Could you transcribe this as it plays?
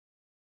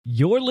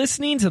You're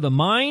listening to the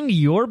Mind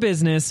Your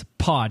Business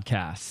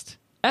podcast,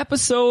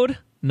 episode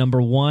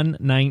number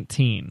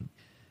 119.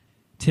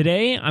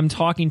 Today, I'm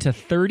talking to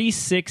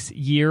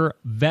 36-year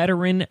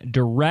veteran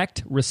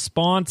direct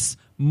response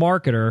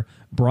marketer,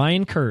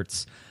 Brian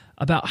Kurtz,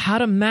 about how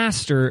to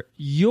master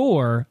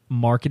your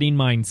marketing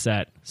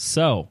mindset.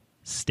 So,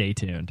 stay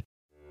tuned.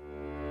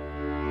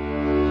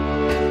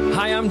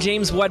 Hi, I'm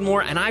James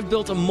Wedmore, and I've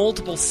built a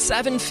multiple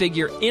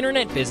seven-figure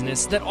internet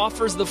business that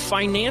offers the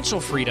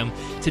financial freedom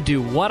to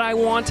do what I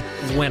want,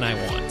 when I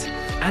want.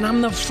 And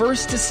I'm the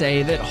first to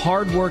say that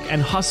hard work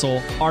and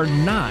hustle are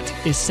not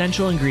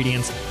essential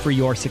ingredients for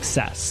your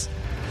success.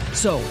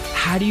 So,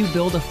 how do you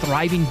build a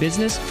thriving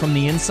business from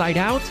the inside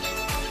out?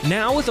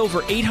 Now, with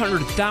over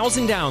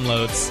 800,000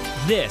 downloads,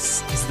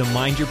 this is the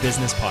Mind Your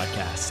Business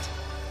podcast.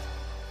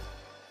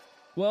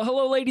 Well,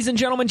 hello, ladies and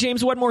gentlemen.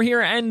 James Wedmore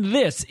here, and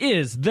this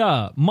is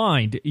the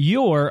Mind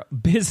Your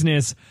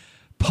Business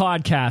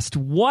podcast.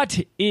 What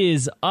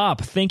is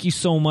up? Thank you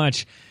so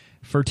much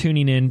for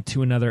tuning in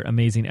to another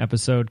amazing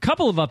episode.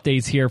 Couple of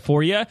updates here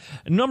for you.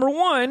 Number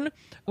one,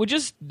 we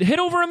just hit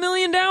over 1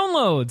 million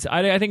downloads.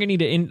 I think I need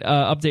to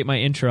update my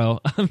intro.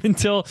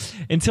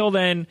 Until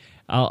then,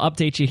 I'll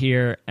update you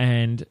here,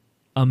 and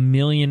 1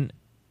 million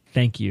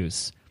thank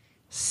yous.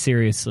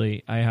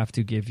 Seriously, I have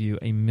to give you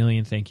 1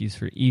 million thank yous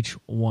for each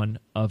one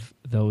of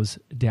those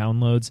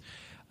downloads.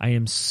 I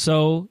am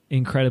so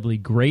incredibly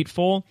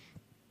grateful.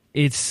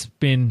 It's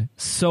been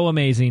so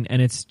amazing, and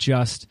it's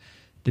just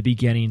the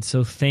beginning.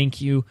 So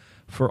thank you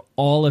for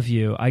all of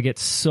you. I get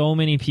so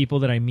many people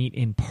that I meet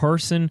in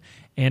person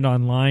and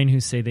online who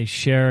say they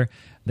share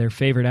their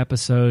favorite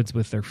episodes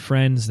with their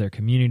friends, their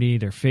community,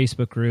 their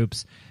Facebook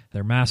groups,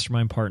 their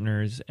mastermind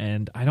partners,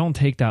 and I don't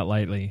take that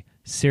lightly.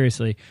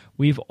 Seriously,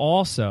 we've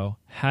also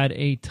had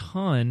a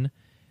ton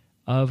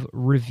of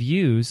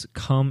reviews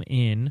come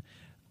in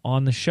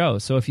on the show.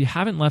 So if you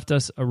haven't left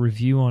us a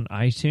review on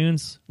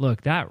iTunes,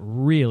 look, that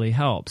really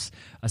helps,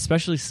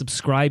 especially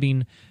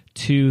subscribing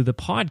to the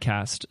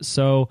podcast.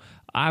 So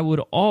I would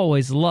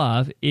always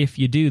love if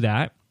you do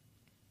that.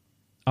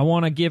 I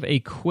want to give a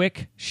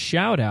quick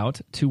shout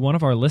out to one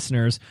of our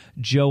listeners,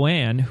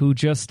 Joanne, who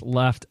just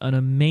left an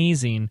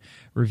amazing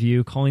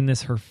review calling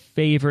this her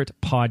favorite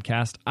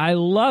podcast. I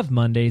love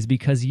Mondays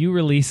because you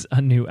release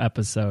a new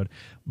episode.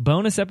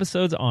 Bonus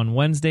episodes on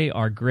Wednesday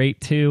are great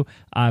too.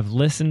 I've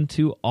listened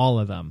to all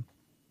of them.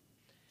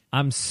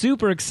 I'm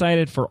super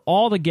excited for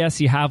all the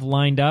guests you have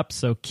lined up,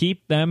 so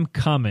keep them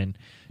coming.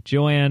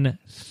 Joanne,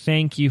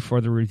 thank you for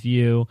the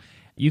review.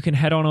 You can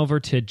head on over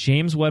to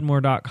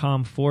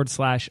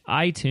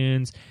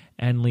jameswedmore.com/iTunes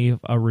and leave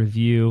a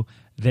review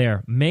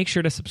there. Make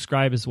sure to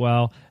subscribe as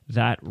well.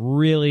 That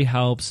really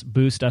helps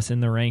boost us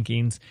in the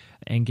rankings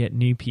and get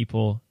new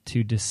people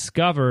to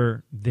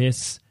discover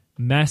this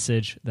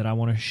message that I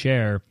want to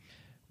share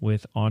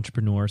with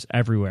entrepreneurs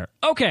everywhere.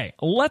 Okay,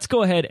 let's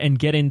go ahead and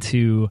get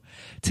into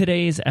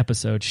today's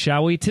episode,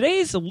 shall we? Today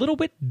is a little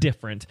bit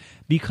different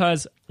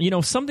because,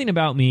 something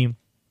about me,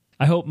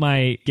 I hope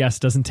my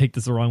guest doesn't take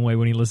this the wrong way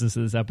when he listens to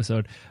this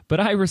episode,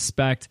 but I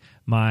respect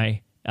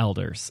my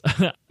elders.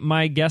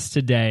 My guest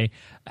today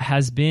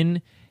has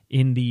been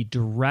in the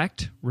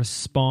direct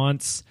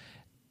response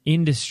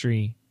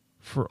industry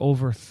for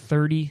over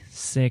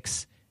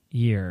 36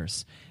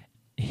 years.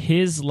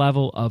 His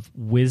level of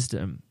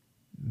wisdom,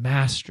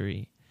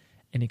 mastery,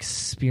 and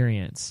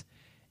experience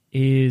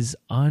is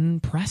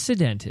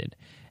unprecedented.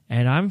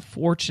 And I'm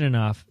fortunate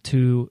enough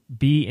to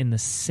be in the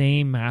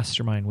same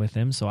mastermind with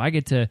him. So I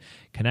get to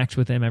connect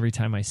with him every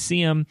time I see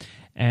him.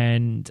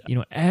 And,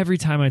 every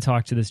time I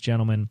talk to this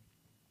gentleman,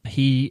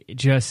 he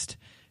just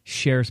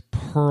shares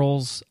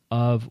pearls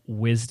of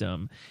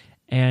wisdom.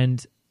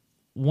 And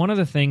one of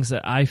the things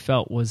that I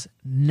felt was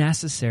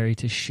necessary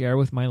to share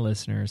with my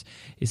listeners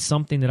is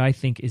something that I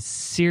think is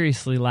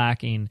seriously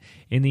lacking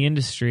in the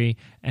industry,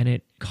 and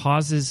it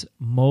causes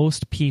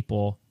most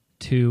people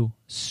to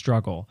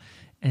struggle.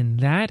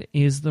 And that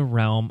is the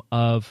realm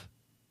of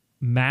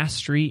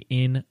mastery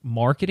in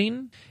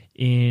marketing,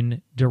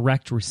 in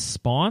direct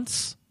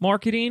response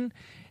marketing,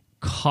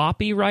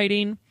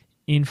 copywriting,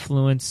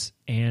 influence,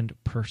 and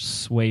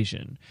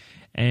persuasion.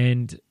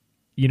 And,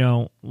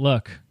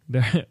 look,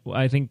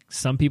 I think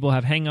some people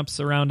have hangups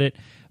around it,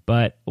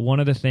 but one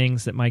of the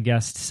things that my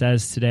guest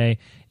says today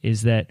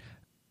is that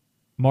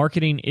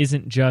marketing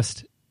isn't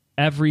just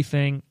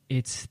everything,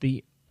 it's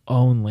the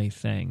only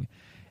thing.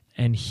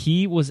 And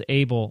he was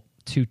able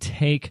to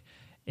take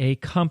a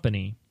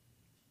company,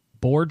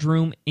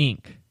 Boardroom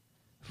Inc.,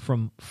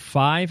 from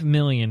 5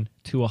 million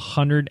to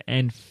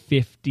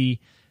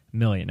 150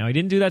 million. Now, he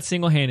didn't do that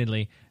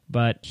single-handedly,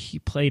 but he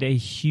played a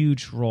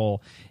huge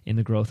role in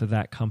the growth of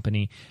that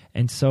company.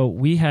 And so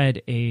we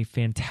had a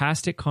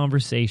fantastic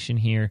conversation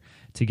here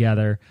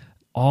together,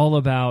 all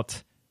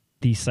about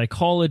the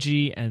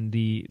psychology and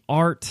the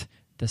art,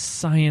 the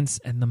science,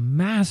 and the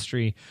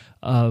mastery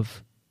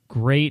of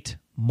great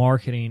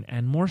marketing,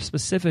 and more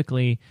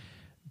specifically,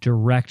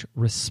 direct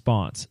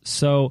response.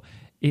 So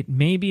It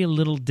may be a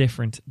little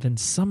different than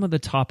some of the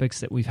topics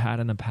that we've had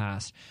in the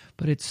past,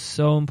 but it's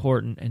so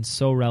important and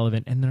so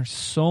relevant. And there's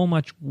so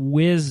much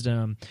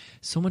wisdom,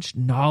 so much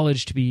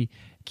knowledge to be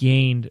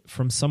gained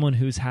from someone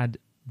who's had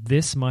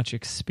this much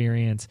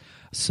experience.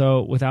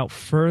 So without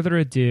further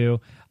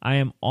ado, I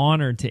am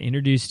honored to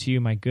introduce to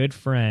you my good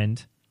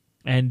friend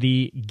and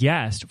the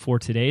guest for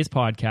today's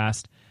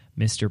podcast,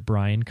 Mr.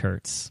 Brian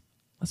Kurtz.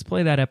 Let's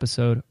play that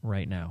episode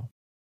right now.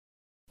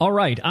 All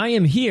right, I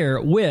am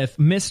here with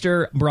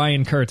Mr.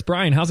 Brian Kurtz.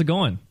 Brian, how's it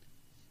going?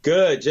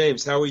 Good,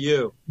 James. How are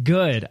you?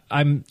 Good.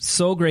 I'm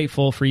so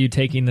grateful for you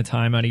taking the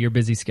time out of your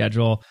busy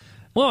schedule.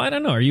 Well, I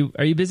don't know. Are you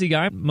a busy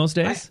guy most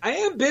days? I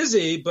am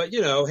busy, but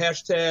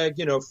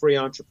hashtag free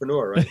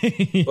entrepreneur,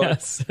 right?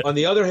 Yes. But on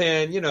the other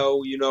hand,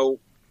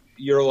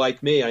 you're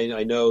like me.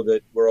 I know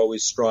that we're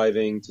always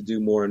striving to do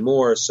more and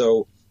more.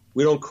 So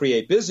we don't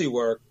create busy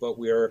work, but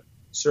we're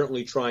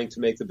certainly trying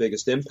to make the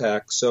biggest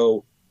impact.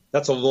 So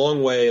that's a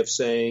long way of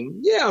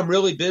saying, yeah, I'm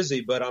really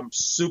busy, but I'm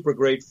super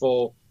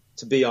grateful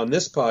to be on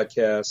this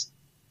podcast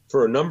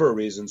for a number of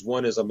reasons.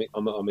 One is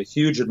I'm a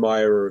huge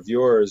admirer of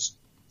yours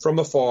from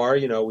afar.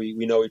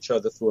 We know each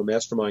other through a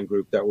mastermind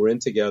group that we're in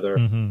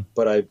together,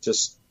 but I've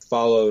just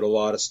followed a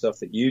lot of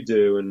stuff that you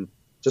do and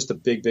just a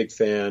big, big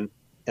fan.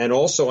 And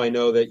also I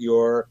know that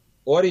your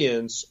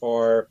audience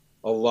are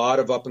a lot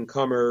of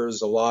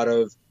up-and-comers, a lot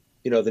of,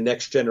 the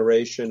next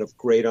generation of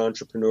great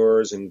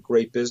entrepreneurs and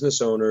great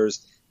business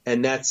owners.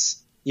 And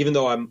that's, even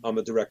though I'm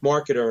a direct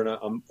marketer and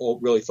I'm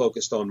really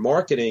focused on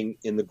marketing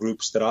in the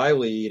groups that I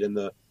lead and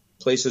the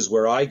places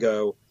where I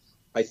go,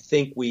 I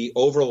think we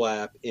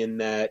overlap in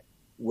that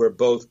we're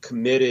both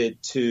committed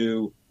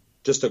to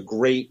just a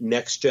great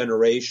next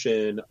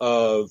generation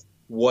of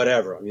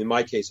whatever. I mean, in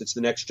my case, it's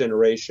the next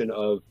generation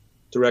of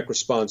direct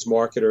response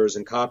marketers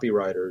and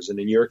copywriters. And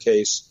in your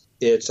case,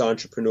 it's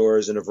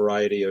entrepreneurs in a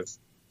variety of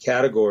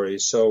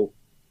categories. So,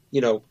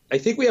 I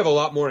think we have a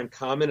lot more in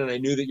common. And I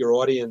knew that your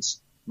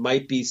audience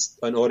might be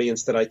an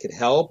audience that I could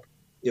help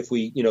if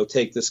we,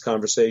 take this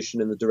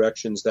conversation in the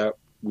directions that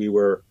we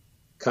were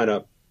kind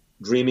of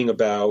dreaming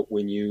about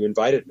when you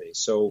invited me.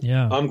 So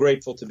yeah. I'm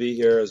grateful to be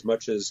here as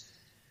much as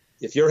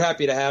if you're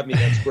happy to have me,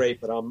 that's great,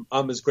 but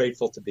I'm as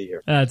grateful to be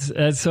here.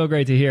 That's so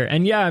great to hear.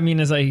 And yeah, I mean,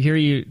 as I hear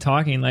you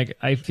talking,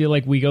 I feel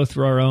like we go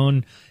through our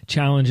own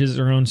challenges,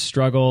 our own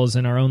struggles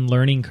and our own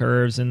learning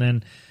curves. And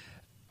then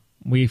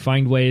we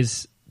find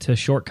ways to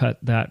shortcut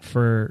that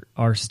for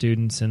our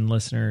students and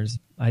listeners.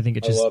 I think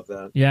it just, I love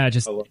that. Yeah,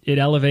 it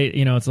elevates,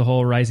 it's the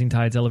whole rising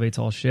tides elevates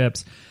all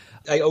ships.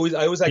 I always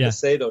like to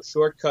say though,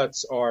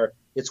 shortcuts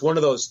it's one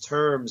of those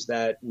terms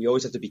that we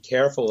always have to be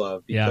careful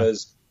of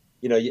because,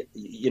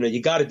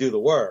 you got to do the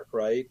work,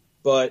 right?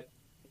 But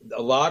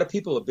a lot of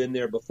people have been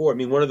there before. I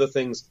mean, one of the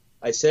things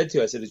I said,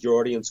 is your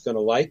audience going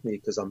to like me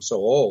because I'm so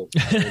old?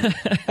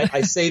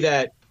 I say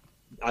that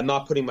I'm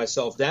not putting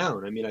myself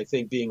down. I mean, I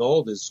think being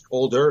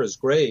older is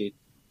great.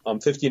 I'm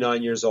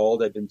 59 years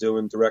old. I've been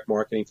doing direct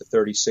marketing for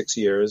 36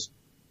 years.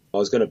 I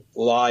was going to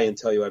lie and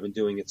tell you I've been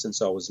doing it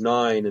since I was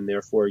 9, and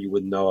therefore you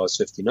wouldn't know I was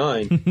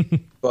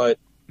 59. But,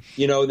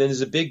 then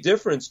there's a big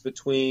difference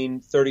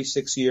between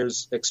 36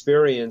 years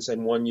experience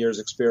and 1 year's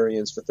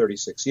experience for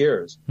 36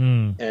 years.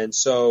 And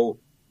so,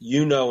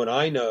 and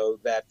I know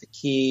that the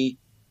key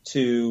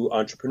to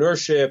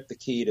entrepreneurship, the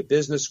key to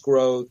business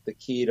growth, the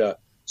key to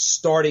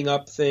starting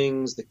up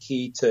things, the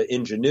key to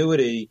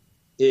ingenuity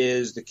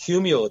is the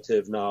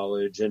cumulative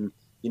knowledge and,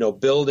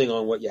 building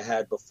on what you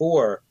had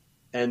before.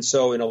 And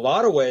so in a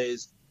lot of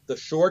ways, the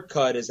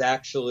shortcut is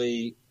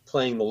actually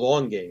playing the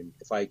long game.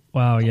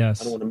 Wow,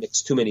 yes. I don't want to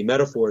mix too many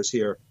metaphors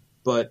here,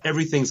 but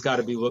everything's got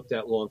to be looked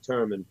at long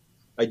term. And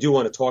I do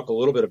want to talk a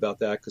little bit about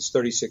that because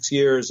 36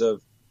 years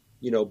of,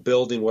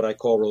 building what I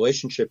call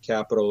relationship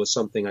capital is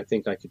something I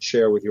think I could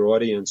share with your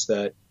audience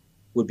that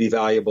would be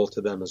valuable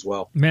to them as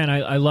well. Man,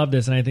 I love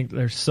this. And I think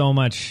there's so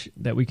much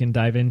that we can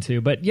dive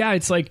into. But yeah,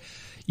 it's like,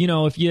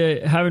 if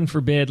you, heaven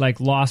forbid,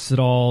 lost it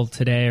all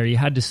today or you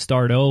had to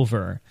start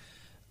over,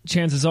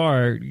 chances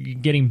are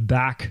getting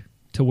back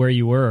to where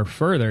you were or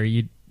further,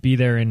 you'd be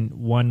there in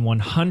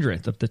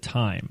 1/100th of the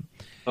time.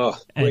 Oh,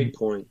 great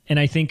point. And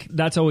I think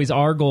that's always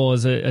our goal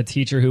as a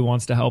teacher who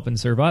wants to help and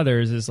serve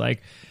others is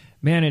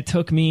man, it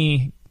took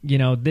me,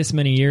 this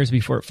many years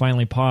before it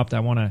finally popped. I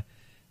want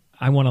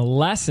to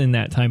lessen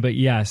that time. But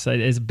yes,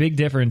 there's a big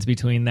difference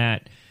between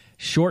that,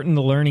 shorten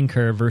the learning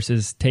curve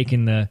versus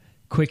taking the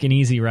quick and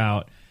easy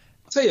route.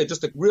 I'll tell you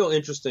just a real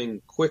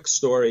interesting quick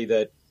story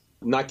that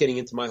I'm not getting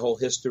into my whole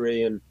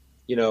history. And,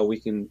 we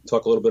can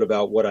talk a little bit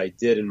about what I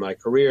did in my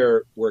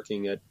career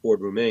working at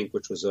Boardroom Inc.,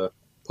 which was a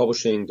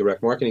publishing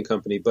direct marketing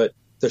company. But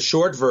the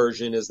short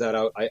version is that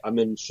I'm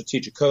in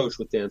strategic coach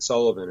with Dan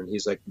Sullivan, and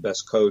he's like the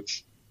best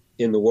coach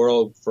in the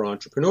world for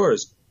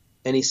entrepreneurs.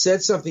 And he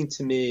said something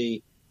to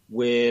me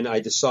when I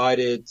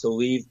decided to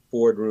leave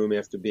Boardroom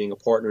after being a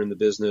partner in the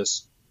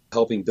business,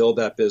 helping build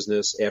that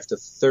business after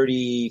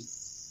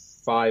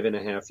 35 and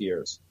a half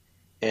years.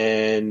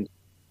 And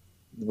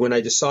when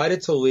I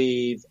decided to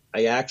leave,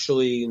 I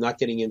actually, not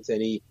getting into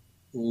any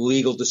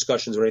legal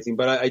discussions or anything,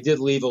 but I did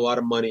leave a lot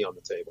of money on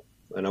the table.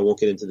 and I won't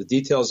get into the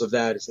details of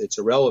that. It's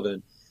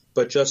irrelevant.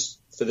 But just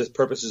for the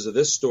purposes of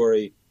this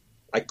story,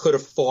 I could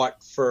have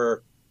fought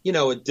for,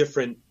 a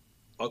different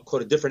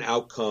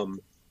outcome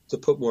to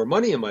put more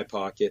money in my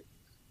pocket.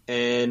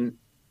 And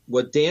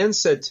what Dan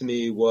said to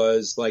me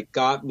was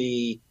got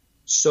me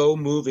so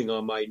moving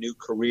on my new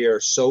career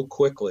so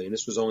quickly. And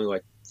this was only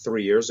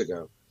 3 years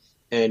ago.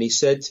 And he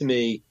said to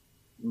me,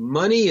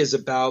 money is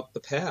about the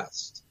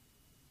past,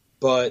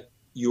 but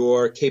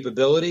your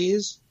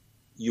capabilities,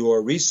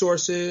 your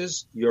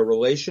resources, your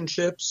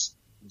relationships,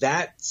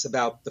 that's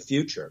about the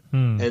future.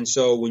 And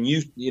so when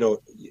you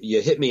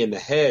hit me in the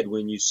head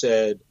when you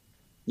said,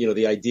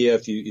 the idea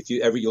if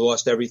you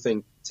lost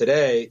everything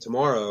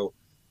tomorrow,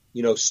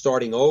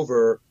 starting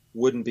over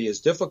wouldn't be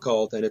as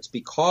difficult. And it's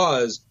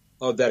because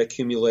of that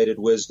accumulated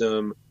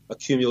wisdom,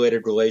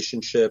 accumulated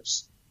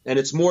relationships. And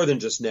it's more than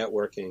just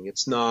networking.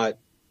 It's not,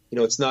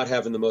 it's not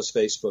having the most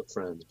Facebook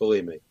friends,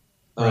 believe me.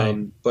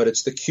 Right. But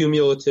it's the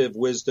cumulative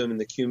wisdom and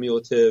the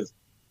cumulative,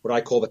 what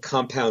I call the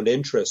compound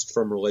interest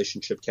from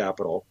relationship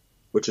capital,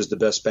 which is the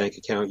best bank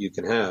account you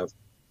can have,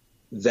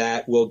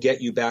 that will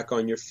get you back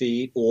on your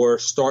feet or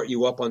start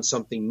you up on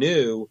something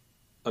new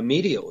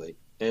immediately.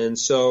 And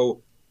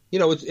so,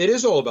 it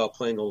is all about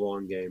playing a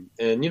long game.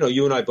 And,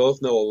 you and I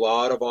both know a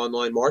lot of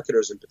online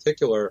marketers in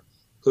particular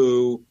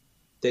who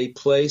they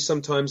play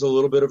sometimes a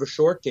little bit of a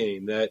short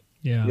game that,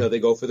 they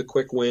go for the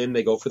quick win,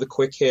 they go for the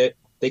quick hit.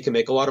 They can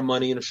make a lot of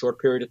money in a short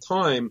period of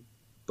time.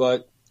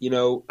 But,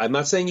 I'm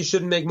not saying you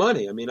shouldn't make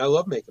money. I mean, I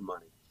love making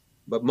money.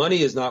 But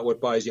money is not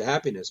what buys you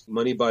happiness.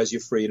 Money buys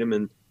you freedom.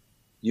 And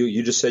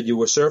you just said you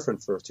were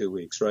surfing for 2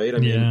 weeks, right? I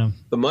mean,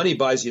 the money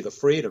buys you the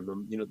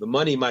freedom. The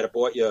money might have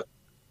bought you,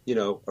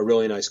 a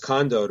really nice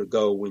condo to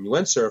go when you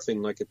went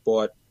surfing, like it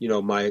bought,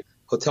 my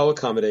hotel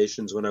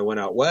accommodations when I went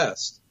out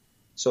west.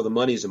 So the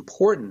money is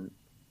important,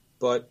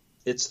 but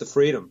it's the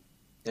freedom.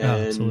 And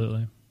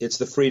absolutely. It's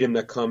the freedom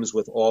that comes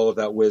with all of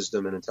that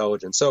wisdom and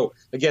intelligence. So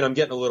again, I'm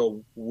getting a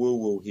little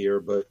woo-woo here,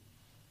 but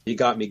you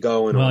got me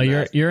going. Well,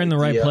 you're in the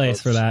right place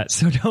for that.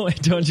 So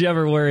don't you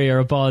ever worry or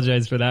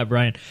apologize for that,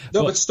 Brian.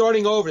 No, but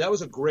starting over, that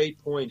was a great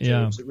point,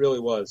 James. It really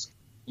was.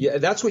 Yeah,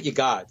 that's what you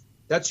got.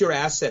 That's your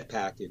asset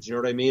package. You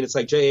know what I mean? It's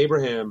like Jay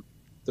Abraham,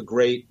 the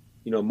great,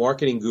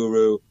 marketing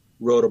guru,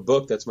 wrote a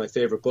book that's my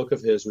favorite book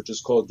of his, which is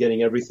called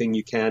Getting Everything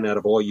You Can Out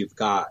of All You've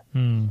Got.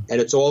 And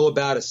it's all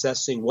about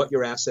assessing what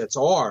your assets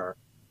are,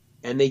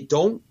 and they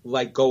don't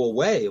go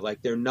away.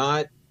 They're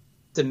not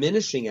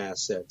diminishing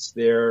assets.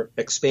 They're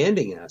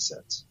expanding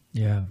assets.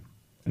 Yeah.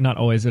 Not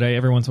always. Did I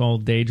every once in a while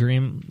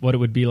daydream what it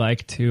would be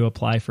like to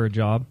apply for a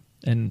job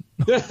and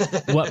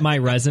what my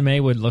resume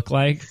would look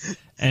like?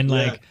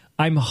 And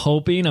I'm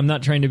hoping, I'm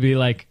not trying to be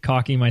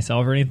cocky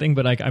myself or anything,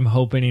 but I'm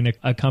hoping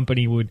a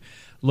company would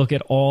look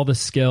at all the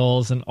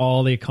skills and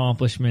all the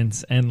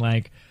accomplishments and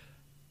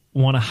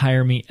want to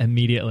hire me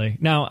immediately.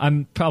 Now,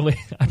 I probably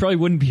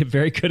wouldn't be a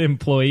very good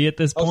employee at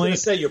this point. I was going to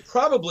say, you're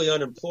probably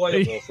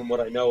unemployable from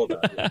what I know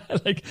about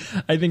you.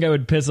 I think I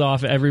would piss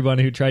off everyone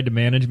who tried to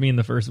manage me in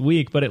the first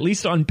week, but at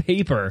least on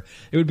paper,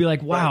 it would be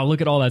wow,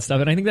 look at all that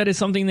stuff. And I think that is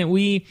something that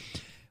we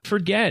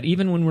forget,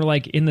 even when we're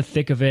in the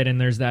thick of it and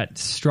there's that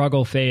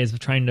struggle phase of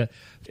trying to,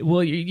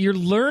 you're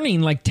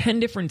learning 10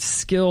 different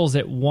skills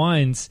at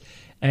once,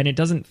 and it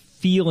doesn't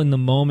feel in the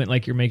moment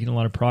like you're making a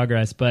lot of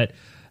progress, but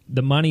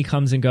the money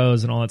comes and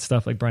goes and all that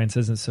stuff, like Brian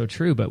says, is so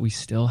true, but we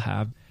still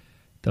have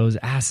those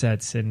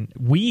assets, and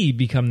we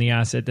become the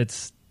asset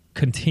that's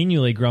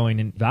continually growing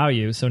in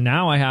value. So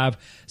now I have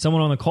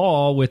someone on the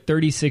call with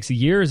 36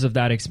 years of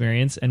that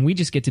experience, and we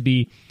just get to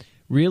be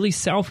really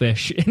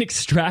selfish in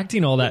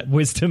extracting all that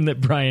wisdom that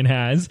Brian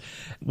has,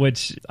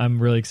 which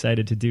I'm really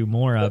excited to do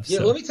more of. Yeah,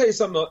 let me tell you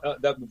something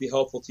that would be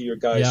helpful to your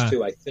guys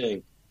too, I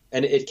think.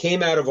 And it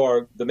came out of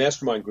the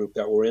mastermind group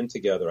that we're in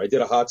together. I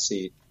did a hot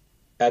seat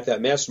at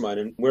that mastermind,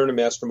 and we're in a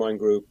mastermind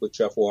group with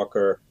Jeff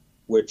Walker,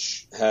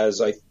 which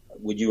has,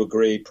 would you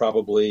agree,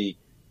 probably,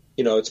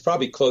 it's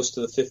probably close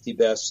to the 50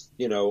 best,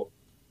 a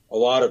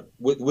lot of,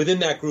 within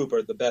that group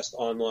are the best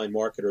online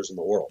marketers in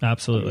the world.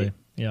 Absolutely.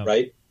 Yeah.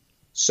 Right?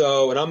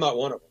 So, and I'm not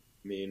one of them.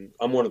 I mean,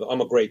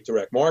 I'm a great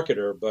direct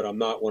marketer, but I'm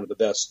not one of the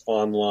best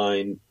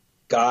online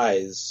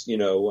guys,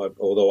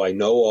 although I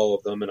know all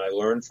of them and I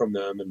learn from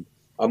them, and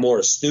I'm more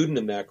a student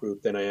in that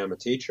group than I am a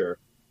teacher.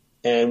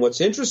 And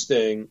what's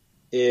interesting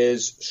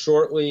is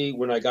shortly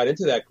when I got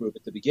into that group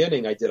at the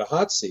beginning, I did a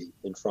hot seat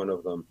in front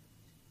of them.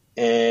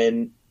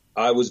 And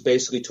I was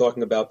basically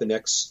talking about the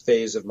next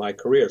phase of my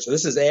career. So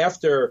this is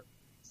after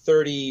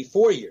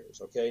 34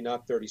 years, okay?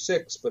 Not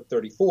 36, but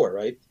 34,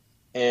 right?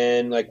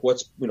 And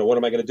what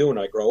am I going to do when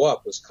I grow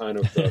up was kind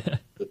of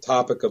the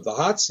topic of the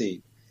hot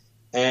seat.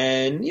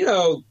 And,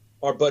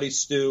 our buddy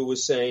Stu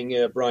was saying,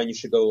 yeah, Brian, you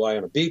should go lie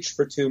on a beach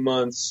for 2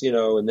 months,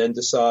 and then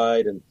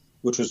decide, and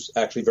which was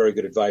actually very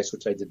good advice,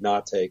 which I did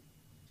not take.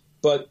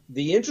 But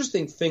the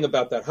interesting thing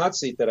about that hot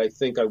seat that I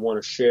think I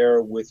want to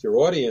share with your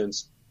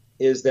audience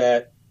is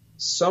that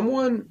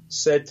someone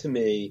said to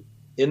me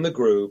in the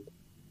group,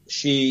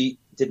 she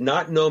did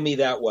not know me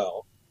that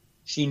well.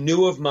 She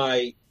knew of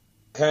my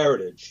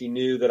heritage. She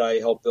knew that I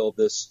helped build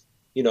this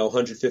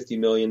 $150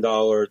 million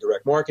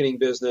direct marketing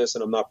business.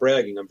 And I'm not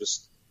bragging. I'm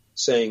just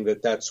saying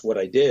that that's what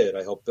I did.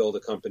 I helped build a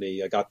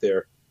company. I got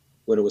there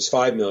when it was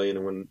 5 million.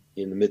 And when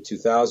in the mid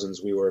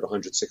 2000s, we were at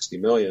 160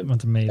 million.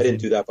 That's amazing. I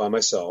didn't do that by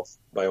myself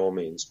by all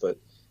means, but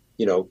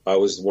I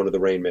was one of the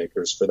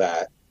rainmakers for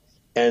that.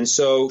 And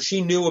so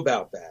she knew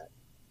about that.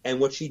 And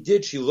what she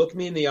did, she looked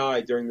me in the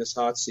eye during this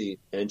hot seat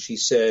and she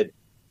said,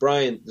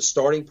 Brian, the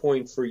starting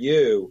point for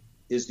you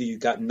is that you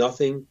got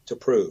nothing to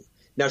prove.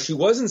 Now, she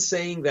wasn't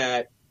saying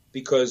that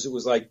because it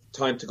was like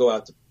time to go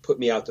out to put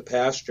me out to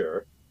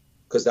pasture,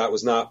 because that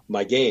was not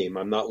my game.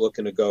 I'm not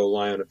looking to go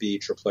lie on a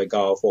beach or play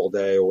golf all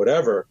day or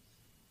whatever.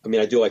 I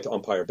mean, I do like to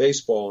umpire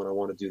baseball and I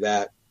want to do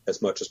that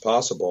as much as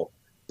possible.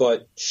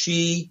 But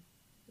she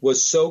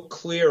was so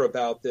clear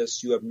about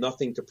this, you have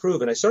nothing to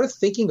prove. And I started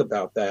thinking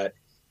about that.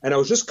 And I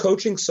was just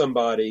coaching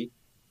somebody.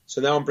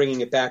 So now I'm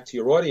bringing it back to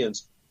your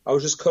audience. I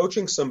was just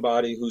coaching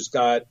somebody who's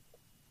got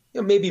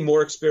maybe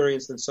more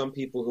experience than some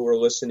people who are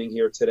listening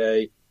here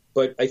today.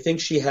 But I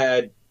think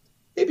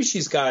maybe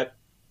she's got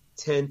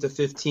 10 to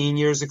 15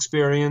 years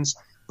experience,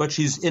 but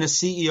she's in a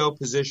CEO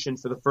position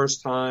for the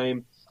first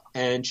time.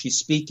 And she's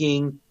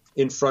speaking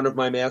in front of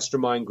my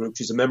mastermind group.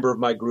 She's a member of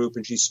my group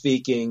and she's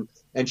speaking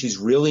and she's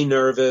really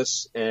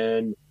nervous.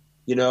 And,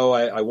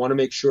 I want to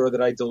make sure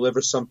that I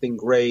deliver something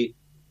great.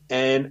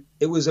 And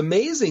it was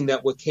amazing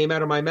that what came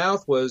out of my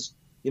mouth was,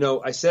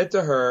 I said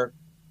to her,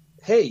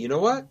 hey, you know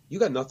what? You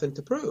got nothing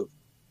to prove.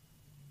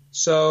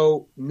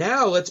 So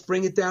now let's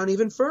bring it down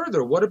even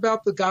further. What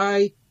about the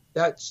guy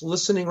that's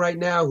listening right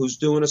now who's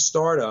doing a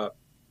startup,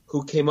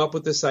 who came up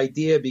with this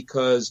idea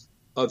because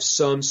of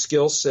some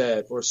skill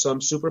set or some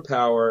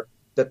superpower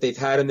that they've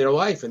had in their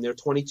life and they're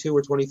 22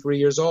 or 23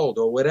 years old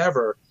or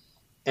whatever.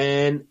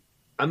 And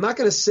I'm not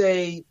going to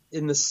say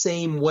in the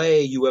same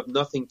way you have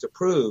nothing to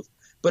prove,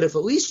 but if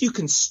at least you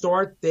can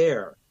start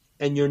there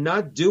and you're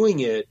not doing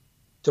it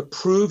to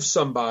prove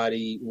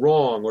somebody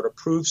wrong or to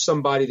prove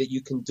somebody that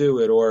you can do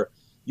it, or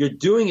you're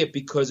doing it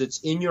because it's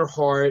in your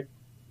heart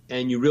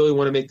and you really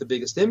want to make the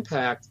biggest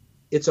impact,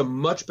 it's a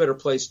much better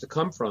place to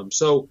come from.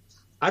 So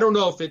I don't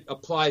know if it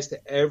applies to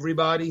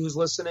everybody who's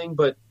listening,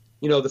 but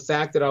the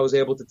fact that I was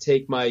able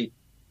to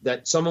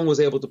that someone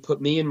was able to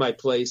put me in my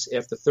place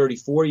after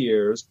 34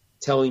 years,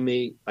 telling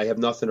me I have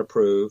nothing to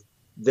prove,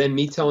 then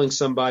me telling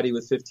somebody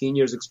with 15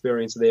 years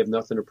experience that they have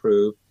nothing to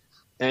prove.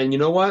 And you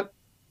know what?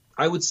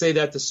 I would say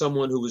that to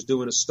someone who was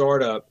doing a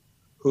startup,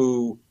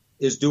 who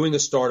is doing a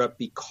startup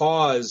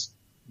because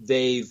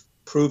they've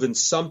proven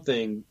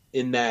something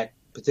in that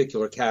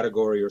particular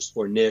category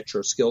or niche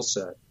or skill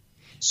set.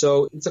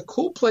 So it's a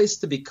cool place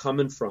to be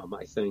coming from,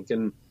 I think.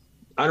 And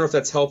I don't know if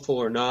that's helpful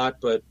or not,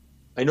 but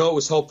I know it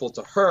was helpful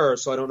to her.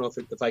 So I don't know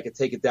if I could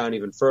take it down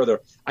even further.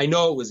 I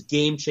know it was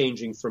game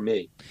changing for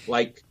me,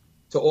 like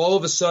to all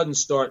of a sudden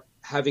start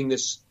having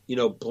this,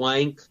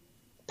 blank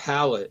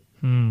palette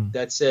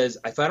that says,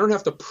 if I don't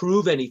have to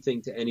prove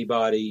anything to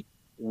anybody,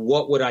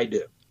 what would I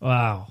do?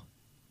 Wow.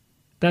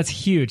 That's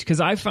huge.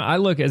 Because I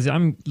look, as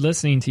I'm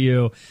listening to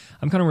you,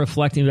 I'm kind of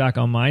reflecting back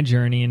on my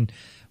journey. And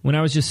when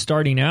I was just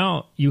starting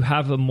out, you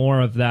have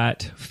more of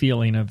that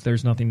feeling of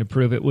there's nothing to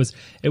prove. It was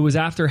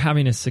after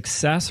having a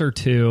success or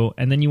two,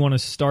 and then you want to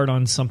start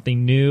on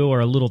something new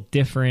or a little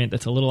different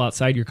that's a little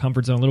outside your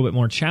comfort zone, a little bit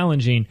more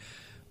challenging,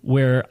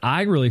 where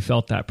I really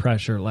felt that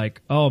pressure.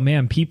 Like, oh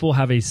man, people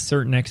have a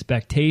certain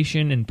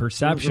expectation and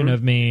perception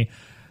of me.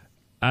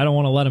 I don't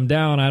want to let them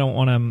down. I don't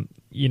want them,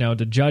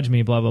 to judge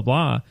me, blah, blah,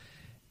 blah.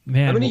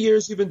 Man, how many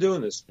years have you been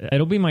doing this?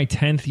 It'll be my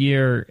 10th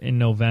year in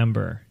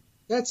November.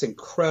 That's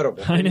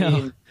incredible. I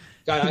know.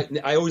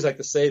 mean, I always like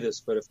to say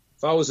this, but if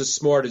I was as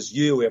smart as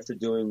you after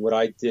doing what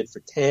I did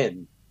for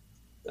 10,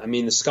 I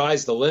mean, the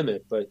sky's the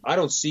limit, but I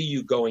don't see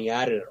you going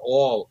at it at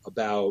all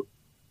about,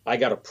 I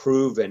got to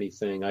prove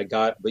anything.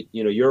 But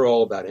you're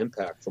all about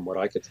impact from what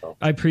I could tell.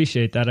 I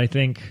appreciate that. I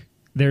think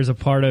there's a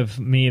part of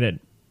me that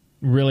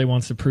really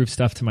wants to prove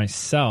stuff to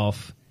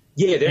myself.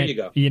 Yeah, there you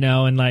go.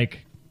 And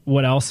like,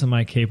 what else am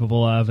I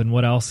capable of and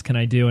what else can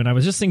I do? And I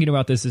was just thinking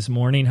about this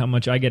morning, how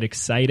much I get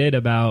excited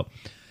about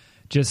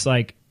just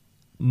like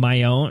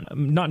my own,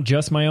 not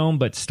just my own,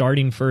 but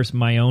starting first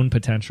my own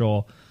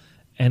potential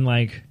and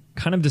like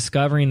kind of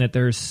discovering that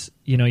there's,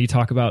 you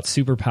talk about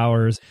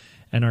superpowers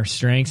and our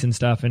strengths and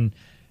stuff, and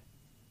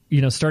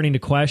starting to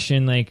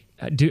question like,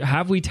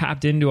 have we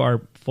tapped into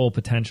our full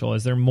potential?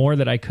 Is there more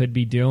that I could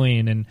be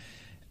doing? And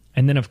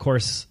then of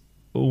course,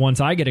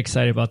 once I get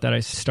excited about that,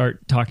 I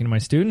start talking to my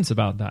students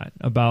about that,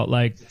 about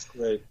like, that's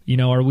great.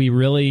 Are we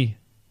really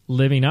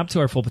living up to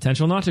our full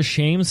potential? Not to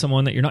shame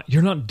someone that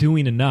you're not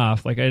doing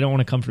enough. Like, I don't want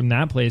to come from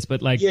that place,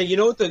 but like, yeah, you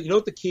know what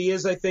the key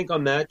is, I think,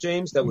 on that,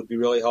 James, that would be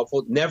really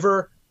helpful.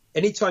 Never,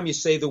 anytime you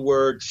say the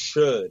word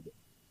should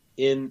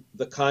in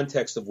the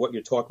context of what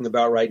you're talking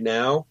about right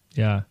now,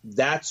 yeah,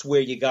 that's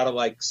where you got to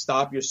like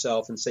stop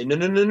yourself and say,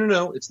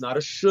 no, it's not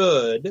a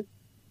should.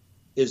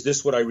 Is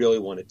this what I really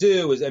want to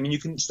do? You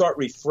can start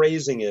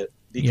rephrasing it,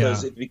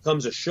 because if it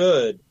becomes a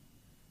should,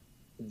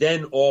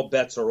 then all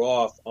bets are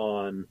off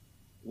on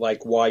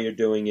like why you're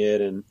doing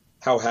it and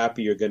how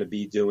happy you're going to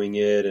be doing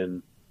it.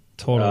 And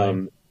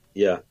totally.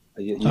 Yeah.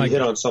 You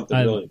hit on something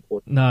really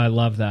important. No, I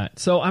love that.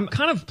 So I'm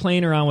kind of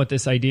playing around with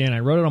this idea, and I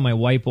wrote it on my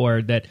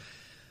whiteboard that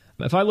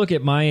if I look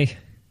at my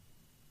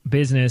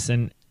business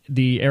and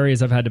the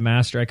areas I've had to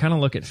master, I kind of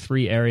look at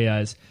 3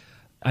 areas.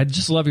 I'd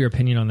just love your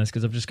opinion on this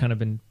because I've just kind of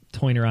been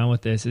toying around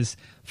with this. Is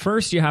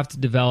first, you have to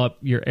develop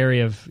your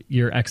area of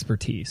your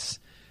expertise.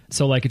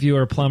 So like if you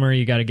were a plumber,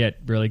 you got to get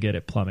really good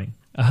at plumbing.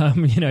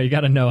 You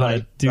got to know how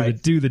to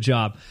do the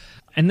job.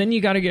 And then you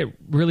got to get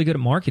really good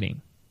at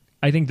marketing.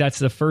 I think that's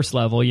the first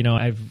level.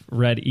 I've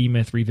read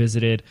E-Myth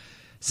Revisited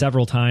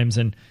several times,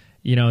 and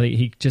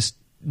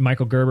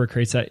Michael Gerber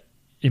creates that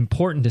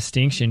important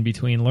distinction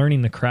between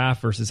learning the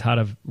craft versus how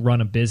to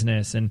run a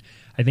business. And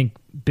I think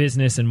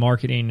business and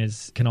marketing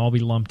can all be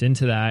lumped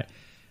into that.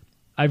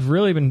 I've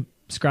really been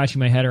scratching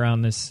my head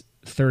around this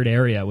third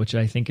area, which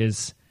I think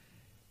is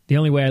the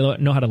only way I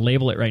know how to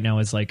label it right now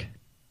is like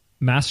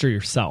master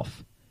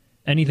yourself.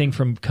 Anything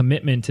from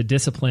commitment to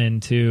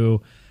discipline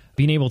to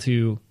being able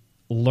to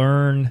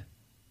learn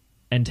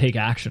and take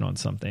action on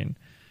something.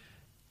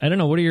 I don't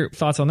know. What are your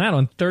thoughts on that?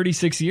 On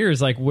 36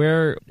 years, like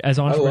where, as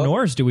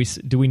entrepreneurs, do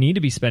we need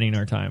to be spending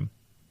our time?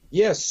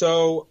 Yeah.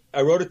 So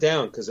I wrote it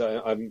down because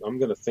I'm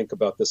going to think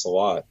about this a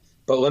lot.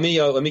 But let me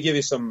give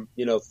you some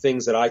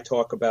things that I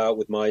talk about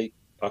with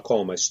I'll call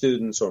them my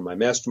students or my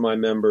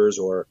mastermind members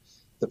or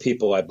the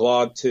people I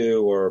blog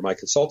to or my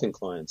consulting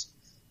clients.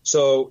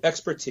 So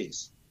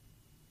expertise.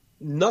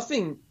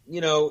 Nothing.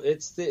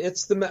 It's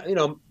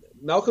the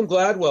Malcolm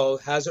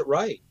Gladwell has it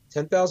right.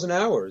 10,000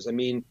 hours. I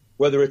mean,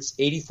 whether it's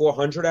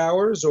 8,400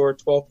 hours or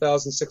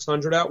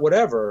 12,600 hours,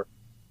 whatever,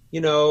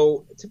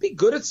 to be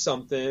good at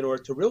something or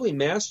to really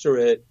master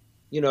it,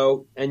 and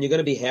you're going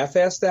to be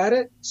half-assed at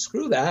it,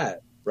 screw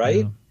that,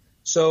 right? Yeah.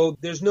 So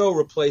there's no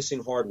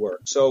replacing hard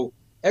work. So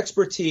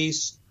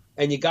expertise,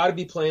 and you got to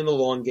be playing the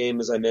long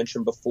game, as I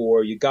mentioned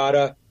before. You got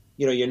to,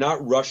 you're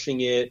not rushing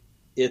it.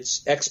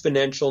 It's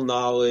exponential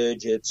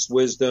knowledge. It's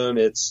wisdom.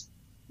 It's,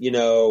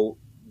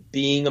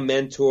 being a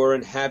mentor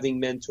and having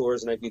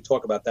mentors, and I can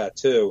talk about that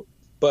too.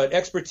 But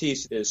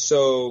expertise is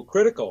so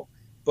critical.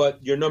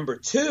 But your number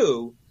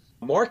 2,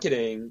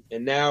 marketing,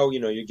 and now,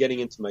 you're getting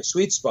into my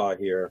sweet spot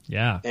here.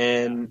 Yeah.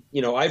 And,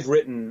 I've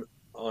written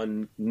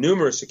on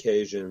numerous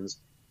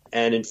occasions,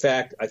 and in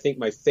fact, I think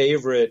one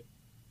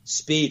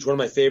of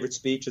my favorite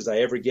speeches I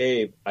ever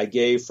gave, I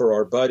gave for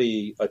our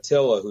buddy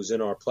Attila, who's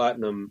in our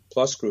Platinum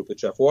Plus group with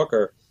Jeff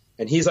Walker,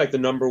 and he's like the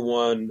number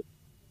 1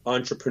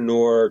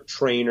 entrepreneur,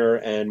 trainer,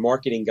 and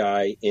marketing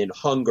guy in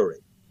Hungary.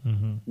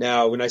 Mm-hmm.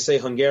 Now, when I say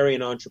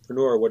Hungarian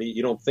entrepreneur,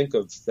 you don't think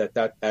of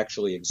that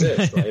actually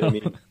exists, right? I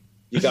mean,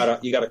 you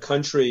got a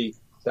country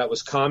that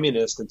was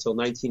communist until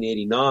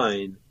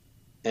 1989,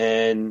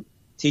 and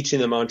teaching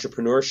them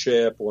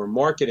entrepreneurship or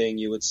marketing,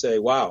 you would say,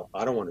 wow,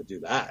 I don't want to do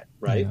that,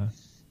 right? Yeah.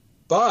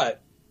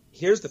 But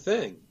here's the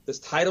thing. This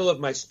title of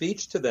my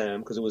speech to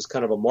them, because it was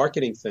kind of a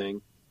marketing thing,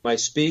 my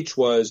speech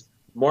was,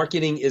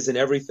 marketing isn't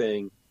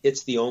everything.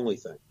 It's the only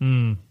thing.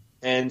 Mm.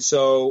 And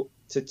so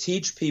to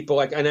teach people,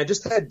 and I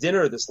just had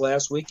dinner this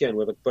last weekend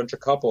with a bunch of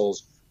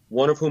couples,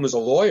 one of whom is a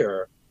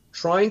lawyer,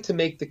 trying to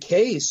make the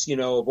case,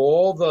 of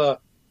all the,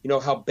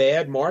 how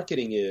bad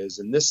marketing is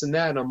and this and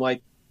that. And I'm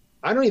like,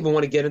 I don't even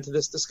want to get into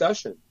this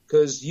discussion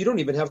because you don't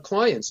even have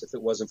clients if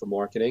it wasn't for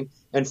marketing.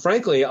 And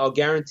frankly, I'll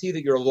guarantee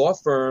that your law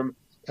firm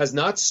has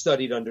not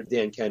studied under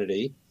Dan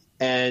Kennedy,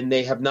 and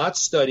they have not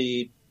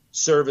studied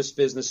service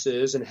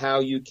businesses and how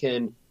you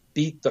can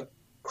beat the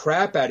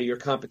crap out of your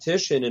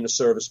competition in a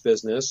service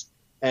business,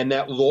 and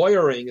that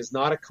lawyering is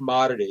not a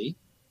commodity.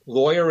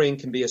 Lawyering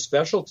can be a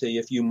specialty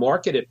if you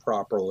market it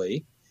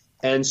properly.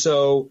 And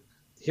so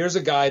here's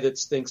a guy that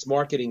thinks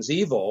marketing's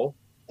evil,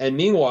 and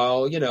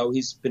meanwhile,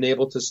 he's been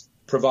able to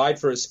provide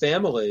for his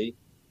family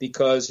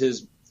because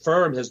his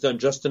firm has done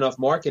just enough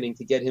marketing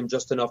to get him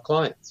just enough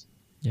clients.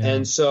 Yeah.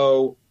 And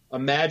so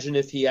imagine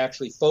if he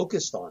actually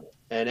focused on it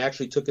and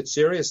actually took it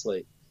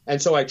seriously.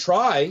 And so I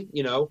try,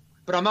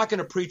 but I'm not going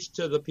to preach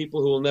to the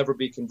people who will never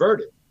be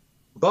converted.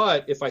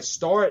 But if I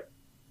start,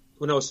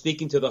 when I was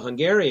speaking to the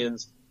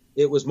Hungarians,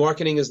 it was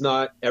marketing is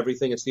not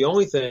everything, it's the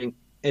only thing.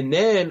 And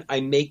then I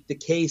make the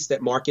case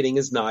that marketing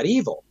is not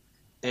evil.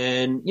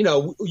 And,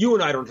 you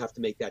and I don't have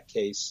to make that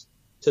case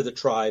to the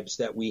tribes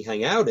that we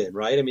hang out in,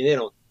 right? I mean,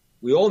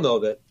 we all know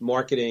that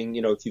marketing,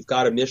 if you've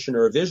got a mission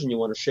or a vision you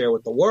want to share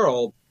with the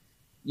world,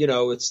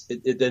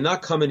 they're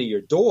not coming to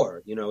your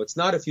door. It's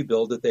not if you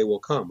build it, they will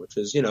come, which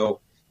is,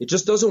 it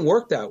just doesn't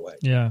work that way.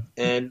 Yeah.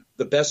 And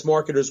the best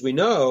marketers we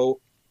know,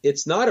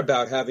 it's not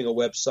about having a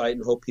website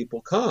and hope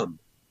people come.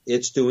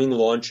 It's doing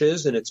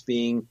launches, and it's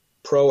being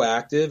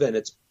proactive, and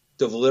it's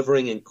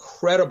delivering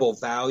incredible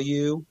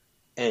value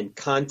and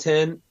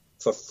content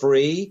for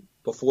free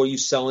before you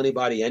sell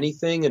anybody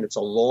anything. And it's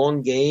a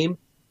long game.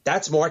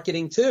 That's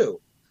marketing too.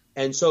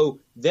 And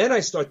so then I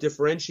start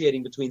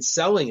differentiating between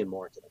selling and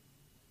marketing.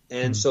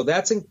 And so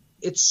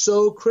it's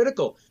so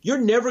critical.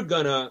 You're never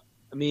gonna,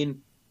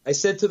 I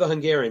said to the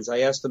Hungarians, I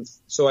asked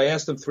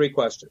them 3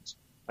 questions.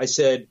 I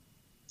said,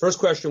 first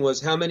question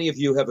was, how many of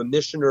you have a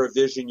mission or a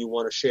vision you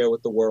want to share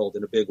with the world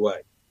in a big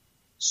way?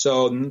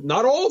 So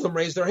not all of them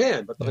raised their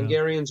hand, but the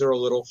Hungarians are a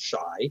little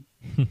shy.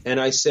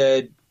 And I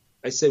said,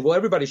 well,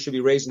 everybody should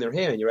be raising their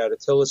hand. You're at a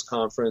Tillis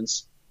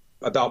conference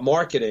about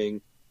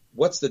marketing.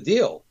 What's the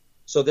deal?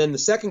 So then the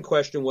second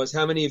question was,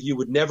 how many of you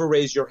would never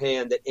raise your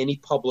hand at any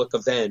public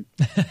event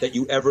that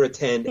you ever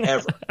attend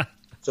ever?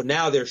 So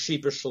now they're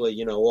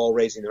sheepishly, all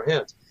raising their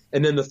hands.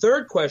 And then the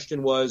third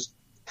question was,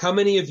 how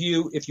many of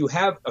you,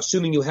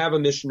 assuming you have a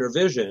mission or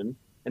vision,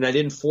 and I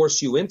didn't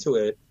force you into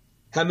it,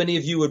 how many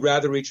of you would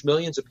rather reach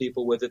millions of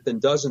people with it than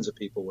dozens of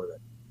people with it?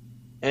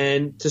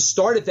 And to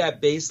start at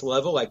that base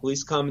level, like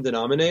least common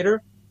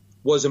denominator,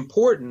 was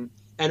important.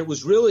 And it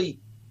was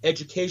really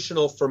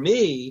educational for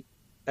me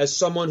as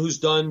someone who's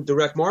done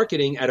direct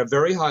marketing at a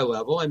very high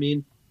level. I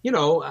mean, in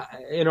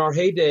our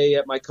heyday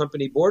at my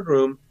company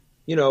boardroom,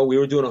 we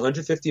were doing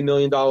 $150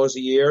 million a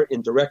year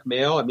in direct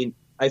mail. I mean,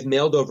 I've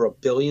mailed over 1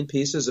 billion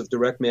pieces of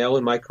direct mail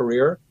in my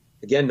career.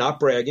 Again, not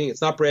bragging.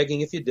 It's not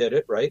bragging if you did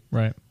it, right?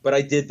 Right. But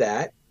I did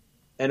that.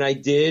 And I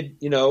did,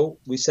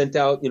 we sent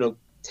out,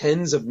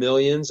 tens of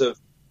millions of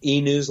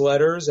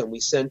e-newsletters, and we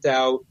sent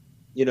out,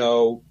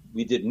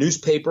 we did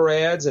newspaper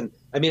ads. And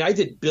I mean, I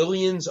did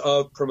billions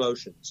of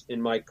promotions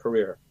in my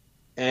career,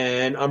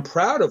 and I'm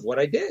proud of what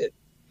I did.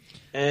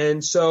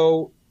 And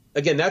so,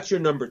 again, that's your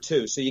number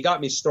two. So you got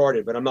me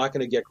started, but I'm not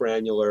going to get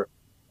granular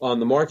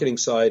on the marketing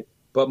side.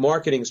 But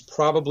marketing is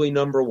probably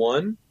number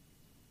one.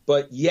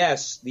 But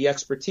yes, the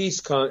expertise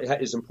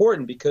is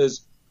important,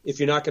 because if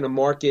you're not going to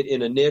market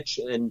in a niche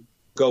and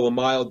go a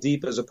mile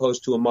deep as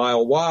opposed to a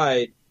mile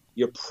wide,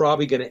 you're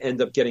probably going to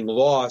end up getting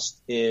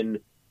lost in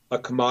a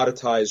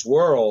commoditized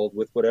world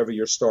with whatever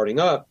you're starting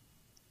up,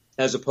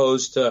 as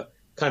opposed to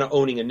kind of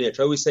owning a niche.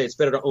 I always say it's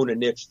better to own a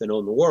niche than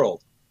own the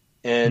world.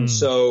 And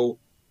so,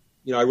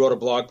 I wrote a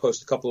blog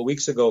post a couple of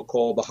weeks ago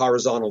called The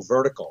Horizontal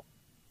Vertical.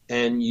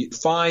 And you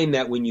find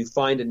that when you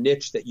find a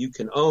niche that you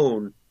can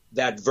own,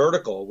 that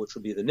vertical, which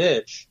would be the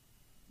niche,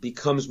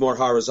 becomes more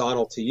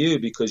horizontal to you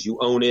because you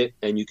own it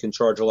and you can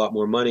charge a lot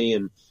more money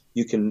and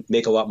you can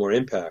make a lot more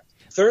impact.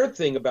 Third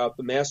thing about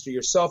the master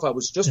yourself, I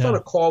was just on a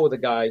call with a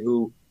guy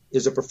who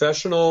is a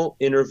professional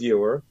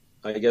interviewer.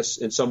 I guess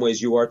in some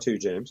ways you are too,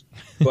 James.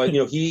 But,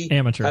 he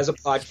Amateur. Has a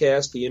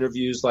podcast. He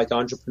interviews like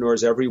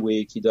entrepreneurs every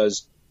week. He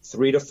does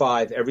 3 to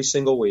 5 every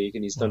single week,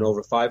 and he's done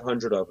over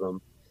 500 of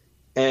them.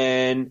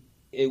 And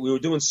we were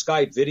doing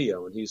Skype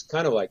video, and he's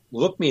kind of like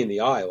looked me in the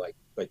eye, like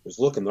was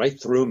looking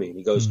right through me. And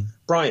he goes,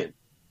 Brian,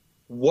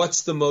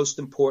 what's the most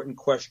important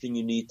question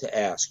you need to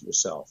ask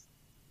yourself?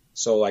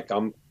 So I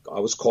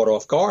was caught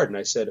off guard, and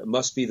I said, it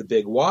must be the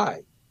big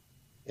why.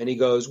 And he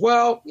goes,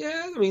 well,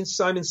 yeah, I mean,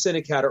 Simon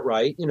Sinek had it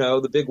right.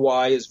 The big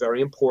why is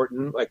very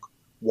important. Like,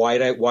 why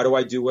do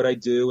I do what I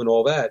do and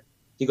all that?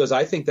 He goes,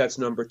 I think that's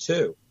number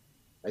 2.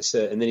 I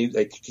said, and then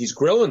he's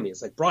grilling me.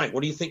 It's like, Brian,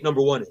 what do you think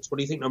number 1 is? What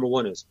do you think number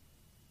 1 is?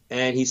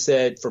 And he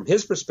said, from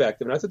his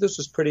perspective, and I thought this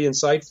was pretty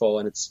insightful,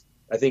 and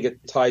I think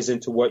it ties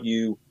into what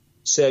you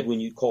said when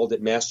you called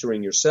it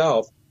mastering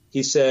yourself.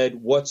 He said,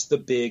 what's the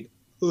big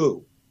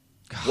who?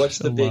 Gosh, what's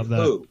the big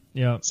who?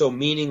 Yeah. So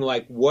meaning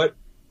like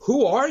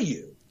who are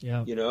you?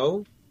 Yeah.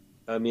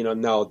 I mean,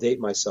 I'll date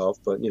myself,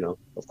 but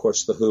of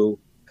course the Who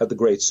had the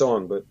great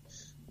song, but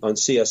on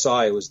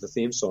CSI it was the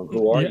theme song.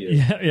 Who are you?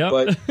 Yeah.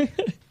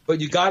 But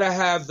you got to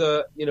have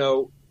the,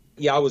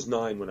 I was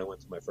 9 when I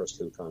went to my first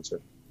Who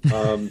concert.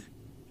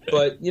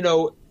 But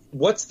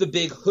what's the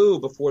big who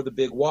before the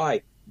big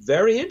why?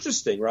 Very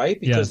interesting, right?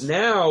 Because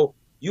now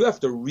you have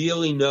to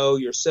really know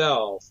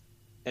yourself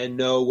and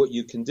know what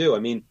you can do. I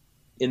mean,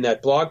 in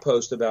that blog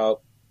post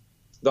about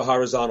the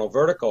horizontal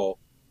vertical,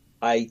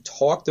 I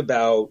talked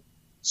about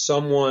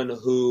someone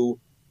who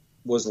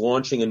was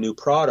launching a new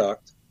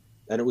product,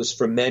 and it was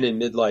for men in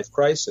midlife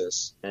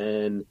crisis.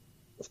 And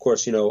of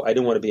course, I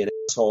didn't want to be an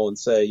asshole and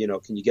say,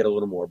 can you get a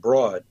little more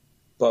broad?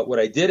 But what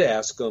I did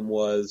ask him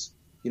was,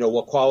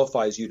 what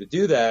qualifies you to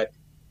do that?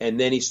 And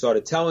then he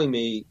started telling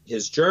me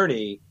his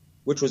journey,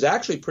 which was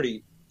actually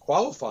pretty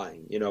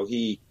qualifying.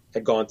 He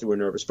had gone through a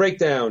nervous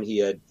breakdown. He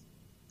had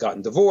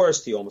gotten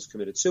divorced. He almost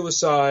committed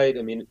suicide.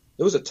 I mean,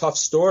 it was a tough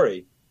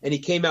story. And he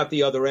came out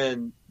the other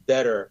end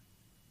better.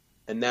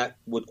 And that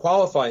would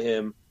qualify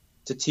him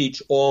to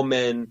teach all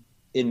men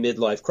in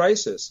midlife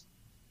crisis.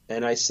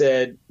 And I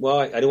said, well,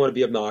 I didn't want to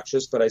be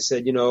obnoxious, but I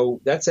said,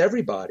 that's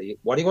everybody.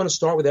 Why do you want to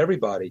start with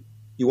everybody?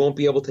 You won't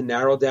be able to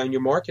narrow down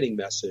your marketing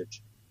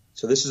message.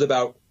 So this is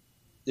about,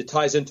 it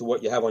ties into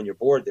what you have on your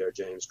board there,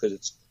 James, because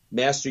it's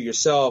master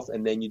yourself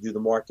and then you do the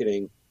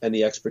marketing and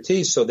the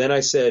expertise. So then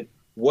I said,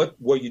 what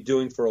were you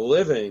doing for a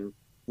living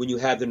when you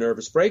had the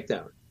nervous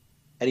breakdown?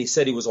 And he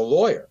said he was a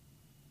lawyer.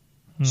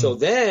 So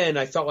then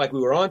I felt like we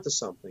were onto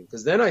something,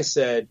 because then I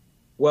said,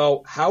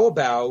 well, how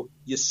about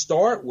you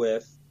start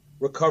with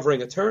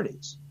recovering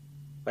attorneys?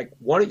 Like,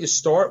 why don't you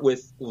start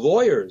with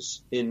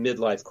lawyers in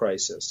midlife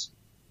crisis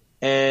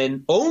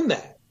and own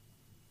that?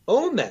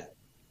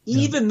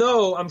 Even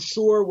though I'm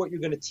sure what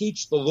you're going to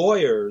teach the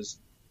lawyers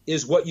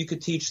is what you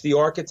could teach the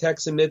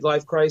architects in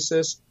midlife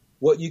crisis,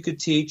 what you could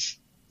teach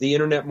the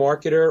internet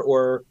marketer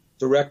or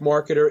direct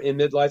marketer in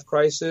midlife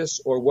crisis,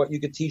 or what you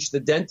could teach the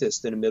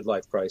dentist in a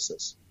midlife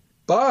crisis.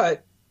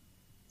 But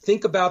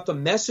think about the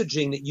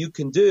messaging that you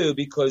can do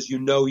because you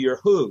know your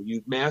who.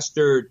 You've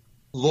mastered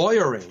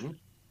lawyering,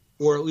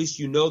 or at least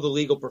you know the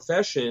legal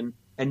profession,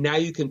 and now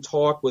you can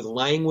talk with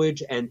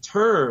language and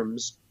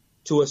terms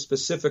to a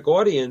specific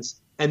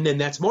audience, and then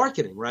that's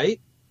marketing,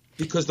 right?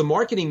 Because the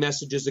marketing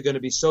messages are going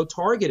to be so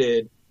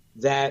targeted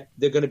that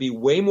they're going to be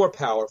way more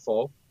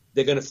powerful.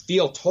 They're going to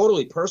feel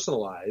totally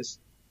personalized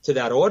to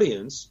that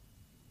audience,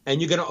 and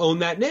you're going to own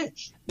that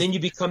niche. Then you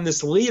become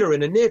this leader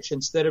in a niche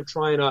instead of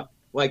trying to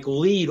like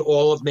lead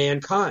all of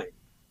mankind.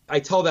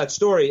 I tell that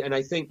story, and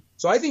I think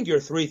your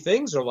three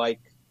things are like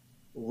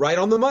right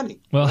on the money.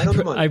 Well, right on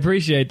the money. I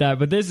appreciate that,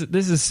 but this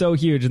is so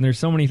huge, and there's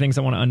so many things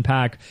I want to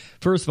unpack.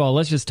 First of all,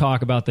 let's just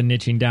talk about the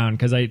niching down,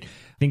 because I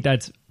think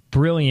that's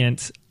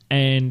brilliant,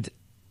 and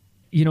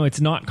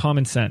it's not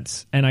common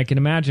sense. And I can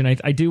imagine,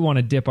 I do want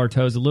to dip our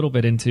toes a little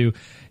bit into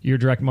your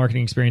direct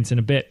marketing experience in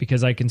a bit,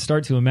 because I can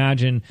start to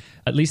imagine,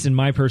 at least in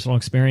my personal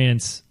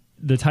experience,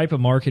 the type of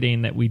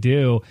marketing that we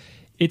do.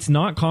 It's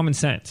not common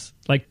sense.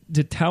 Like,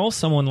 to tell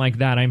someone like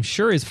that, I'm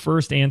sure his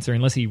first answer,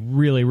 unless he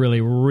really, really,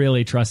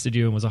 really trusted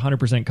you and was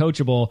 100%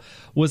 coachable,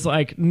 was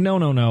like,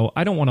 no,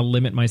 I don't want to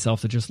limit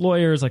myself to just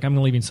lawyers. Like, I'm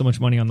leaving so much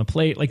money on the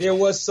plate. Like, there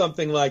was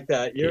something like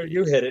that.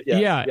 You hit it.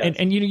 Yes, yeah. Yes.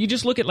 And you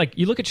just look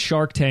at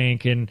Shark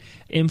Tank and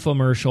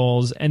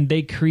infomercials, and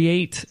they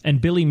create,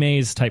 and Billy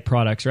Mays type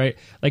products, right?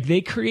 Like,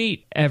 they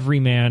create every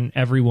man,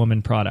 every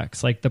woman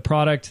products, like the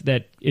product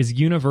that is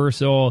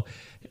universal,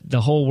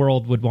 the whole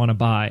world would want to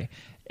buy.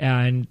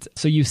 And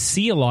so you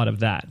see a lot of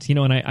that,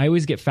 and I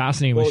always get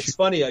fascinated with... Well, it's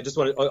funny. I just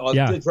want to I'll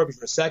interrupt you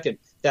for a second.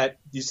 That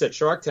you said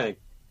Shark Tank.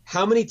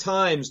 How many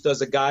times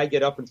does a guy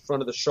get up in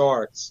front of the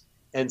sharks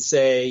and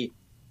say,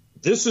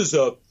 this is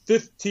a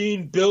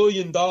 $15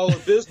 billion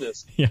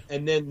business? Yeah.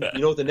 And then, you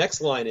know what the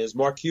next line is?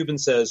 Mark Cuban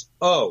says,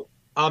 oh,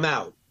 I'm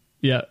out.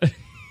 Yeah.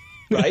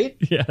 Right?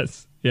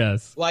 Yes.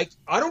 Like,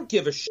 I don't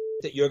give a shit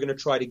that you're going to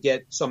try to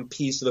get some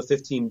piece of a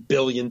 $15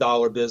 billion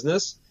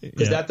business,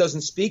 because that doesn't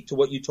speak to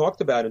what you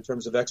talked about in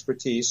terms of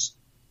expertise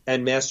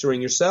and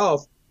mastering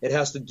yourself. It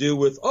has to do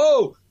with,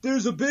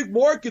 there's a big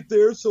market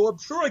there, so I'm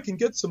sure I can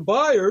get some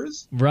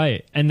buyers.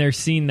 Right. And they're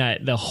seeing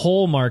that the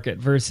whole market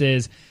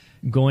versus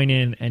going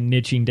in and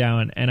niching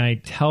down. And I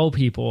tell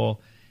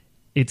people,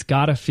 it's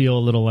got to feel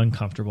a little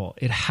uncomfortable.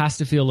 It has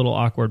to feel a little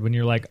awkward when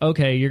you're like,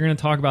 okay, you're going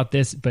to talk about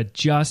this, but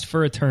just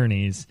for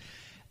attorneys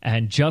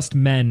and just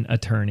men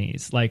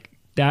attorneys. Like,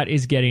 that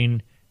is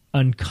getting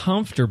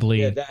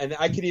uncomfortably. Yeah, and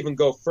I could even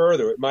go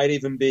further. It might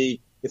even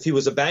be, if he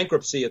was a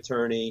bankruptcy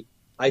attorney,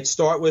 I'd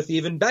start with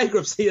even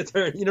bankruptcy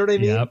attorney. You know what I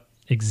mean? Yep,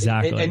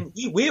 exactly. And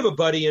we have a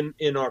buddy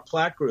in our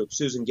Platt group,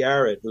 Susan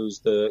Garrett,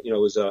 who's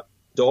was a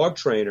dog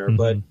trainer,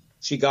 but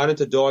she got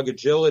into dog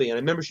agility. And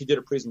I remember she did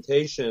a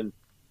presentation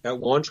at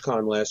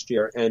LaunchCon last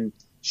year, and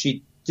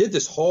she did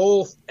this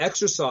whole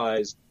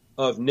exercise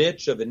of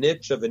niche, of a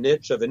niche, of a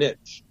niche, of a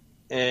niche.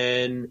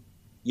 And,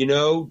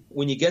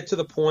 when you get to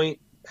the point,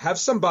 have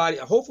somebody,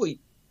 hopefully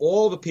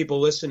all the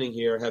people listening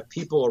here have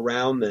people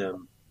around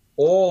them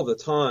all the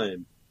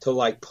time to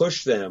like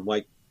push them,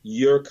 like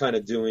you're kind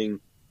of doing.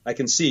 I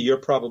can see you're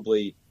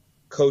probably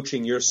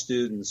coaching your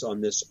students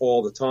on this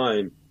all the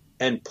time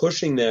and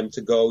pushing them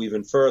to go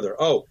even further.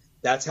 Oh,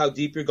 that's how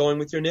deep you're going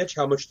with your niche?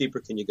 How much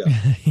deeper can you go?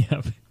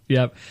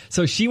 Yep.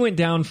 So she went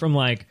down from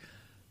like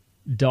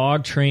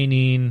dog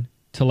training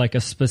to like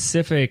a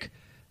specific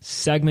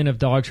segment of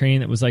dog training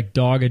that was like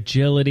dog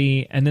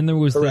agility. And then there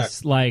was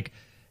this like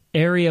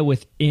area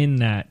within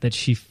that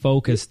she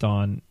focused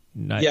on.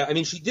 Yeah, I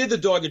mean, she did the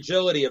dog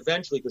agility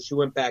eventually because she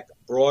went back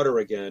broader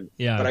again.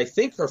 Yeah. But I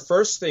think her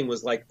first thing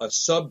was like a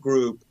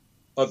subgroup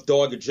of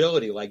dog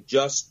agility, like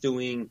just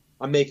doing,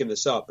 I'm making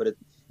this up, but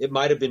it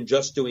might have been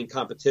just doing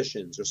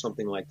competitions or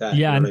something like that.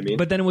 Yeah, you know what I mean?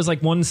 But then it was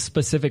like one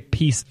specific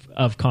piece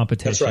of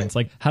competitions, That's right.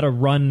 Like how to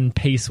run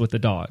pace with the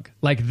dog.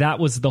 Like that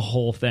was the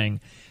whole thing.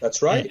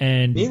 That's right.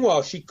 And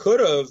meanwhile, she could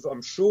have,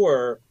 I'm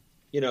sure,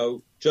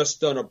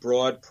 just done a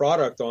broad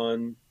product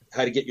on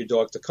how to get your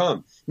dog to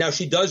come. Now,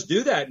 she does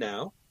do that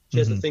now. She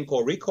has a thing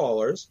called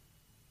recallers.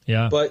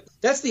 Yeah. But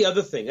that's the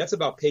other thing. That's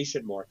about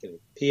patient marketing,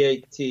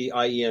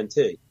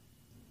 PATIENT.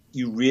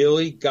 You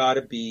really got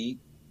to be,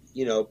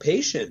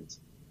 patient.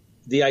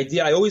 The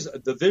idea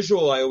the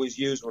visual I always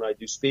use when I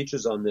do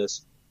speeches on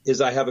this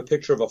is I have a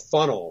picture of a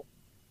funnel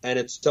and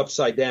it's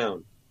upside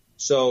down.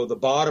 So the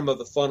bottom of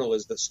the funnel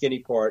is the skinny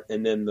part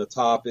and then the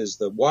top is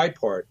the wide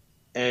part.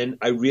 And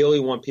I really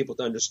want people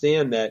to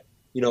understand that,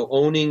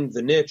 owning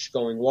the niche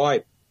going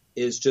wide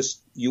is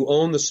just you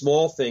own the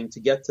small thing to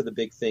get to the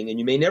big thing. And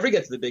you may never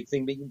get to the big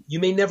thing, but you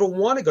may never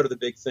want to go to the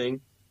big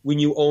thing when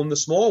you own the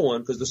small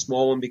one because the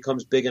small one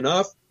becomes big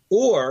enough,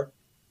 or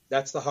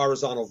that's the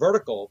horizontal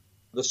vertical.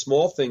 The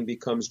small thing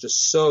becomes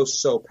just so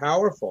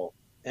powerful.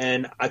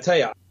 And I tell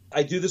you,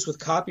 I do this with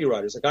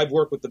copywriters. Like I've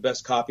worked with the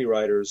best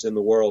copywriters in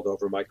the world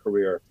over my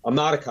career. I'm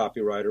not a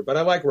copywriter, but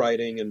I like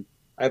writing and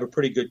I have a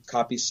pretty good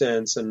copy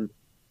sense. And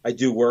I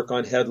do work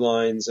on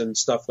headlines and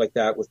stuff like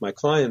that with my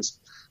clients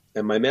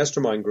and my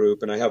mastermind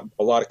group. And I have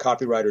a lot of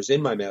copywriters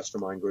in my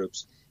mastermind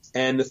groups.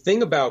 And the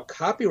thing about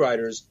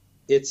copywriters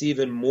it's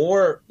even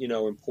more,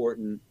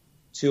 important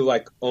to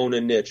like own a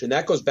niche. And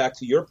that goes back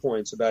to your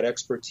points about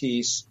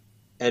expertise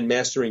and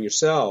mastering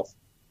yourself.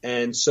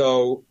 And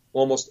so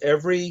almost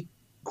every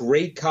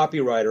great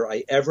copywriter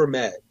I ever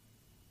met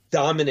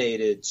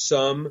dominated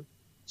some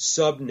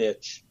sub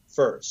niche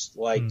first.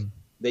 Like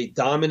they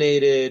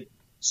dominated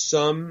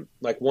some,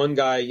 like one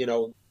guy,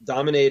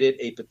 dominated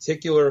a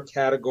particular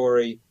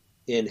category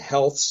in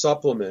health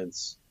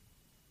supplements.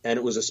 And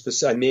it was a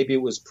specific, maybe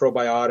it was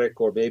probiotic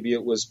or maybe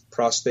it was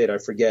prostate, I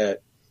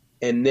forget.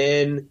 And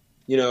then,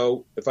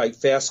 if I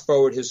fast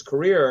forward his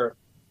career,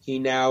 he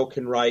now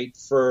can write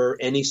for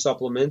any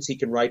supplements. He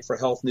can write for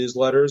health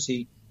newsletters.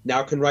 He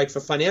now can write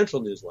for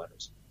financial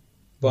newsletters.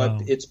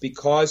 But It's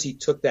because he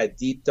took that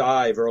deep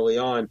dive early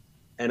on.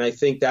 And I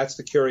think that's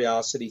the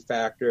curiosity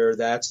factor.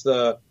 That's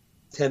the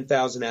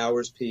 10,000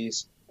 hours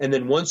piece. And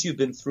then once you've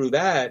been through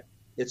that,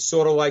 it's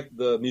sort of like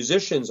the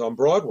musicians on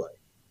Broadway.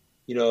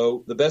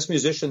 The best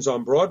musicians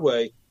on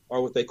Broadway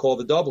are what they call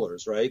the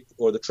doublers, right?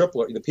 Or the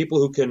tripler, the people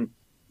who can,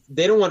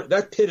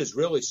 that pit is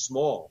really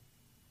small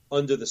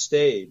under the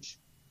stage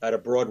at a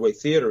Broadway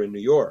theater in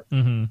New York.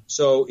 Mm-hmm.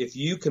 So if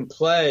you can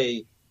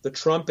play the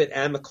trumpet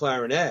and the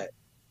clarinet,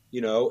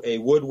 a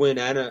woodwind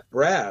and a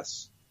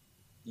brass,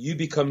 you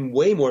become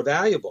way more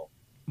valuable.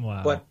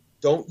 Wow. But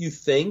don't you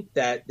think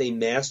that they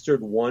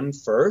mastered one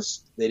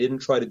first? They didn't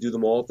try to do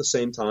them all at the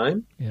same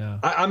time? Yeah.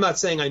 I'm not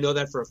saying I know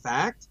that for a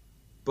fact,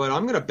 but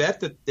I'm going to bet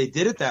that they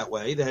did it that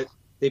way, that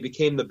they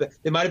became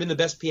they might have been the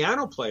best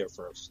piano player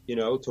first,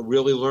 to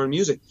really learn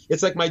music.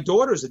 It's like my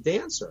daughter's a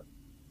dancer.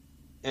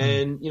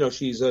 And,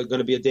 she's going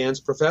to be a dance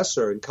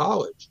professor in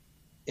college.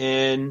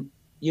 And,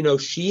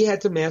 she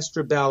had to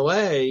master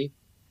ballet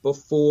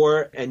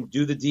before and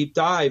do the deep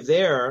dive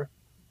there.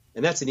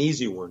 And that's an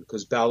easy one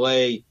because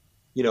ballet,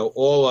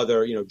 all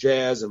other,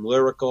 jazz and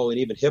lyrical and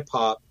even hip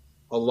hop,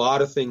 a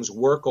lot of things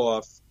work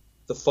off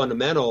the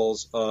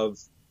fundamentals of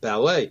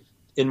ballet.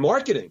 In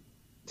marketing,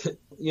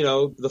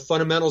 the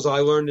fundamentals I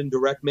learned in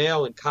direct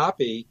mail and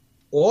copy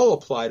all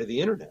apply to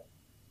the internet.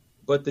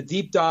 But the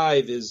deep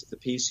dive is the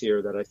piece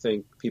here that I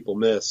think people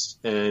miss.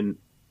 And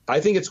I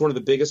think it's one of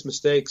the biggest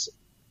mistakes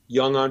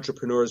young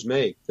entrepreneurs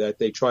make, that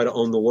they try to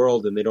own the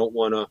world and they don't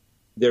want to,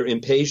 they're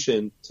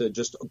impatient to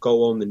just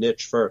go own the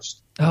niche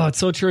first. Oh, it's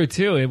so true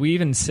too. We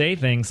even say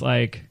things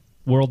like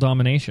world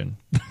domination.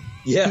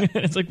 Yeah.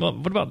 It's like, well,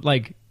 what about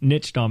like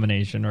niche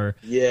domination or,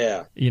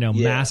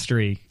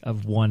 mastery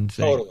of one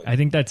thing? Totally. I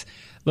think that's,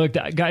 look,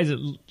 guys,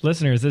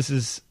 listeners, this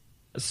is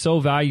so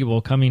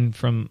valuable coming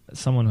from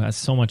someone who has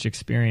so much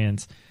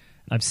experience.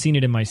 I've seen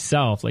it in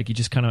myself. Like you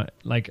just kind of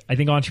like, I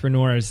think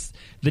entrepreneurs,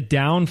 the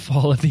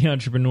downfall of the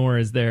entrepreneur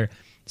is they're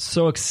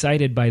so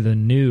excited by the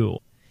new.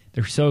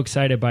 They're so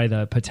excited by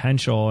the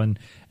potential and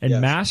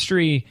yes.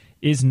 Mastery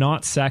is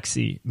not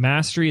sexy.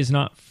 Mastery is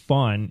not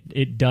fun.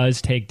 It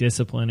does take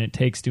discipline. It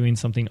takes doing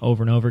something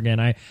over and over again.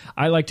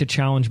 I like to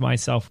challenge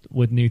myself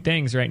with new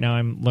things. Right now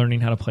I'm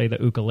learning how to play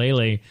the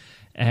ukulele.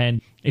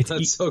 And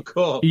that's so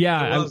cool.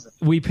 Yeah.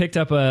 We picked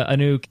up a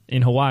new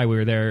in Hawaii. We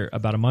were there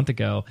about a month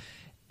ago.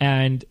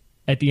 And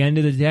at the end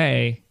of the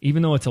day,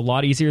 even though it's a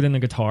lot easier than the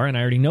guitar, and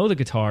I already know the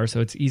guitar, so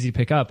it's easy to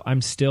pick up,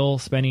 I'm still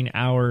spending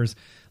hours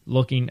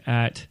looking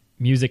at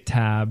music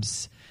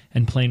tabs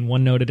and playing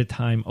one note at a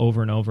time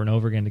over and over and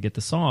over again to get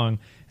the song.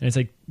 And it's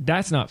like,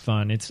 that's not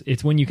fun.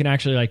 It's when you can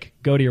actually like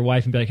go to your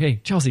wife and be like, hey,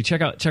 Chelsea,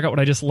 check out what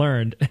I just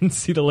learned, and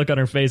see the look on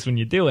her face when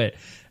you do it.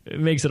 It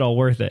makes it all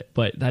worth it.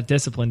 But that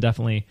discipline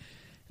definitely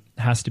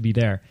has to be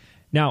there.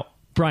 Now,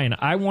 Brian,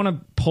 I want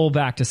to pull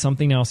back to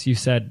something else you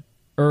said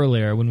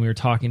earlier when we were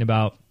talking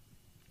about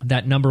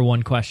that number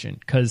one question,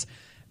 because,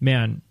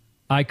 man,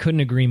 I couldn't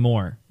agree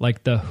more.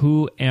 Like the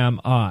who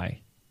am I?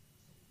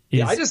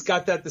 Yeah, I just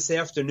got that this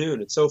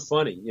afternoon. It's so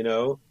funny,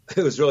 It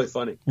was really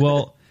funny.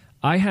 Well,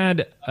 I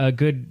had a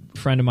good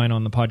friend of mine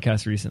on the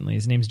podcast recently.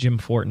 His name's Jim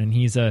Fortin, and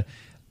he's a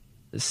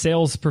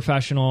sales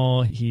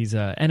professional. He's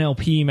a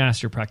NLP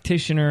master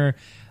practitioner.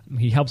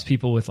 He helps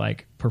people with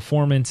like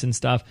performance and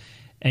stuff.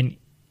 And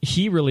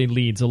he really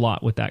leads a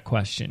lot with that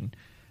question.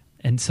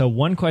 And so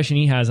one question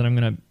he has, and I'm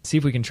going to see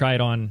if we can try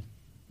it on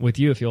with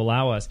you if you'll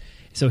allow us.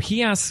 So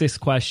he asks this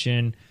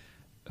question,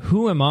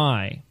 who am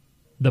I?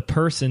 The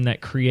person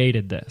that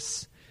created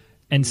this.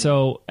 And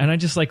so, and I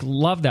just like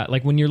love that.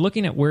 Like when you're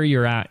looking at where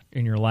you're at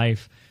in your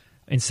life,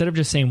 instead of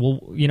just saying,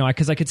 well,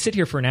 because I could sit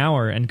here for an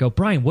hour and go,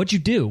 Brian, what'd you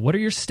do? What are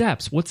your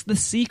steps? What's the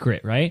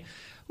secret, right?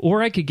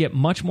 Or I could get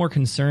much more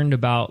concerned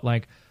about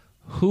like,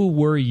 who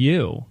were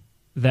you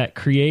that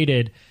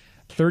created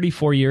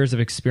 34 years of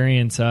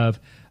experience of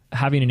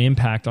having an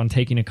impact on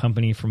taking a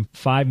company from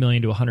 5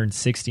 million to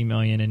 160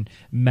 million and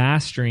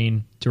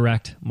mastering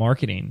direct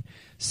marketing?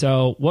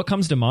 So what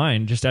comes to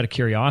mind, just out of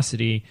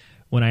curiosity,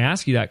 when I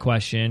ask you that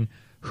question,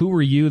 who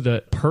were you,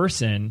 the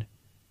person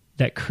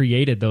that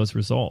created those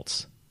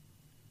results?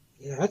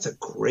 Yeah, that's a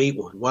great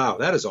one. Wow,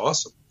 that is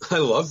awesome. I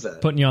love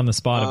that. Putting you on the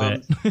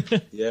spot a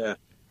bit. Yeah.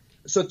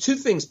 So two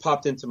things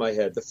popped into my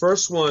head. The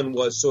first one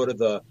was sort of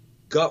the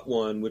gut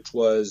one, which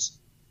was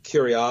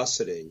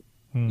curiosity.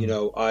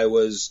 I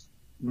was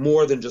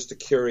more than just a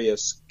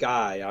curious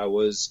guy. I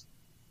was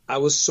I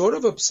was sort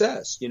of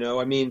obsessed,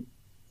 I mean,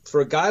 for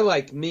a guy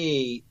like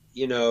me,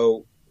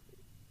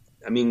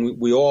 I mean,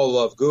 we all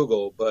love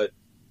Google, but,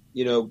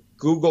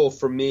 Google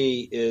for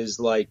me is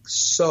like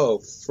so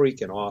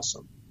freaking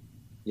awesome,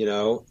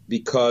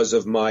 because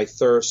of my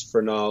thirst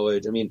for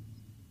knowledge. I mean,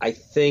 I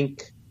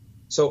think,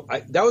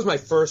 that was my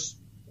first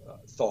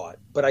thought,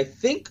 but I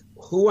think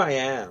who I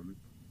am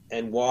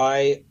and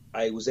why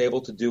I was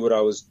able to do what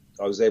I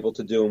was able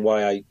to do and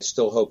why I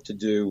still hope to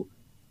do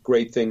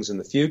great things in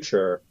the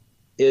future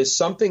is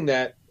something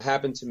that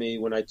happened to me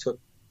when I took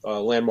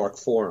Landmark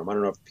Forum. I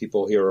don't know if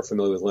people here are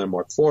familiar with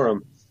Landmark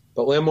Forum,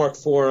 but Landmark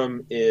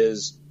Forum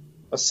is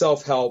a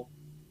self-help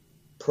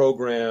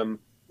program.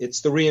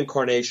 It's the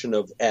reincarnation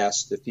of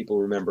EST, if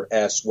people remember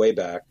EST way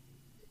back.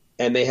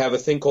 And they have a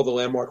thing called the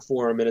Landmark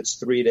Forum, and it's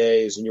 3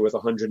 days, and you're with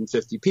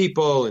 150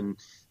 people, and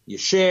you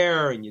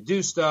share, and you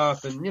do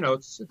stuff, and,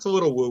 it's a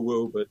little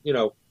woo-woo, but,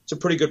 it's a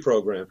pretty good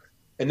program.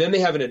 And then they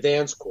have an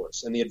advanced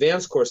course, and the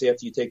advanced course,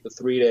 after you take the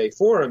 3-day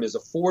forum, is a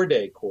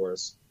 4-day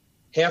course,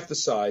 half the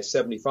size,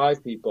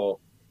 75 people.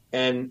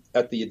 And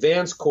at the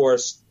advanced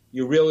course,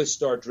 you really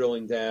start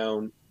drilling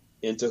down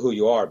into who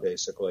you are,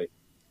 basically.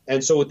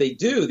 And so what they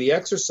do, the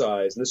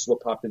exercise, and this is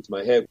what popped into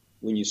my head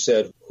when you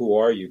said, who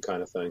are you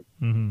kind of thing.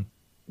 Mm-hmm.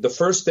 The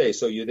first day,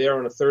 so you're there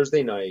on a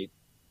Thursday night,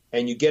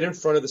 and you get in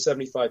front of the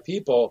 75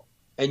 people,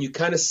 and you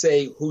kind of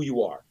say who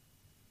you are.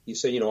 You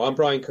say, I'm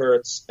Brian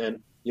Kurtz,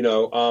 and,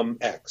 I'm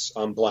X,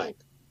 I'm blank.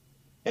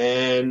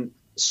 And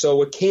so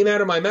what came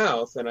out of my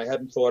mouth, and I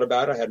hadn't thought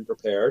about it, I hadn't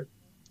prepared,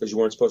 because you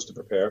weren't supposed to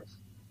prepare.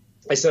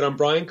 I said, I'm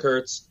Brian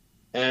Kurtz,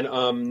 and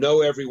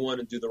know everyone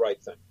and do the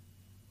right thing.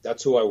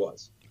 That's who I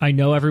was. I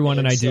know everyone,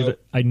 and I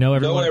know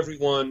everyone. Know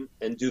everyone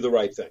and do the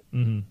right thing.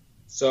 Mm-hmm.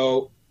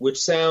 So, which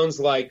sounds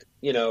like,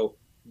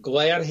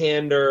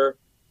 glad-hander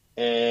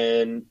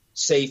and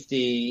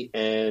safety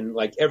and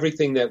like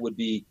everything that would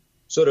be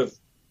sort of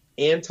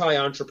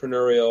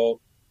anti-entrepreneurial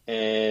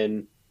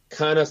and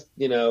kind of,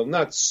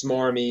 not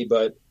smarmy,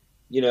 but,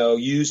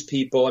 use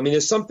people. I mean,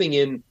 there's something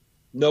in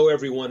know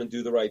everyone and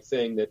do the right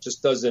thing that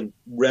just doesn't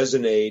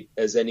resonate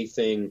as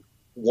anything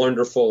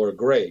wonderful or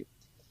great.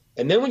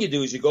 And then what you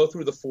do is you go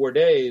through the 4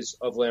 days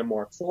of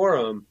Landmark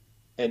Forum,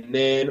 and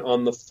then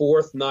on the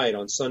fourth night,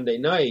 on Sunday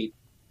night,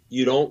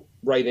 you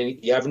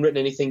haven't written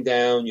anything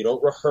down, you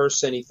don't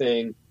rehearse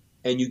anything,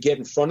 and you get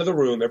in front of the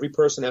room. Every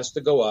person has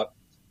to go up,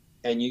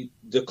 and you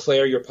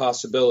declare your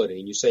possibility.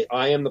 And you say,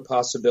 I am the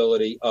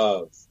possibility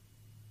of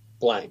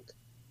blank.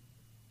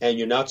 And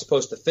you're not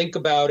supposed to think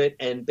about it.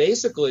 And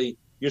basically,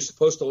 you're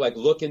supposed to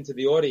look into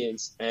the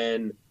audience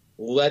and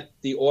let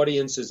the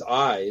audience's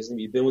eyes,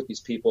 and you've been with these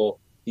people,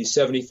 these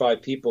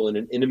 75 people in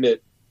an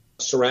intimate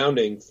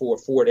surrounding for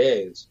 4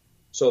 days.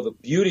 So the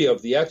beauty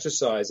of the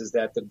exercise is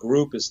that the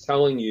group is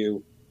telling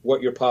you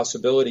what your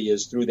possibility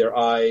is through their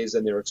eyes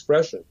and their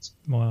expressions.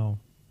 Wow.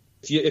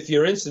 If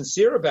you're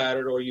insincere about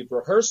it or you've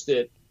rehearsed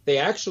it, they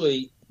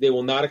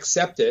will not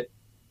accept it.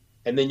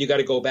 And then you got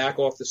to go back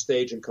off the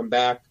stage and come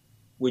back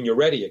when you're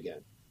ready again.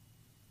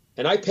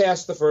 And I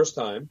passed the first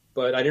time,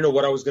 but I didn't know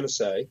what I was going to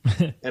say.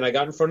 And I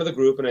got in front of the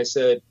group and I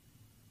said,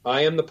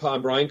 I'm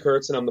Brian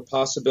Kurtz, and I'm the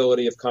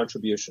possibility of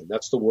contribution.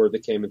 That's the word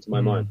that came into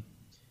my mind.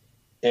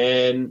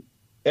 And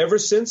ever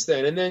since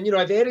then, and then,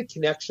 I've added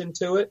connection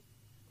to it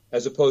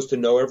as opposed to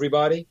know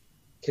everybody.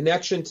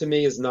 Connection to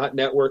me is not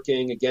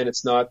networking. Again,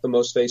 it's not the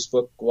most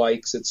Facebook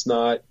likes. It's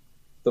not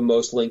the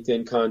most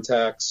LinkedIn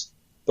contacts,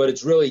 but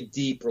it's really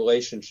deep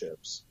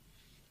relationships.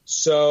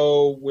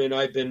 So when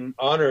I've been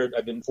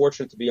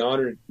fortunate to be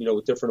honored,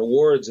 with different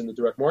awards in the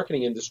direct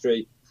marketing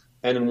industry.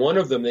 And in one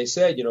of them, they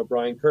said,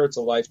 Brian Kurtz,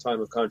 a lifetime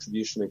of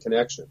contribution and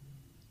connection.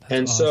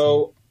 That's awesome.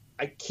 So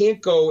I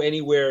can't go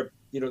anywhere.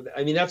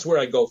 That's where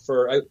I go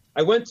first.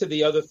 I went to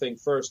the other thing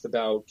first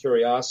about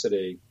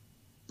curiosity,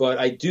 but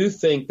I do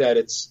think that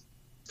it's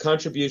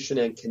contribution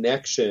and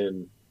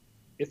connection.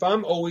 If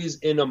I'm always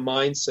in a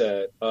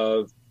mindset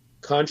of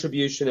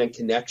contribution and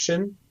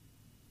connection,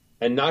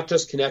 and not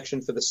just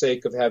connection for the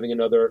sake of having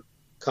another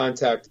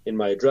contact in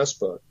my address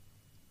book,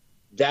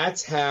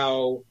 that's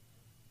how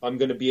I'm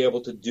going to be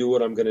able to do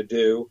what I'm going to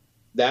do.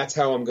 That's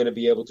how I'm going to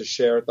be able to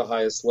share at the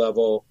highest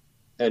level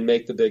and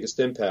make the biggest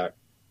impact.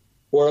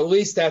 Or at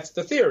least that's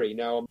the theory.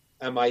 Now,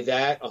 am I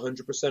that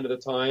 100% of the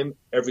time,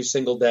 every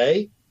single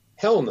day?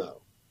 Hell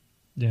no.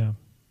 Yeah.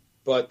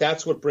 But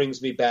that's what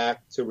brings me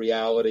back to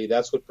reality.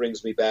 That's what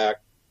brings me back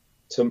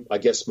to, I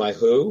guess, my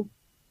who.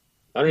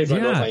 I don't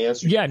even know if I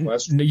answered your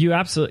question. You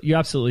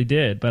absolutely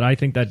did. But I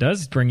think that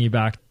does bring you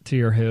back to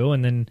your who,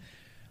 and then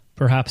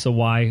perhaps a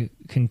why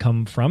can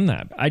come from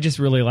that. I just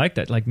really like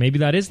that. Maybe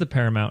that is the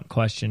paramount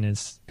question,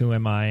 is who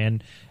am I?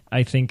 And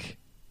I think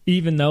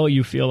even though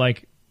you feel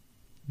like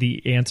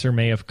the answer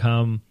may have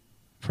come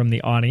from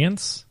the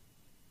audience,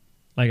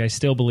 I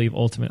still believe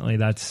ultimately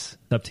that's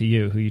up to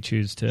you, who you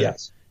choose to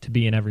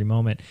be in every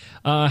moment.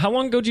 How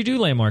long ago did you do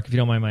Landmark, if you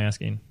don't mind my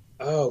asking?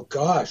 Oh,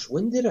 gosh.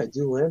 When did I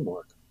do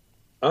Landmark?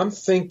 I'm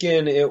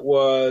thinking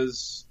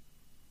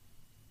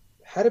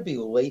had to be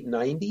late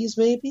 90s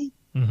maybe?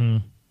 Mm-hmm.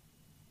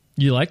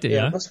 You liked it,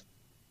 yeah?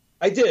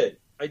 I did.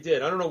 I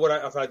did. I don't know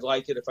if I'd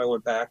like it if I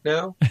went back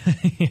now,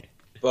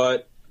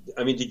 but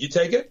I mean, did you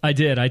take it? I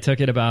did. I took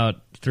it about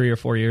 3 or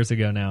 4 years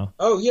ago now.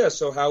 Oh yeah.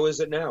 So how is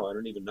it now? I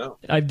don't even know.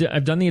 I've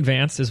done the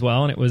advanced as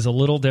well, and it was a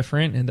little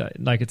different, and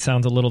like it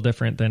sounds a little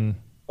different than.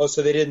 Oh,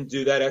 so they didn't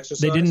do that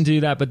exercise? They didn't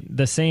do that, but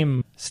the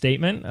same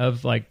statement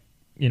of like,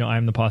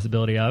 I'm the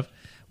possibility of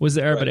was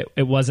there, right. But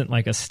it wasn't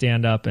like a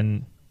stand up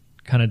and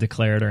kind of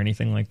declared or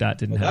anything like that.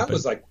 Didn't happen. That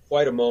was like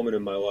quite a moment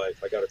in my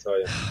life, I got to tell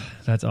you.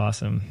 That's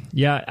awesome.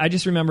 Yeah, I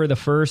just remember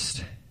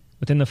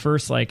within the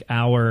first like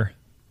hour,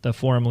 the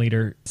forum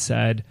leader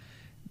said,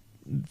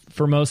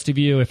 for most of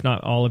you, if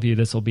not all of you,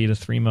 this will be the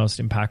 3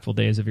 most impactful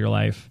days of your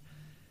life.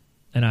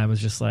 And I was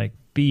just like,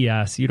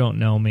 BS, you don't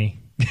know me.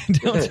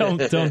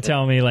 don't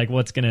tell me like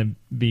what's going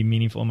to be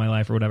meaningful in my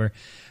life or whatever.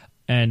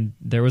 And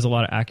there was a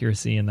lot of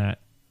accuracy in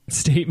that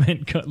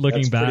statement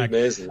looking back.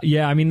 Amazing.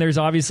 Yeah, I mean,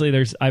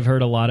 I've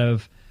heard a lot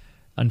of,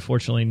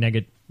 unfortunately,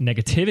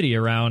 negativity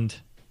around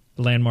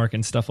Landmark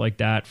and stuff like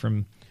that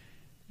from,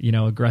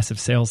 aggressive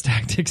sales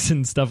tactics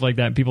and stuff like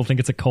that. People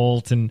think it's a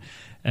cult and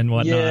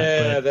whatnot.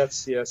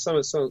 Yeah,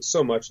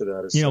 so much of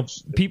that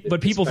is but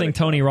people think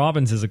Tony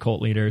Robbins is a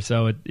cult leader,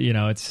 so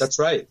it's that's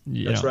right.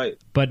 That's right.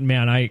 But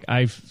man,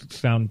 I've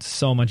found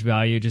so much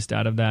value just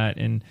out of that,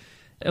 and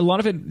a lot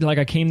of it, like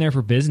I came there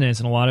for business,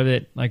 and a lot of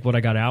it, like what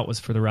I got out was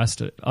for the rest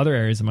of other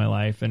areas of my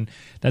life, and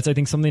that's I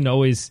think something to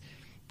always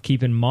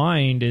keep in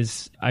mind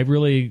is I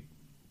really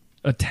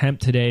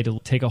attempt today to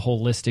take a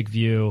holistic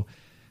view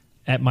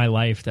at my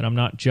life, that I'm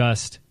not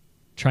just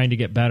trying to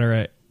get better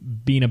at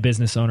being a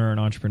business owner or an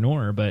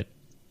entrepreneur, but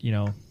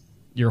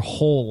your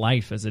whole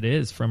life as it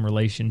is, from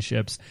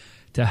relationships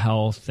to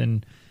health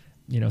and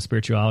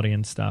spirituality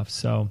and stuff.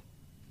 So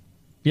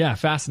yeah,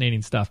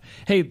 fascinating stuff.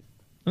 Hey,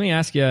 let me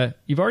ask you,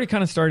 you've already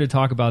kind of started to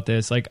talk about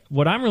this. Like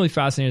what I'm really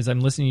fascinated is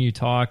I'm listening to you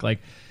talk, like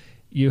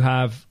you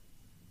have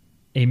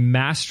a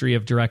mastery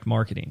of direct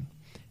marketing,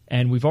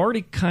 and we've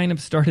already kind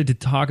of started to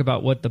talk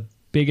about what the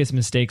biggest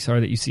mistakes are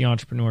that you see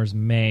entrepreneurs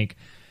make.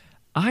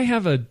 I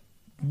have a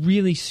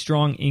really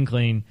strong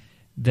inkling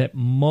that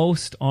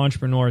most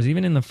entrepreneurs,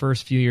 even in the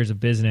first few years of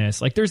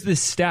business, like there's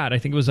this stat, I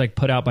think it was like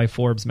put out by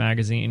Forbes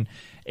magazine,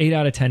 8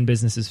 out of 10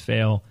 businesses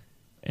fail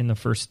in the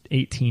first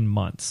 18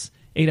 months.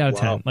 8 out of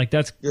 10. Like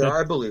that's... Yeah,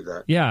 I believe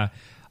that. Yeah.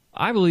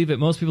 I believe that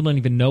most people don't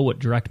even know what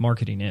direct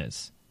marketing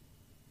is.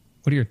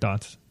 What are your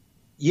thoughts?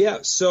 Yeah.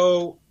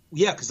 So,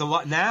 because a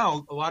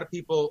lot of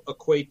people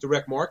equate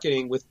direct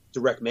marketing with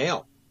direct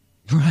mail.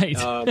 Right.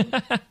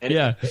 And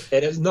yeah.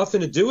 It has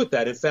nothing to do with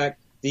that. In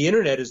fact, the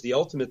internet is the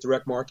ultimate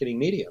direct marketing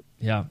medium.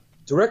 Yeah.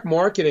 Direct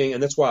marketing,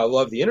 and that's why I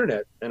love the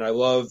internet, and I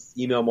love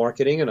email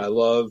marketing, and I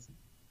love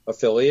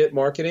affiliate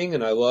marketing,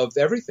 and I love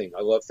everything.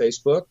 I love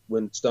Facebook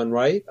when it's done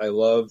right. I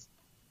love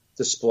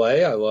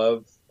display. I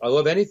love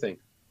anything.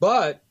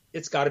 But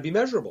it's got to be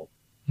measurable.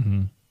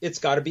 Mm-hmm. It's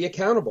got to be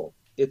accountable.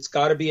 It's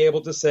got to be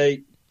able to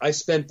say, I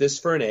spent this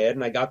for an ad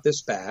and I got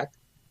this back.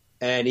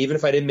 And even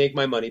if I didn't make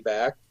my money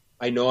back,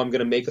 I know I'm going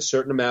to make a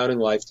certain amount in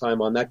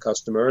lifetime on that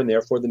customer, and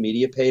therefore the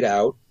media paid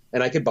out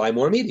and I could buy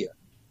more media.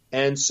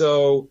 And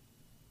so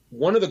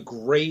one of the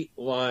great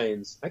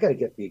lines, I got to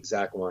get the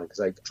exact line because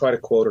I try to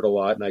quote it a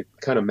lot and I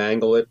kind of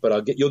mangle it,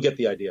 but you'll get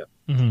the idea.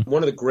 Mm-hmm.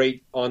 One of the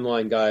great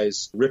online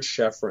guys, Rich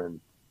Sheffrin,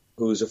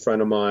 who's a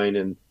friend of mine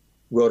and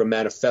wrote a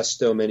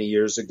manifesto many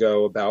years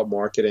ago about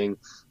marketing.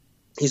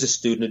 He's a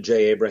student of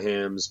Jay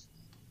Abraham's.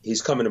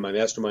 He's coming to my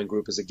mastermind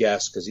group as a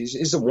guest because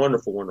he's a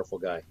wonderful, wonderful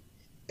guy.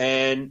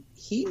 And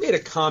he made a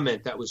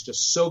comment that was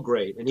just so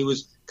great. And he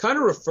was kind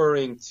of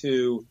referring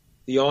to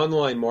the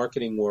online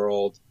marketing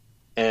world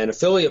and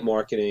affiliate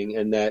marketing,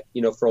 and that,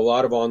 for a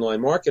lot of online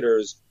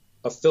marketers,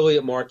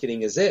 affiliate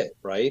marketing is it,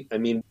 right? I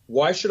mean,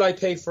 why should I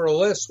pay for a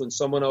list when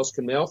someone else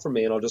can mail for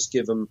me and I'll just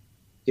give them,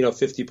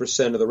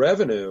 50% of the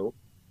revenue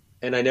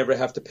and I never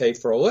have to pay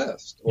for a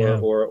list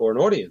or an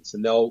audience,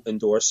 and they'll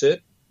endorse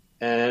it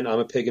and I'm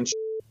a pig in shit.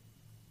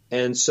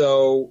 And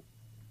so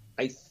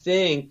I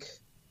think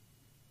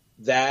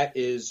that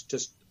is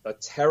just a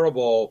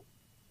terrible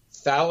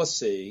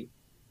fallacy.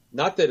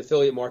 Not that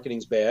affiliate marketing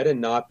is bad,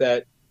 and not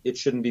that it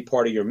shouldn't be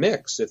part of your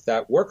mix if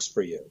that works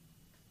for you.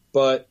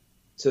 But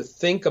to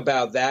think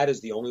about that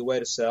as the only way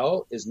to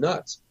sell is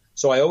nuts.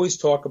 So I always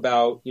talk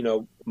about,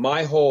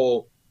 my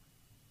whole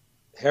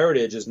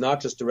heritage is not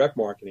just direct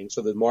marketing.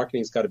 So the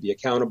marketing's got to be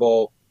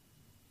accountable,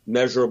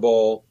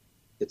 measurable.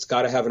 It's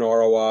got to have an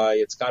ROI.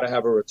 It's got to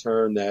have a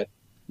return that,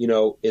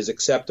 is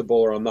acceptable,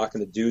 or I'm not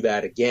going to do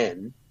that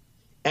again.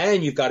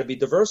 And you've got to be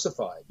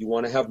diversified. You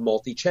want to have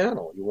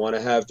multi-channel. You want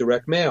to have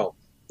direct mail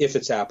if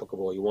it's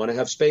applicable. You want to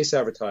have space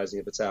advertising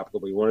if it's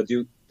applicable. You want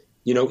to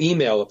do,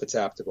 email if it's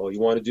applicable. You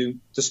want to do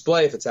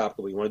display if it's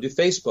applicable. You want to do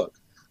Facebook.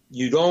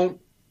 You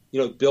don't,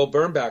 Bill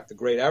Bernbach, the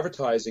great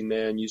advertising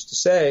man, used to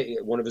say,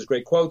 one of his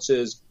great quotes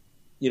is,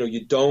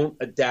 you don't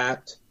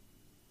adapt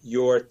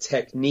your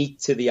technique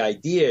to the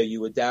idea.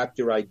 You adapt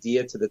your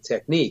idea to the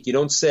technique. You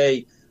don't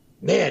say,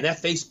 man,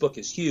 that Facebook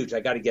is huge,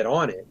 I got to get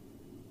on it.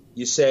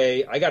 You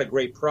say, I got a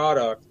great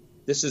product.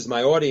 This is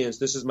my audience.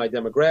 This is my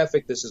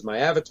demographic. This is my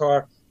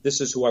avatar. This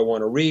is who I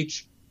want to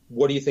reach.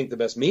 What do you think the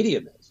best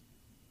medium is?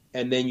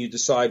 and then you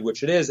decide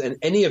which it is. And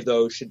any of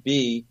those should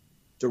be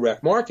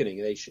direct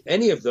marketing.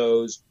 Any of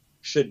those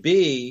should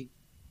be,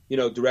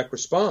 direct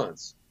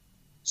response.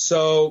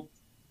 So,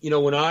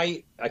 when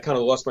I kind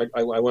of lost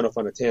I went off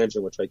on a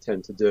tangent, which I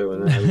tend to do,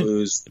 and then I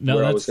lose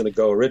where I was going to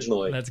go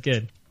originally. That's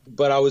good.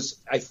 But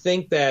I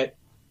think that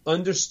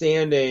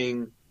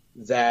understanding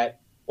that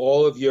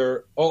all of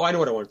I know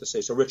what I wanted to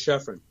say. So Rich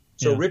Schefren.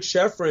 So Rich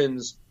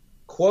Schefren's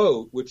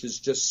quote, which is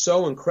just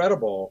so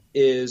incredible,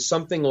 is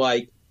something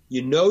like,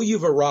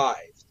 you've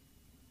arrived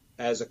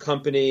as a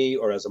company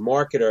or as a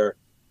marketer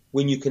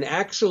when you can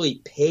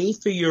actually pay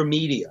for your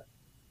media,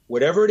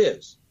 whatever it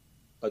is,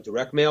 a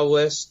direct mail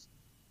list,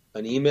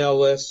 an email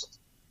list,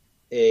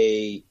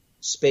 a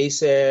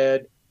space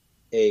ad,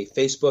 a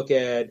Facebook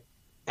ad,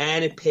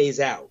 and it pays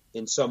out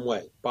in some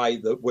way by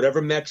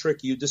whatever metric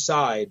you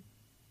decide,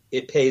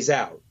 it pays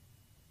out.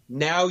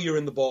 Now you're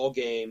in the ball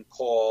game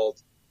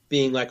called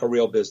being like a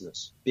real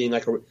business,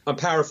 I'm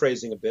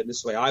paraphrasing a bit, and this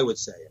is the way I would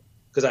say it,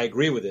 because I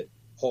agree with it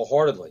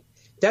wholeheartedly.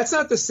 That's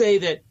not to say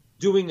that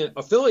doing an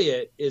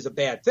affiliate is a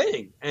bad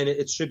thing, and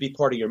it should be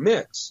part of your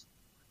mix.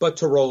 But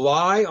to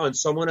rely on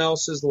someone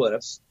else's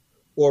list,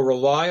 or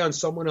rely on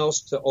someone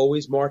else to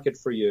always market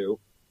for you,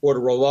 or to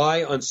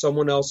rely on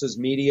someone else's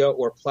media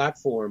or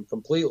platform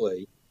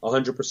completely,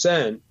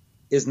 100%,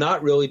 is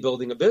not really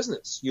building a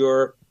business.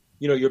 You're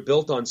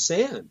built on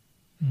sand.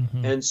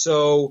 Mm-hmm. And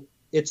so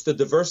it's the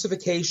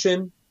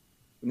diversification,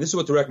 and this is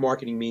what direct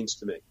marketing means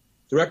to me.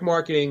 Direct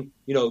marketing,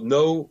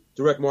 no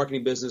direct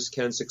marketing business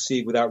can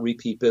succeed without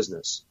repeat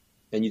business.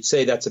 And you'd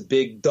say that's a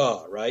big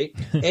duh, right?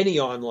 Any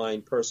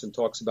online person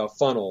talks about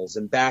funnels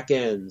and back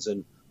ends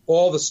and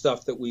all the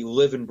stuff that we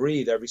live and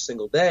breathe every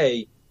single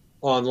day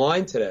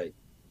online today.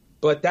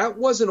 But that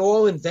wasn't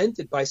all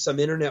invented by some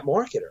internet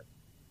marketer.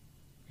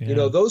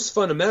 Yeah. Those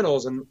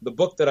fundamentals, and the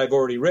book that I've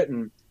already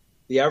written,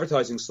 The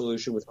Advertising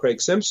Solution with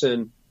Craig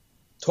Simpson,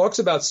 talks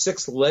about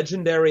 6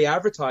 legendary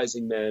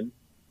advertising men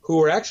who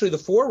were actually the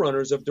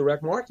forerunners of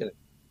direct marketing.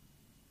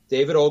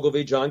 David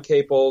Ogilvy, John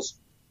Caples,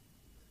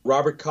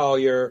 Robert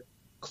Collier,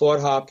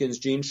 Claude Hopkins,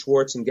 Gene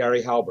Schwartz, and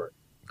Gary Halbert.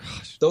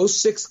 Gosh. Those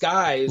 6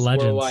 guys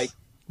were like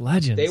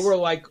legends. They were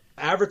like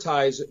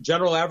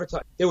general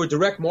advertisers. They were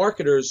direct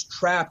marketers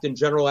trapped in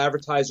general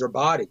advertiser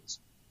bodies.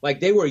 Like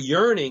they were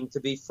yearning to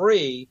be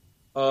free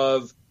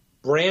of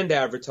brand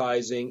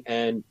advertising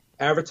and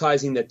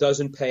advertising that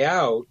doesn't pay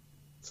out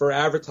for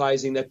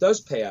advertising that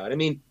does pay out. I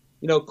mean,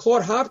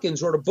 Claude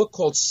Hopkins wrote a book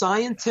called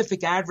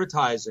Scientific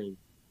Advertising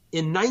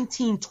in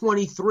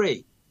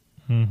 1923.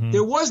 Mm-hmm.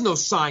 There was no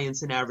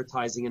science in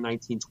advertising in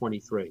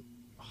 1923.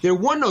 There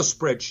were no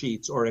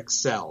spreadsheets or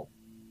Excel.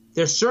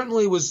 There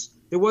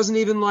wasn't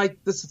even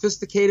like the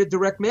sophisticated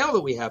direct mail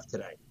that we have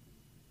today.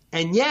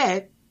 And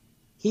yet,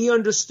 he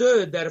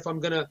understood that if I'm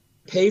going to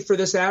pay for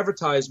this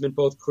advertisement,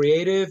 both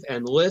creative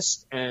and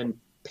list and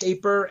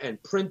paper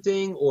and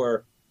printing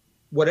or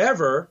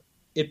whatever,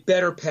 it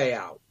better pay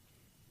out.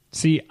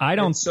 See, I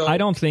don't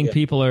think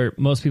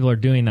most people are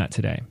doing that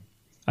today.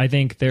 I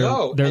think they're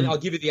and I'll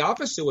give you the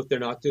opposite what they're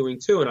not doing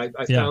too. And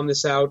I found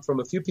this out from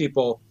a few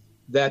people,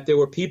 that there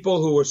were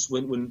people who were,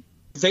 when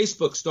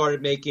Facebook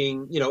started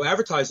making,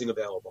 advertising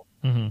available.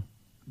 Mm-hmm.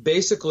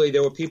 Basically,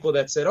 there were people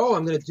that said, I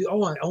only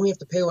have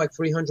to pay like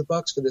 $300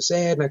 for this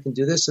ad, and I can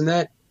do this and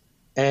that.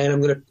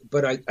 And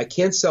but I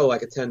can't sell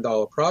like a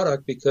 $10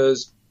 product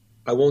because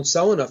I won't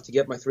sell enough to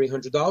get my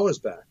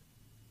 $300 back.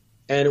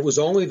 And it was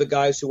only the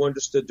guys who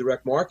understood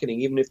direct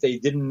marketing, even if they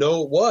didn't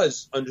know it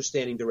was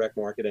understanding direct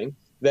marketing,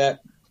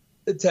 that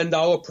the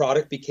 $10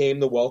 product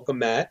became the welcome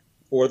mat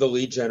or the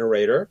lead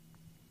generator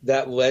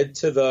that led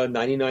to the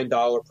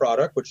 $99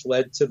 product, which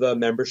led to the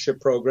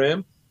membership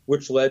program,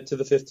 which led to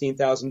the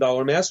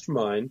 $15,000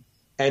 mastermind.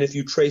 And if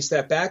you trace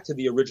that back to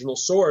the original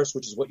source,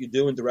 which is what you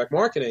do in direct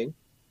marketing,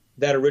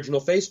 that original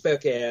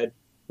Facebook ad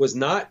was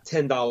not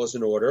 $10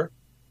 an order.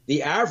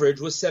 The average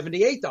was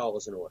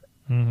 $78 an order.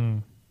 Mm-hmm.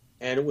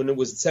 And when it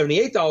was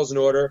 $78 an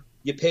order,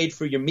 you paid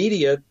for your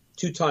media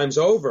 2 times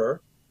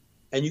over,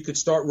 and you could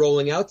start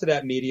rolling out to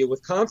that media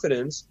with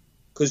confidence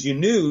because you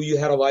knew you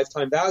had a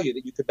lifetime value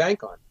that you could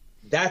bank on.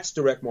 That's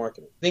direct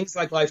marketing. Things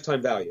like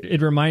lifetime value.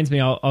 It reminds me,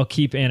 I'll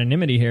keep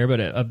anonymity here,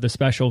 but of the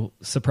special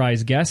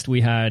surprise guest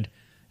we had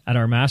at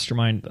our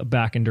mastermind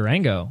back in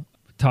Durango,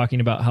 talking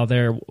about how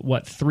they're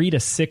 3 to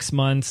 6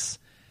 months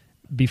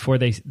before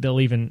they'll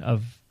even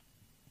of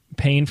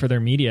paying for their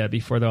media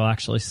before they'll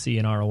actually see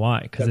an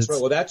ROI. That's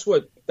right. Well, that's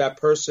what that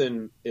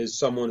person is,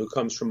 someone who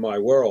comes from my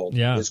world.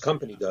 Yeah. His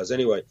company does.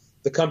 Anyway,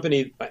 the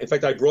company, in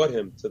fact, I brought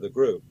him to the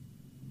group,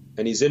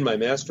 and he's in my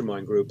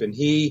mastermind group, and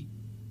he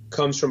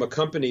comes from a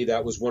company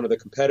that was one of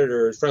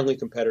the friendly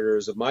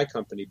competitors of my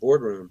company,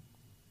 Boardroom.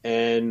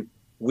 And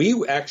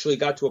we actually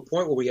got to a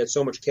point where we had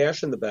so much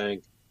cash in the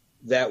bank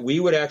that we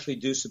would actually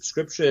do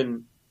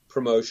subscription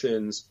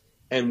promotions,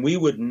 and we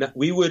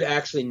would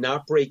actually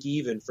not break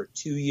even for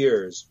 2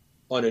 years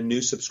on a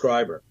new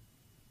subscriber.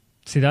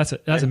 See, that's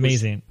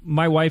amazing.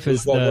 My wife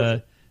is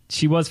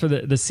she was for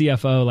the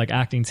CFO, like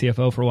acting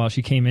CFO for a while.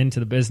 She came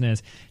into the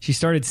business. She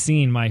started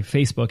seeing my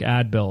Facebook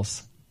ad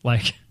bills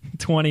like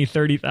 20,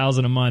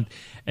 30,000 a month.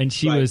 And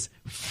she was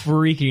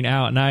freaking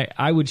out. And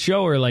I would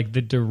show her like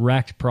the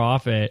direct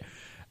profit.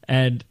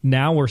 And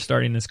now we're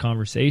starting this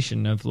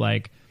conversation of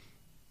like,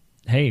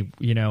 hey,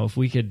 you know, if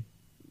we could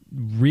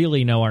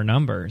really know our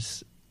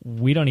numbers,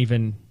 we don't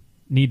even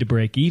need to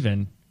break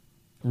even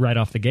right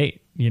off the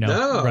gate, you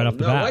know, right off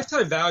the bat.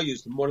 Lifetime value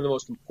is one of the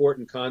most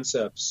important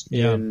concepts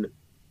in,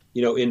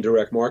 you know, in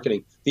direct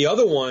marketing. The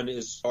other one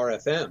is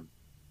RFM.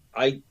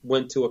 I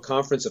went to a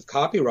conference of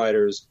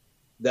copywriters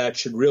that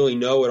should really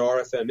know what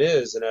RFM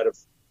is, and out of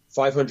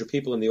 500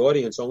 people in the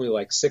audience, only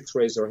like 6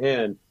 raised their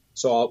hand.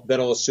 So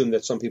I'll assume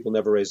that some people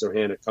never raise their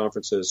hand at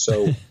conferences.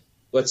 So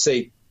let's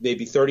say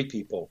maybe 30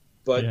 people.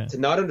 But to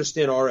not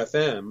understand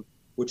RFM,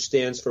 which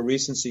stands for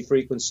recency,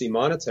 frequency,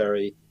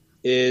 monetary,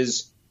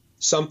 is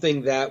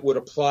something that would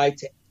apply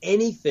to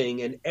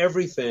anything and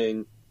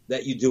everything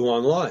that you do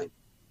online.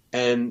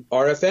 And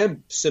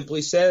RFM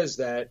simply says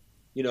that,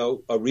 you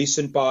know, a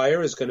recent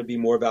buyer is going to be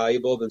more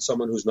valuable than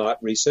someone who's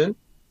not recent.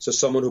 So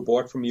someone who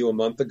bought from you a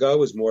month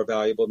ago is more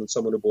valuable than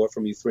someone who bought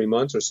from you 3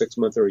 months or 6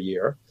 months or a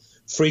year.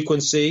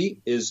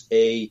 Frequency is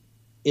a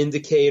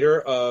indicator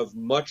of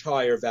much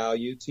higher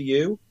value to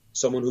you.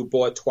 Someone who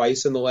bought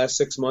twice in the last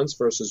 6 months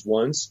versus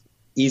once,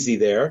 easy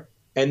there.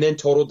 And then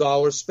total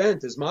dollars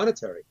spent is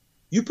monetary.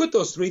 You put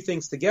those 3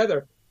 things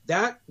together,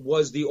 that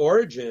was the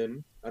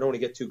origin. I don't want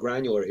to get too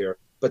granular here,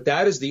 but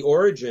that is the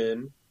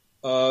origin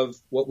of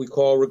what we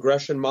call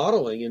regression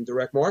modeling in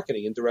direct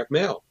marketing, in direct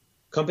mail.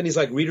 Companies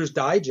like Reader's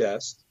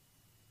Digest,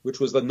 which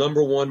was the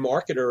number one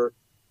marketer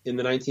in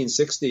the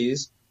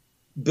 1960s,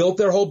 built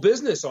their whole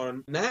business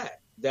on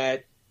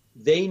that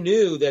they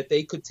knew that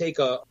they could take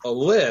a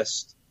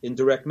list in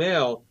direct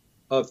mail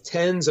of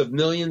tens of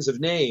millions of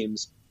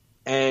names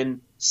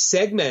and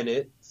segment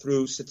it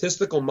through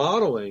statistical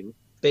modeling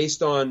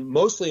based on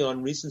mostly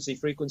on recency,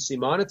 frequency,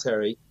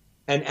 monetary,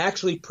 and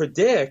actually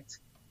predict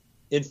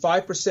in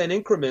 5%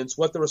 increments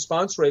what the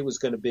response rate was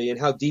going to be and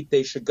how deep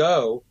they should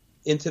go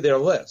into their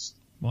list.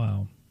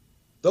 Wow.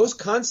 Those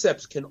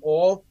concepts can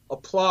all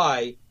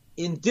apply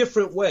in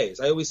different ways.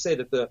 I always say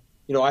that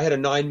I had a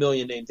 9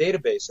 million name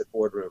database at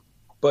Boardroom,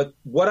 but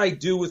what I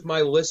do with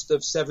my list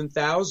of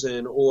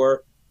 7,000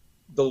 or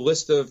the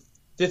list of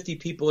 50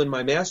 people in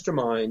my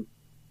mastermind,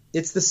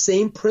 it's the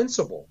same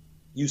principle.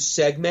 You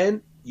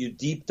segment, you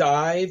deep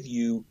dive,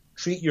 you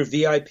treat your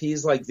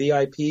VIPs like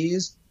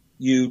VIPs,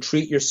 you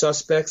treat your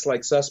suspects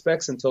like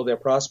suspects until they're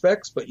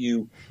prospects, but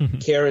you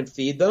care and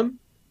feed them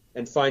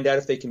and find out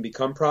if they can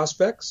become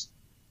prospects.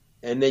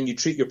 And then you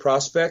treat your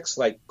prospects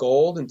like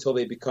gold until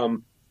they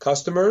become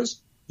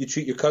customers. You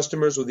treat your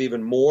customers with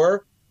even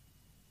more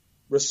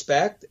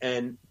respect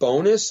and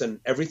bonus and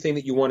everything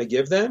that you want to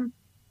give them.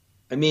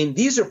 I mean,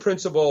 these are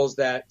principles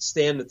that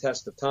stand the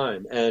test of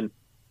time. And,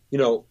 you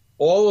know,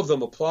 all of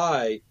them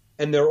apply,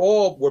 and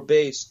were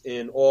based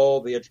in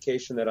all the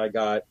education that I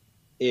got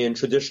in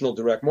traditional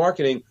direct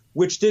marketing,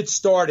 which did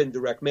start in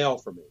direct mail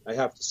for me. I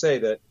have to say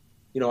that,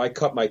 you know, I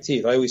cut my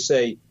teeth. I always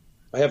say,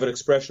 I have an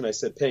expression, I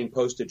said, paying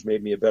postage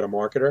made me a better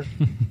marketer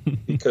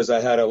because I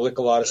had to lick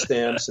a lot of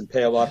stamps and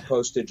pay a lot of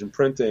postage and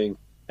printing,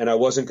 and I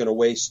wasn't going to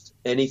waste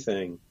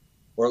anything,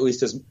 or at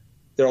least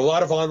there are a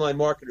lot of online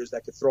marketers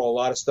that could throw a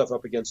lot of stuff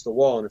up against the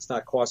wall and it's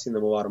not costing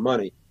them a lot of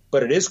money,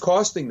 but it is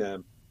costing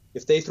them.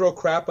 If they throw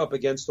crap up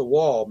against the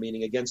wall,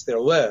 meaning against their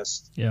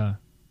list,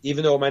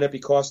 even though it might not be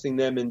costing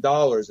them in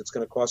dollars, it's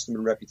going to cost them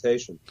in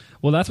reputation.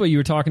 Well, that's what you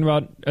were talking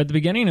about at the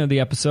beginning of the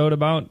episode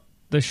about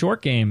the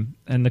short game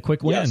and the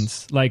quick wins.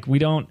 Yes. Like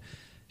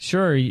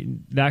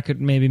that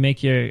could maybe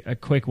make you a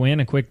quick win,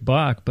 a quick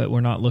buck, but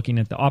we're not looking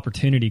at the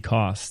opportunity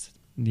cost.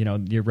 You know,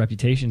 your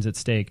reputation's at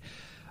stake.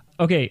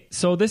 Okay,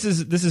 so this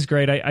is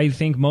great. I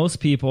think most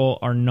people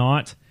are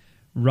not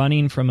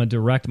running from a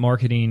direct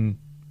marketing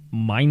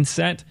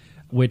mindset,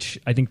 which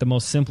I think the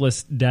most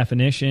simplest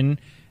definition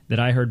that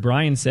I heard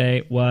Brian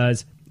say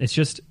was, it's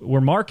just,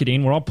 we're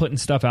marketing, we're all putting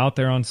stuff out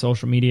there on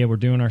social media, we're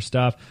doing our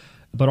stuff,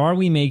 but are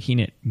we making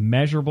it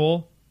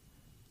measurable?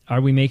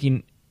 Are we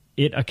making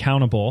it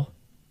accountable?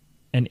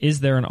 And is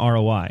there an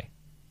ROI?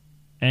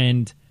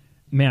 And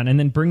man, and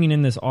then bringing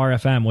in this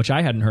RFM, which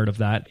I hadn't heard of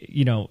that,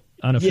 you know,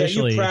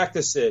 unofficially. Yeah, you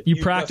practice it.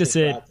 You practice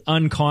it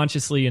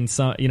unconsciously and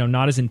some, you know,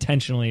 not as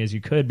intentionally as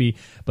you could be,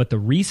 but the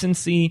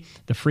recency,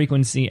 the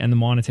frequency, and the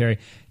monetary,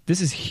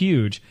 this is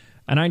huge.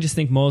 And I just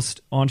think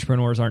most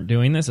entrepreneurs aren't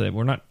doing this.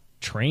 We're not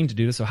trained to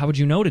do this. So how would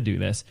you know to do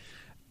this?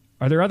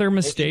 Are there other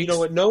mistakes? You know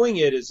what? Knowing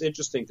it is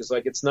interesting because,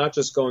 like, it's not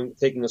just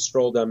taking a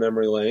stroll down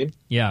memory lane.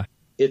 Yeah.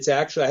 It's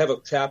actually, I have a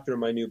chapter in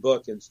my new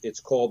book, and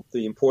it's called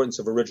The Importance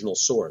of Original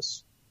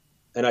Source.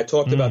 And I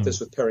talked about this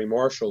with Perry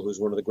Marshall, who's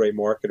one of the great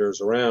marketers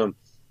around.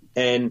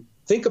 And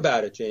think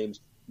about it,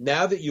 James.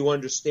 Now that you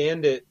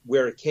understand it,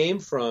 where it came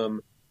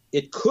from,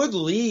 it could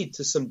lead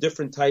to some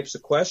different types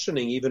of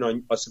questioning, even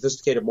on a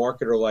sophisticated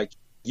marketer like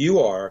you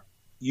are.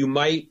 You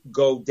might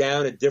go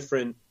down a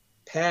different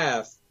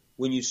path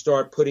when you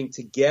start putting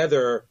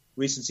together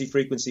recency,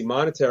 frequency,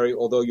 monetary,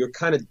 although you're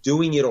kind of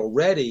doing it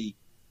already,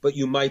 but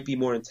you might be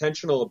more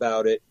intentional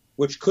about it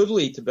which could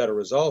lead to better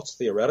results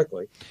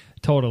theoretically.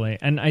 Totally.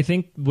 And I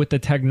think with the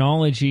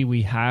technology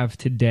we have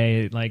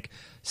today, like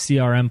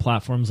CRM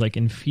platforms like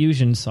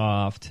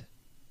Infusionsoft,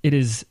 it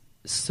is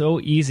so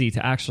easy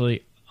to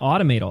actually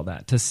automate all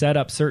that, to set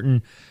up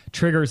certain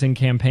triggers and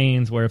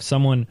campaigns where if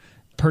someone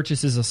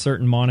purchases a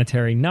certain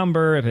monetary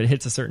number, if it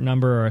hits a certain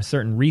number or a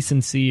certain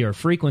recency or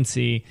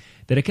frequency,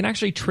 that it can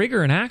actually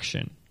trigger an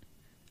action,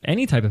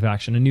 any type of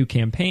action, a new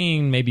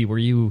campaign, maybe where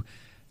you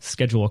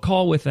schedule a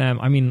call with them.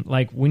 I mean,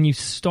 like when you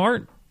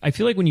start, I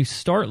feel like when you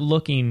start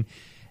looking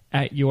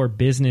at your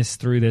business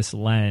through this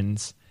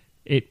lens,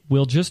 it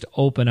will just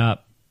open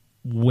up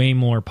way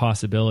more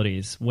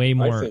possibilities, way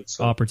more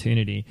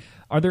opportunity.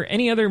 Are there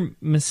any other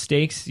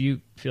mistakes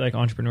you feel like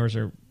entrepreneurs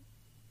are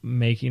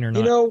making or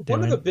not doing?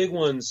 One of the big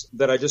ones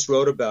that I just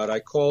wrote about, I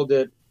called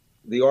it,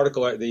 the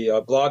article,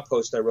 the blog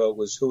post I wrote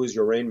was, "Who is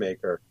your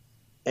rainmaker?"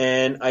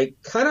 And I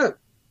kind of,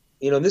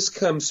 this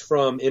comes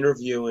from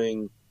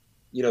interviewing,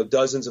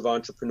 dozens of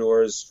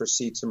entrepreneurs for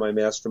seats in my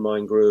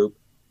mastermind group.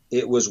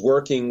 It was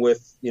working with,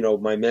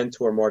 my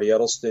mentor, Marty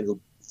Edelston, who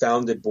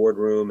founded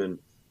Boardroom and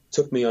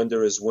took me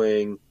under his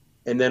wing.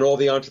 And then all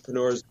the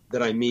entrepreneurs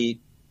that I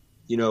meet,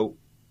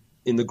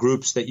 in the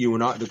groups that you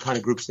and I, the kind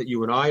of groups that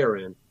you and I are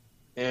in.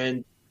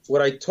 And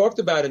what I talked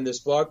about in this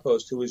blog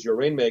post, "Who is your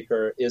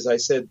rainmaker?" is I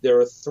said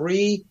there are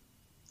three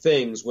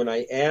things when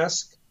I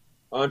ask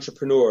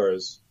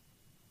entrepreneurs,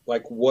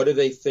 like, what do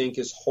they think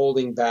is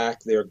holding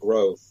back their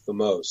growth the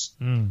most?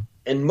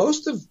 And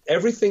most of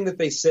everything that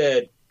they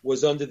said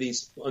was under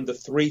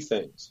three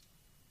things.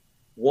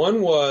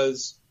 One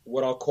was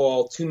what I'll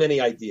call too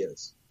many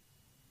ideas.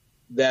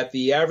 That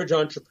the average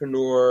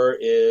entrepreneur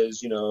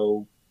is,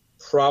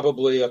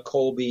 probably a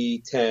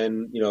Colby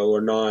 10,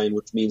 or 9,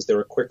 which means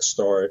they're a quick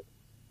start.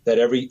 That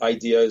every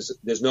idea is,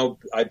 there's no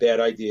bad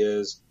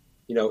ideas.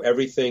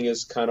 Everything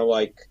is kind of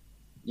like,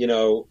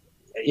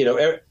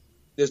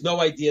 there's no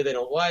idea they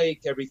don't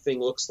like. Everything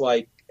looks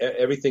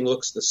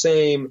the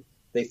same.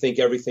 They think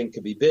everything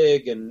could be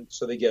big, and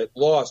so they get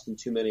lost in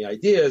too many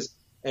ideas.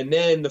 And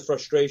then the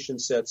frustration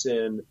sets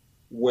in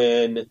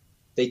when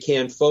they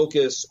can't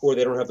focus or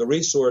they don't have the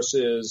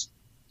resources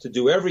to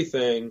do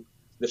everything.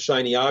 The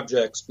shiny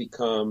objects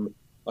become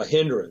a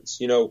hindrance.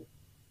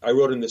 I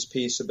wrote in this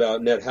piece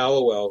about Ned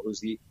Hallowell, who's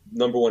the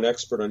number one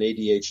expert on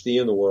ADHD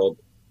in the world,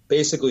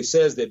 basically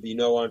says there'd be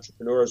no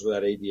entrepreneurs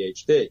without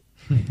ADHD.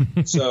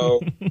 So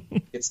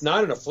it's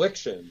not an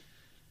affliction,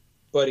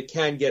 but it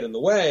can get in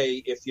the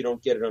way if you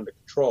don't get it under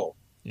control.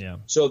 Yeah.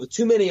 So the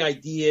too many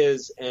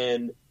ideas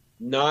and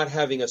not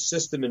having a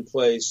system in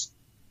place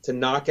to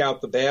knock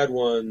out the bad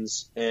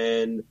ones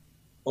and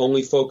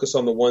only focus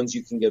on the ones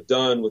you can get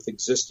done with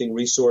existing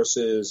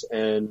resources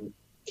and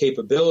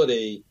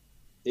capability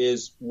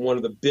is one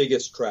of the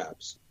biggest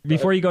traps.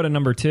 Before you go to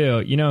number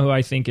 2, who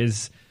I think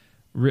is,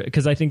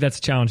 because I think that's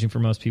challenging for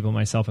most people,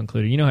 myself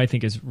included, who I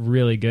think is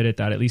really good at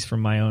that, at least from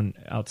my own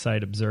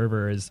outside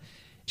observer, is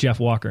Jeff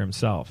Walker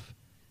himself.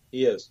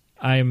 He is.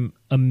 I'm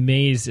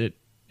amazed at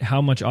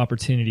how much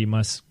opportunity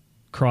must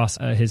cross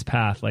his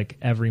path, like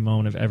every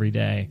moment of every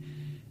day.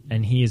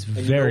 And he is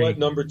very... You know what?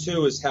 Number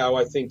 2 is how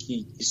I think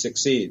he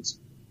succeeds.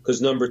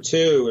 Because number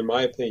 2, in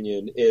my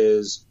opinion,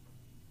 is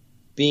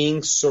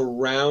being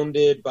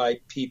surrounded by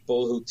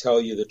people who tell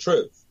you the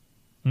truth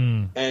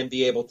and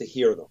be able to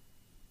hear them.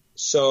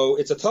 So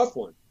it's a tough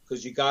one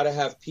because you got to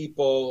have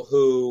people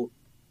who,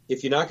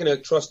 if you're not going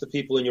to trust the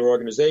people in your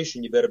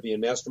organization, you better be in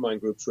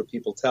mastermind groups where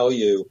people tell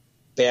you,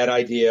 bad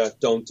idea,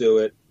 don't do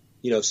it,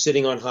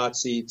 sitting on hot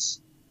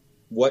seats,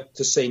 what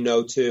to say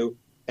no to.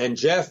 And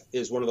Jeff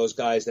is one of those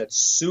guys that's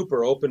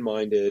super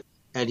open-minded,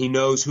 and he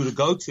knows who to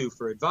go to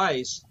for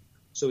advice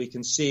so he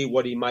can see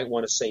what he might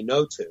want to say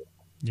no to.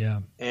 Yeah.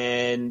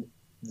 And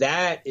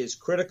that is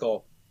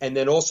critical. And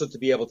then also to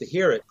be able to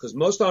hear it, because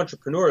most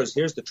entrepreneurs,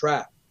 here's the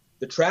trap.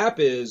 The trap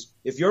is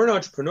if you're an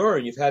entrepreneur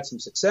and you've had some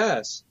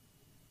success,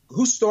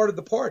 who started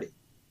the party?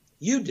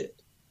 You did.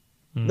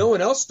 No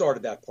one else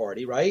started that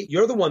party, right?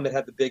 You're the one that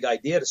had the big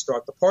idea to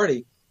start the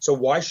party. So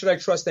why should I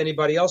trust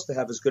anybody else to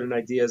have as good an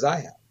idea as I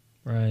have?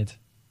 Right.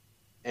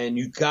 And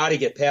you got to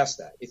get past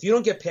that. If you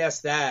don't get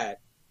past that,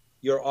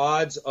 your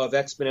odds of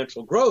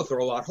exponential growth are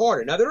a lot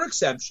harder. Now, there are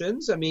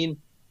exceptions. I mean,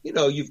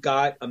 you've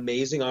got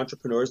amazing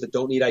entrepreneurs that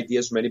don't need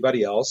ideas from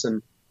anybody else.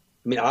 And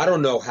I mean, I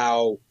don't know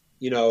how,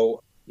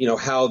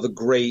 how the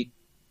great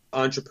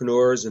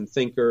entrepreneurs and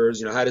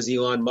thinkers, how does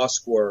Elon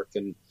Musk work?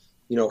 And,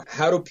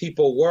 how do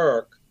people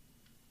work?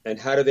 And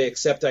how do they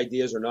accept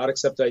ideas or not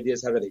accept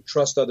ideas? How do they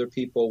trust other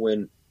people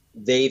when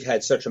they've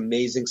had such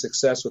amazing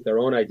success with their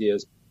own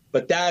ideas?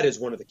 But that is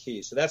one of the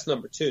keys. So that's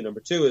number 2. Number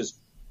 2 is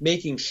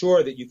making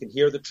sure that you can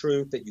hear the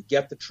truth, that you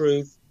get the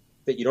truth,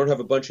 that you don't have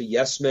a bunch of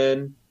yes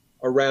men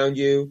around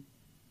you.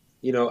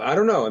 I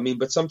don't know. I mean,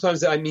 but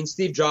sometimes,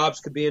 Steve Jobs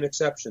could be an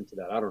exception to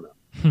that. I don't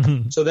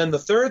know. So then the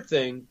third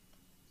thing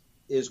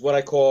is what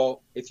I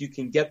call if you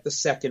can get the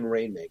second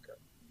rainmaker.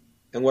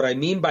 And what I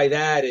mean by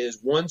that is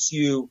once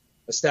you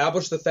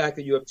establish the fact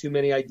that you have too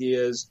many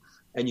ideas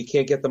and you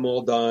can't get them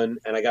all done,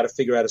 and I got to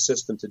figure out a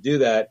system to do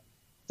that,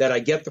 that I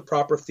get the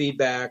proper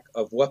feedback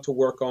of what to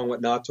work on,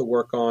 what not to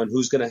work on,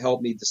 who's going to help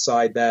me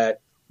decide that,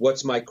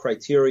 what's my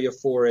criteria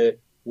for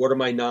it, what are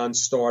my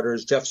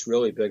non-starters. Jeff's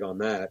really big on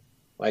that.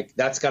 Like,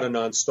 that's got a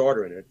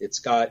non-starter in it. It's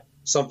got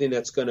something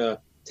that's going to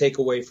take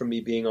away from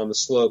me being on the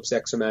slopes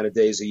X amount of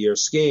days a year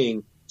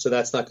skiing, so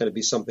that's not going to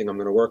be something I'm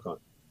going to work on.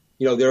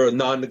 There are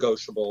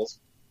non-negotiables,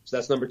 so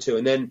that's number 2.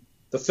 And then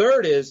the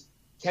third is,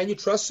 can you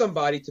trust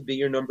somebody to be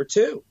your number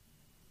 2?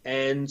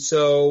 And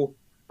so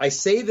I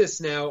say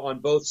this now on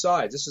both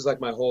sides. This is like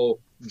my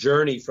whole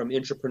journey from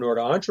intrapreneur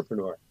to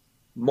entrepreneur.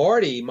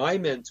 Marty, my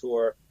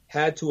mentor,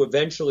 had to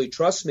eventually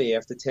trust me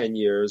after 10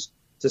 years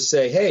to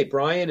say, hey,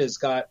 Brian has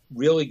got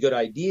really good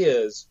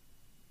ideas.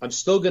 I'm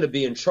still going to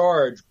be in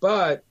charge,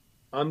 but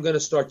I'm going to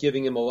start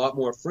giving him a lot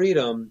more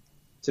freedom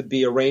to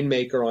be a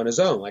rainmaker on his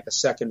own, like a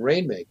second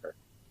rainmaker.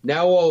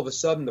 Now, all of a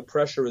sudden, the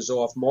pressure is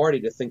off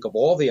Marty to think of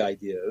all the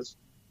ideas.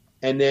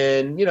 And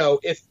then,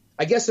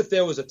 if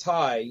there was a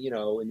tie,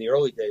 in the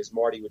early days,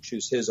 Marty would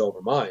choose his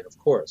over mine, of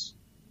course.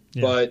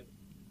 Yeah. But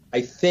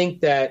I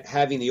think that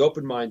having the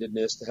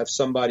open-mindedness to have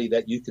somebody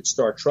that you could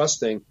start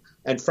trusting,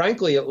 and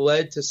frankly, it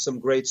led to some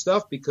great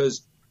stuff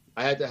because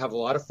I had to have a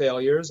lot of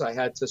failures. I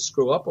had to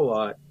screw up a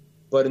lot.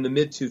 But in the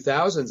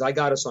mid-2000s, I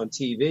got us on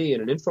TV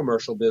in an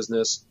infomercial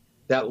business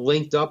that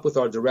linked up with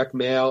our direct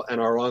mail and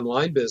our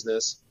online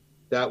business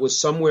that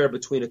was somewhere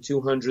between a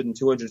 $200 and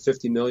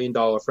 $250 million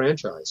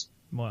franchise.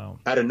 Wow.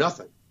 Out of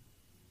nothing.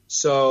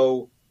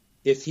 So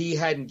if he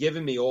hadn't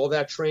given me all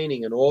that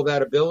training and all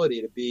that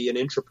ability to be an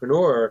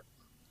entrepreneur,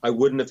 I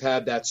wouldn't have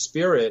had that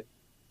spirit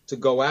to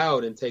go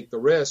out and take the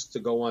risk to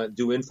go on,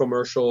 do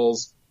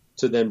infomercials,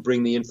 to then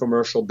bring the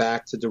infomercial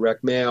back to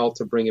direct mail,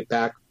 to bring it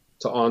back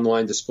to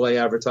online display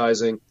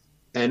advertising.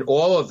 And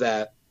all of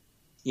that,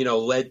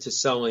 led to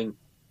selling,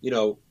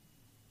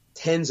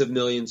 tens of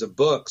millions of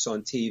books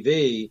on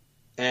TV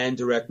and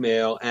direct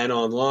mail and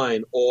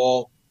online,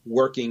 all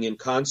working in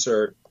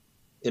concert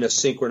in a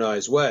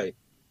synchronized way.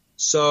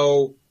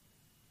 So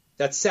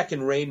that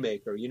second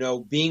rainmaker,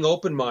 being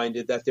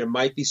open-minded that there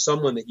might be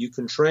someone that you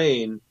can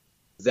train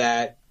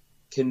that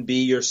can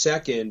be your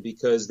second,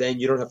 because then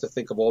you don't have to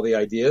think of all the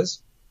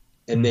ideas,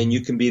 and then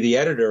you can be the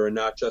editor and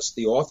not just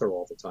the author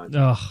all the time.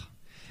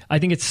 I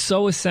think it's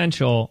so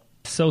essential,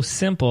 so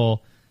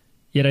simple,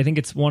 yet I think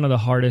it's one of the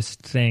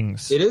hardest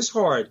things. It is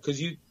hard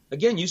because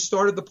you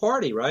started the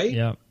party, right?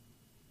 Yeah.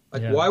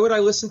 Why would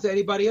I listen to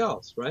anybody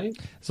else, right?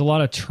 There's a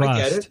lot of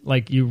trust. I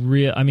get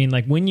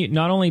it. When you,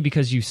 not only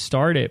because you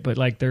start it, but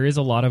like there is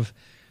a lot of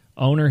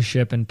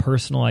ownership and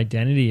personal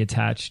identity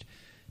attached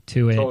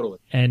to it. Totally.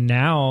 And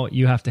now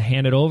you have to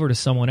hand it over to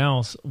someone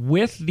else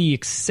with the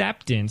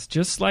acceptance,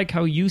 just like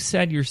how you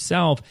said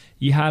yourself,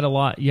 you had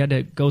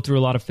to go through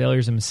a lot of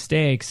failures and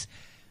mistakes.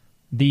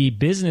 The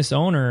business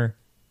owner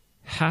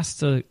has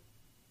to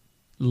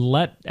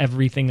let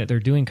everything that they're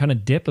doing kind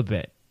of dip a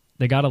bit.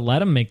 They got to let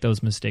them make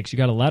those mistakes. You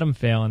got to let them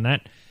fail. And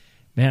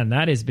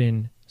that has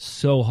been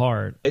so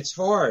hard. It's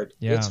hard.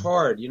 Yeah. It's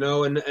hard,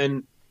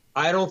 and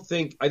I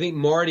think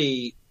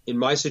Marty, in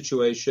my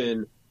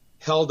situation,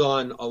 held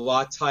on a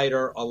lot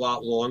tighter, a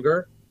lot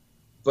longer,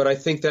 but I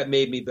think that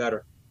made me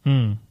better.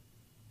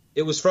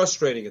 It was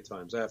frustrating at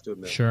times, I have to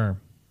admit. Sure.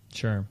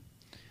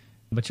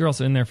 But you're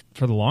also in there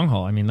for the long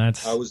haul.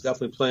 I was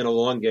definitely playing a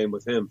long game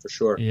with him, for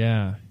sure.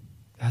 Yeah,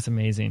 that's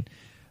amazing.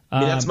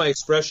 That's my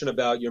expression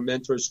about your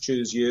mentors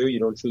choose you. You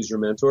don't choose your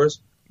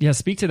mentors. Yeah,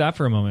 speak to that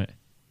for a moment.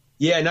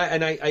 Yeah, and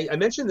I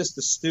mentioned this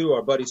to Stu,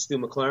 our buddy Stu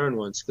McLaren,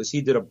 once, because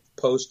he did a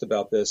post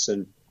about this,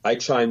 and I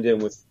chimed in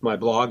with my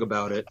blog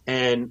about it.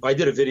 And I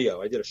did a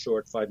video. I did a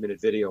short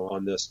 5-minute video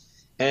on this.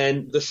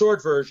 And the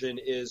short version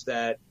is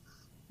that,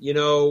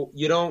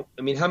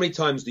 how many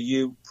times do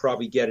you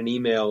probably get an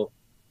email,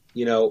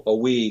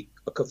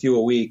 a few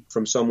a week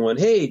from someone,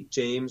 hey,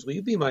 James, will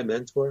you be my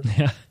mentor?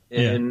 Yeah.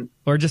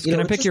 Or just,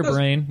 can I pick your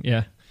brain?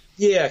 Yeah.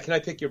 Yeah, can I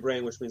pick your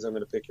brain, which means I'm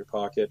going to pick your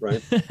pocket,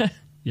 right?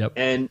 Yep.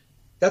 And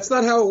that's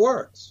not how it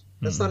works.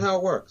 That's not how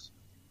it works.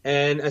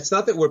 And it's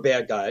not that we're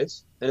bad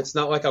guys, and it's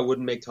not like I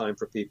wouldn't make time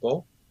for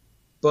people.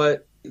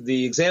 But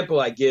the example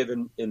I give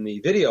in the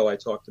video I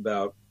talked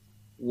about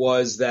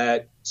was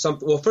that first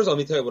of all, let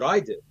me tell you what I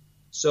did.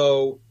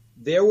 So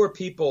there were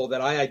people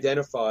that I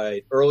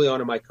identified early on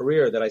in my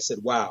career that I said,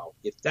 wow,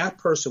 if that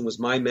person was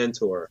my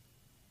mentor,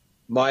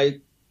 my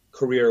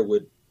career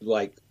would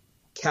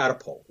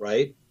catapult,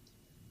 right?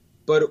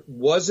 But it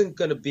wasn't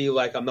going to be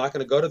I'm not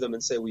going to go to them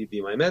and say, will you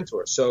be my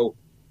mentor? So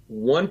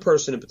one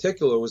person in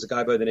particular was a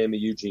guy by the name of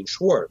Eugene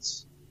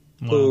Schwartz,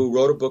 who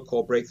wrote a book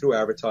called Breakthrough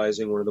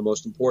Advertising, one of the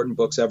most important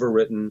books ever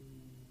written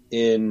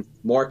in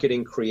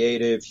marketing,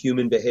 creative,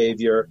 human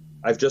behavior.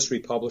 I've just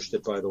republished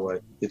it, by the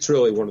way. It's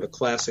really one of the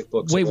classic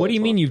books. Wait, what do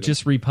you mean you've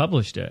just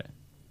republished it?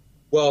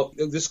 Well,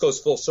 this goes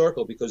full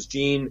circle because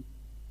Gene,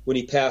 when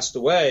he passed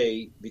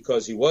away,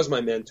 because he was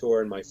my mentor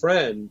and my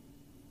friend,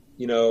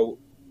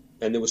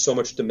 and there was so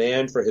much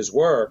demand for his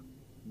work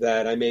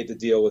that I made the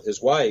deal with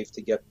his wife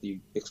to get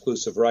the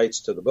exclusive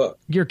rights to the book.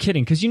 You're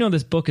kidding, because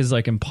this book is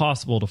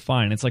impossible to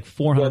find. It's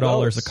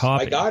 $400 a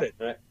copy. I got it.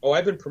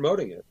 I've been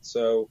promoting it.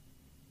 So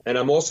And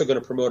I'm also going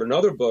to promote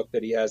another book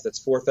that he has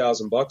that's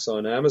 $4,000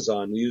 on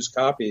Amazon, used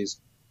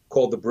copies,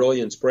 called The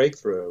Brilliance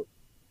Breakthrough.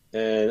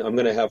 And I'm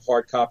going to have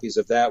hard copies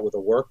of that with a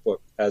workbook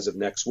as of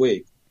next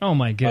week. Oh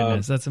my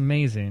goodness, that's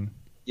amazing.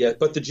 Yeah,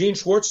 but the Gene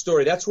Schwartz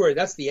story,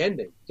 that's the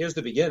ending. Here's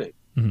the beginning.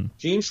 Mm-hmm.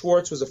 Gene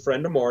Schwartz was a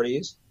friend of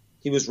Marty's.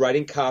 He was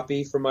writing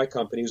copy for my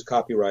company. He was a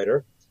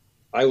copywriter.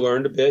 I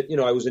learned a bit.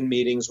 I was in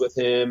meetings with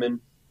him, and,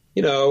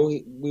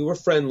 we were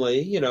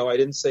friendly. I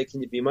didn't say,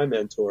 can you be my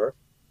mentor?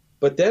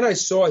 But then I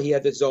saw he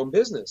had his own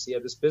business. He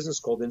had this business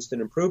called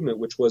Instant Improvement,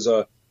 which was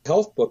a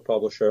health book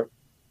publisher.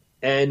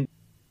 And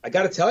I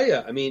got to tell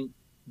you,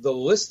 the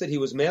list that he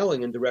was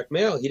mailing in direct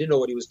mail, he didn't know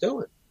what he was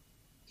doing.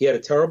 He had a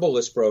terrible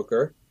list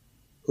broker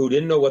who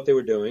didn't know what they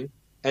were doing.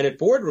 And at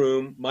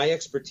Boardroom, my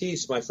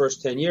expertise, my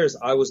first 10 years,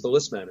 I was the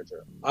list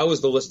manager. I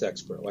was the list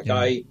expert.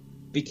 I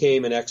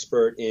became an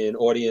expert in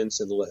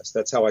audience and list.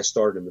 That's how I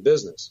started in the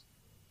business.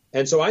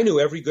 And so I knew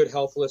every good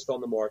health list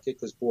on the market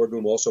because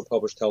Boardroom also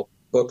published health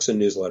books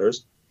and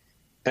newsletters.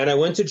 And I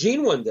went to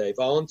Gene one day,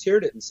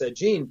 volunteered it, and said,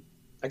 Gene,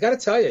 I got to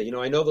tell you,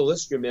 I know the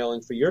list you're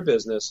mailing for your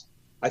business.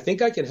 I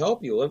think I can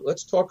help you.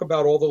 Let's talk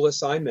about all the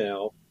lists I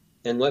mail,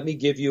 and let me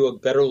give you a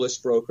better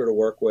list broker to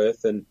work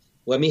with, and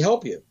let me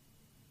help you.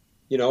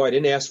 I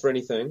didn't ask for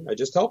anything. I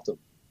just helped him.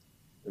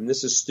 And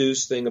this is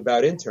Stu's thing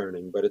about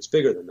interning, but it's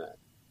bigger than that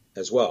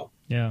as well.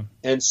 Yeah.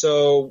 And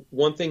so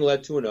one thing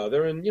led to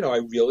another, and, I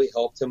really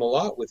helped him a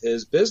lot with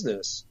his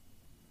business.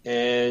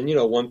 And,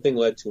 one thing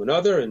led to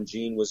another, and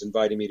Gene was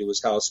inviting me to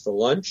his house for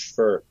lunch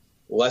for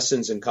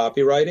lessons in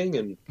copywriting.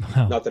 And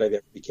not that I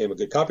ever became a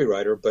good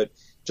copywriter, but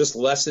just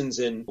lessons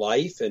in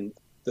life. And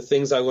the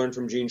things I learned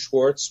from Gene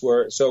Schwartz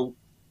were, so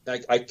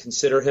I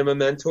consider him a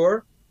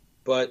mentor,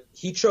 but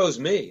he chose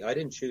me. I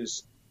didn't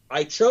choose.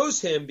 I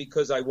chose him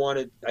because I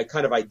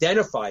kind of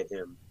identified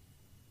him,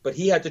 but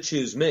he had to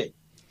choose me.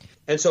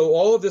 And so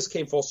all of this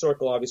came full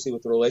circle, obviously,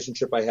 with the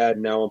relationship I had,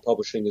 and now I'm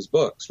publishing his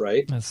books,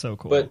 right? That's so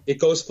cool. But it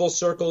goes full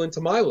circle into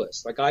my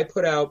list. I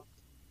put out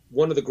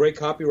one of the great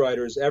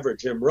copywriters ever,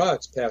 Jim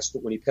Rutz,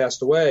 when he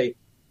passed away.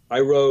 I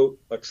wrote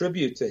a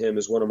tribute to him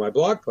as one of my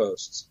blog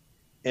posts.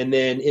 And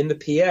then in the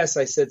PS,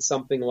 I said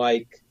something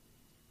like,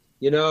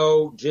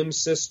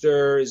 Jim's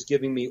sister is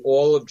giving me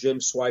all of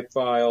Jim's swipe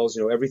files,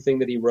 everything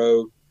that he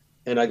wrote.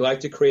 And I'd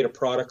like to create a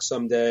product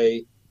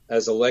someday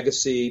as a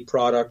legacy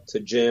product to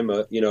Jim,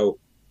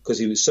 because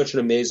he was such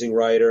an amazing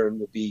writer and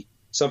would be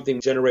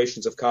something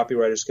generations of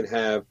copywriters can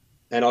have.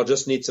 And I'll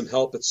just need some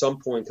help at some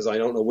point because I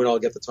don't know when I'll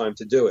get the time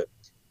to do it.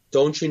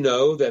 Don't you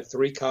know that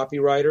 3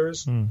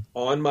 copywriters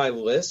on my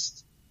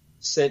list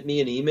sent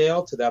me an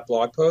email to that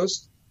blog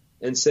post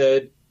and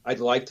said, I'd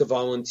like to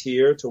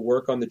volunteer to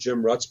work on the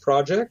Jim Rutz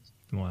project.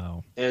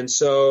 Wow. And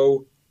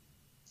so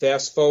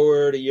fast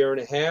forward a year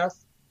and a half.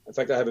 In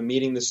fact, I have a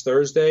meeting this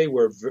Thursday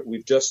where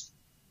we've just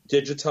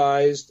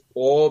digitized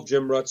all of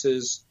Jim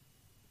Rutz's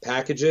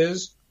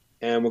packages,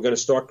 and we're going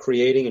to start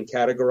creating and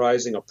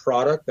categorizing a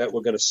product that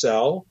we're going to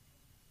sell.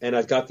 And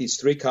I've got these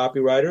 3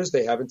 copywriters.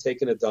 They haven't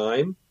taken a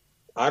dime.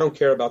 I don't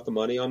care about the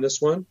money on this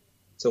one.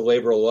 It's a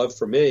labor of love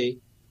for me.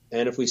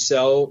 And if we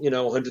sell,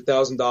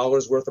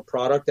 $100,000 worth of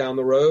product down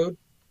the road,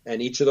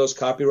 and each of those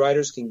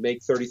copywriters can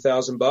make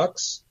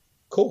 $30,000,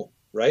 cool,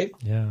 right?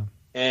 Yeah.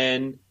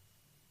 And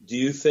do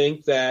you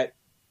think that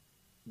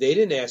they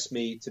didn't ask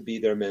me to be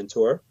their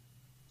mentor?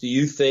 Do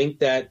you think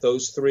that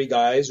those 3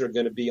 guys are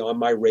going to be on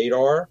my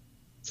radar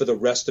for the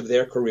rest of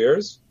their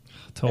careers?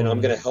 Totally. And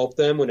I'm going to help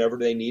them whenever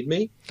they need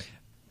me?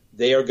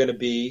 They are going to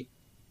be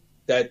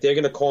that they're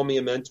going to call me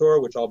a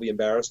mentor, which I'll be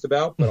embarrassed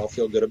about, but I'll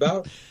feel good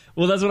about.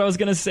 Well, that's what I was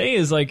going to say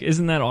is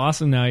isn't that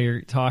awesome? Now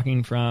you're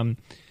talking from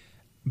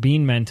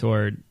being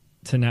mentored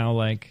to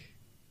now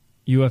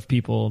you have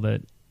people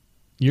that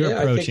you're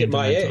approaching. I think at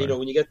my age,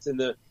 when you get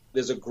to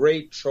there's a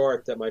great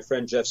chart that my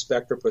friend Jeff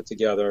Spector put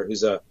together,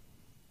 who's a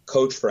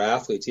coach for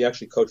athletes. He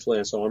actually coached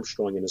Lance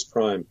Armstrong in his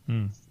prime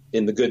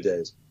in the good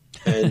days,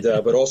 and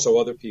but also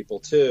other people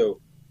too.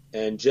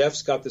 And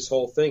Jeff's got this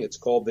whole thing. It's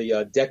called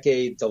the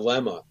decade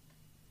dilemma.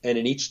 And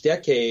in each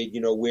decade,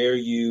 where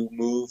you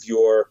move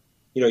you're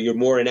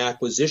more in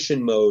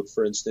acquisition mode,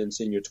 for instance,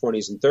 in your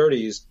 20s and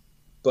 30s,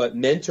 but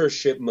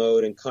mentorship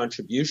mode and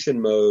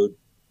contribution mode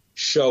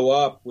show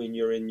up when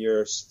you're in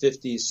your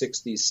 50s,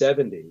 60s,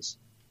 70s.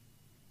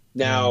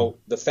 Now,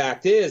 the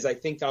fact is, I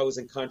think I was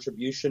in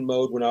contribution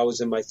mode when I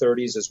was in my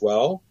 30s as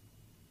well.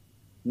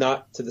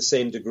 Not to the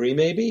same degree,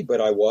 maybe,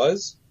 but I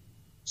was.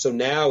 So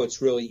now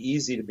it's really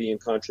easy to be in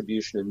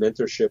contribution and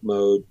mentorship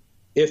mode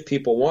if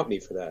people want me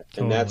for that.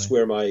 Totally. And that's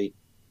where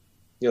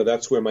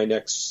my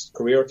next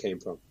career came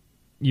from.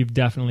 You've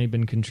definitely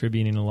been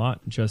contributing a lot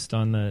just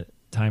on the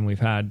time we've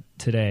had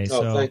today.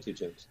 Oh, thank you,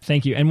 James.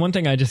 Thank you. And one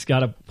thing I just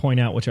got to point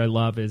out, which I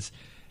love, is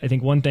I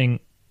think one thing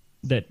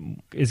that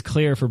is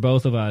clear for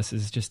both of us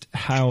is just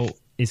how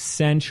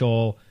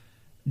essential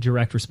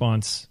direct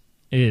response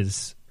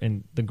is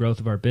in the growth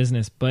of our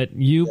business. But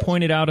you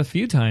pointed out a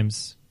few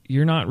times,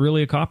 you're not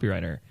really a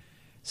copywriter.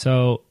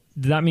 So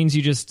that means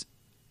you just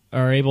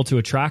are able to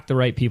attract the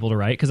right people to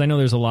write. Because I know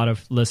there's a lot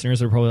of listeners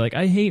that are probably like,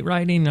 I hate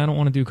writing, I don't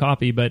want to do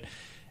copy. But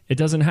It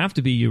doesn't have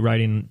to be you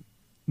writing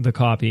the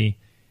copy,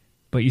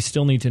 but you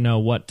still need to know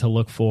what to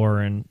look for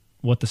and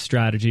what the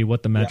strategy,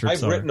 what the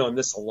metrics are. I've written on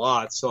this a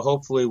lot, so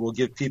hopefully we'll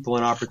give people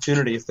an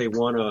opportunity if they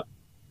want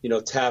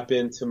to, tap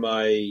into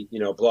my,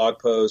 blog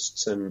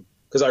posts, and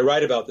because I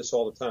write about this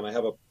all the time. I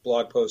have a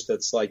blog post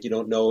that's like, you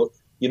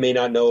may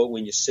not know it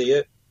when you see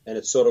it, and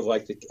it's sort of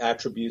like the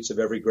attributes of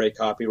every great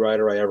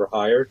copywriter I ever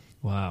hired.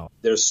 Wow.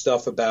 There's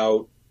stuff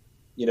about,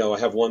 I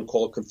have one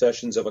called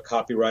Confessions of a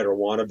Copywriter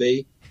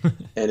Wannabe,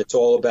 and it's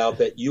all about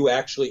that you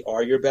actually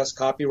are your best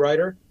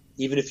copywriter,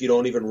 even if you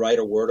don't even write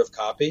a word of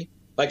copy.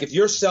 Like if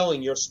you're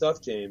selling your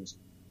stuff, James,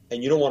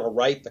 and you don't want to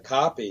write the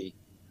copy,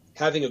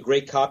 having a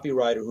great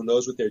copywriter who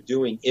knows what they're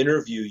doing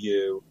interview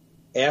you,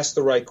 ask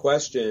the right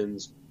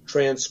questions,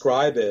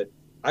 transcribe it,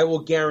 I will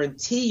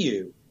guarantee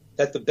you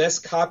that the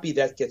best copy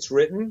that gets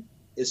written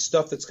is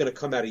stuff that's going to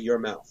come out of your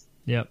mouth.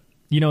 Yep.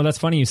 That's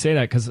funny you say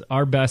that, because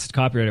our best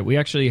copywriter, we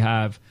actually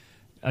have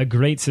a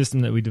great system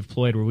that we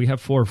deployed where we have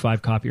 4 or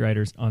 5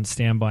 copywriters on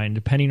standby, and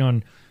depending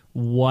on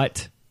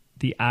what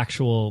the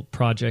actual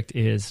project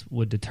is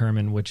would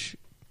determine which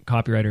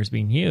copywriter is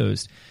being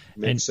used.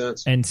 Makes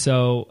sense. And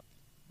so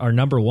our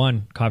number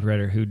one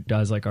copywriter, who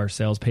does like our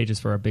sales pages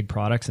for our big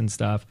products and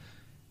stuff,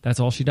 that's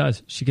all she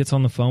does. She gets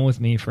on the phone with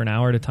me for an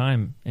hour at a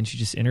time and she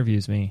just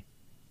interviews me.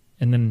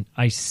 And then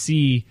I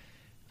see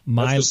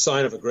that's the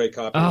sign of a great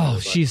copywriter. Oh,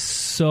 she's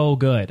so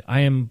good.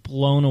 I am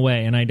blown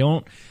away. And I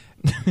don't,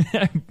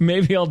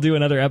 maybe I'll do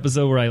another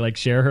episode where I like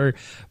share her,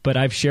 but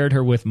I've shared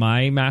her with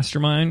my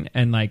mastermind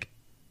and like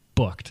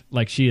booked.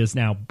 Like she is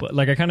now,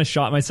 like I kind of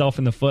shot myself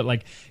in the foot.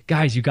 Like,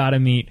 guys, you got to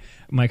meet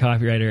my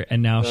copywriter.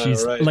 And now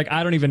she's like,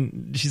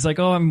 she's like,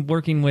 oh, I'm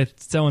working with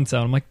so-and-so.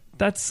 I'm like,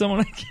 that's someone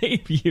I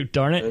gave you,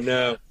 darn it. I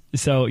know.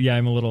 So yeah,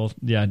 I'm a little,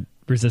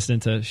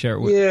 resistant to share it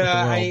with the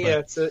world.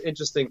 It's an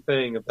interesting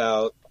thing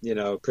about,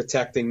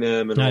 protecting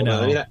them and all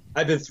that. I mean,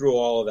 I've been through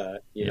all of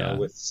that,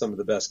 with some of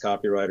the best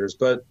copywriters,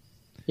 but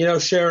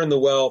sharing the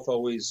wealth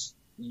always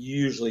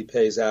usually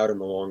pays out in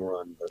the long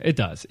run. But.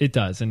 It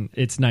does. And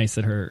it's nice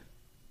that her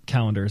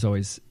calendar is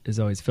always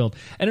filled.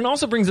 And it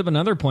also brings up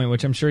another point,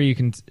 which I'm sure you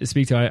can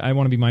speak to. I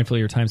want to be mindful of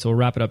your time, so we'll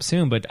wrap it up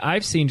soon. But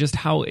I've seen just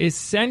how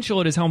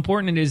essential it is, how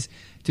important it is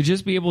to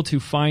just be able to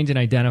find and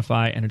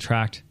identify and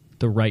attract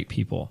the right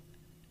people.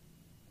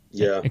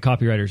 Yeah. And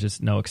copywriters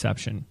just no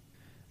exception.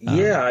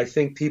 I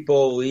think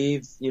people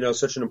leave,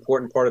 such an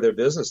important part of their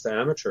business to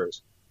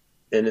amateurs.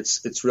 And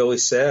it's really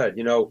sad.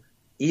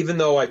 Even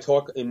though I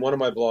talk in one of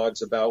my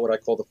blogs about what I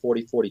call the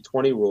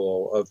 40-40-20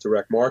 rule of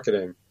direct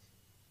marketing,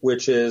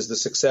 which is the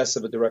success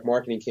of a direct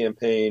marketing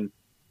campaign,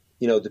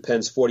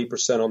 depends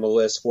 40% on the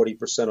list,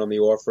 40% on the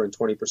offer, and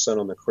 20%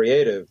 on the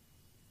creative.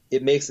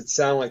 It makes it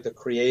sound like the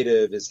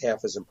creative is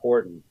half as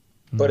important,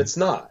 but it's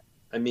not.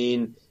 I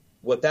mean,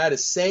 what that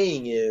is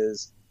saying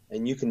is,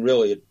 and you can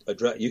really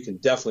you can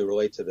definitely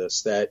relate to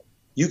this, that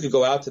you could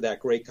go out to that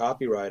great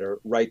copywriter,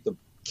 write the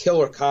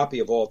killer copy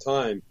of all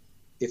time.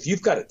 If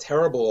you've got a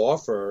terrible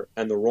offer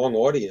and the wrong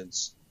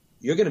audience,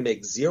 you're going to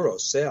make 0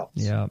 sales.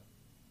 Yeah.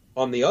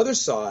 On the other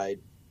side,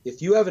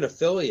 if you have an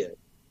affiliate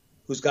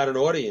who's got an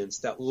audience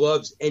that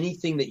loves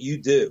anything that you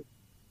do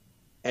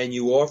and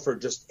you offer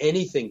just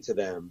anything to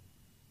them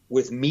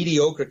with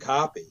mediocre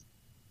copy,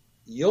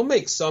 you'll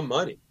make some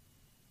money.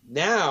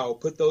 Now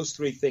put those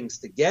 3 things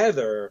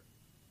together,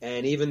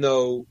 and even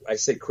though I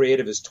say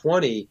creative is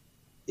 20,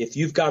 if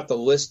you've got the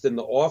list and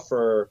the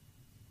offer,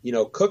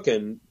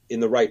 cooking in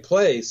the right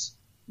place,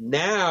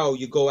 now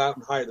you go out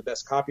and hire the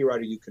best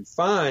copywriter you can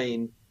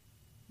find.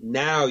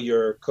 Now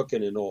you're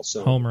cooking in all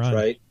cylinders, home run,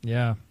 right?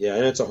 Yeah. Yeah,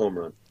 and it's a home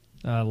run.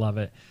 I love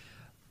it.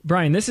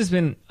 Brian, this has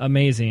been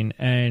amazing,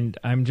 and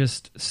I'm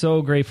just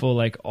so grateful,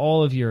 like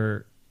all of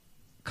your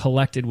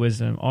collected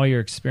wisdom, all your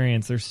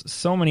experience. There's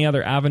so many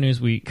other avenues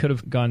we could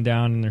have gone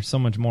down, and there's so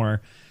much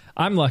more.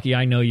 I'm lucky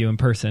I know you in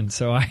person,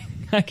 so I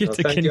get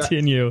to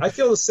continue. I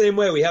feel the same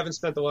way. We haven't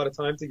spent a lot of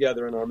time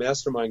together in our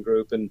mastermind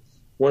group, and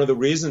one of the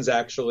reasons,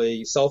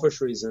 actually, selfish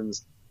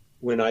reasons,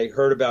 when I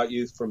heard about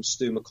you from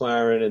Stu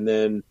McLaren, and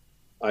then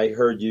I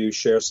heard you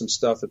share some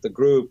stuff at the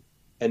group,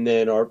 and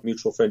then our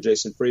mutual friend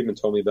Jason Friedman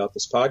told me about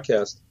this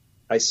podcast.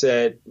 I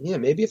said,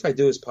 maybe if I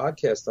do his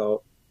podcast,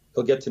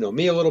 he'll get to know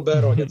me a little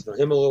better. I'll get to know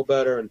him a little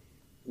better, and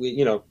we,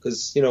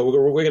 because we're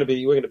going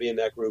to be in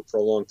that group for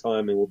a long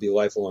time, and we'll be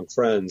lifelong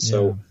friends. Yeah.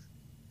 So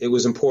it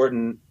was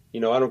important. I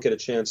don't get a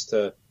chance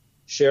to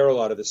share a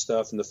lot of this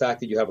stuff, and the fact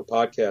that you have a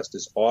podcast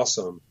is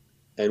awesome,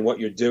 and what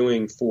you're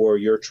doing for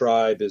your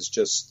tribe is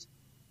just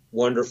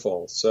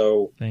wonderful.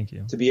 So thank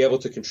you. To be able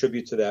to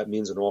contribute to that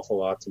means an awful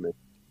lot to me.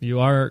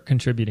 You are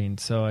contributing,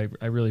 so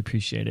I really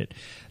appreciate it.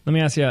 Let me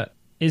ask you,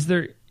 is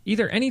there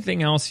either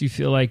anything else you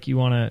feel like you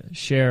want to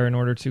share in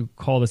order to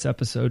call this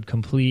episode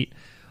complete,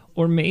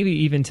 or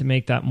maybe even to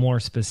make that more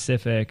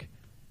specific,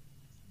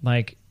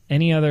 like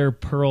any other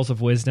pearls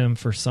of wisdom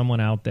for someone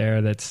out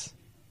there that's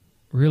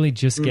really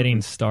just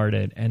getting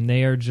started and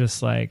they are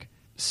just like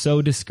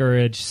so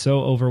discouraged, so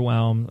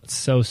overwhelmed,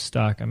 so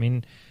stuck? I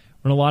mean,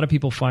 when a lot of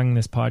people find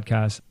this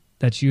podcast,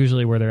 that's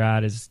usually where they're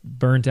at, is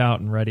burnt out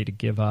and ready to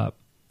give up.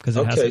 Because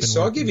it hasn't Okay, been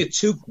so I'll working. give you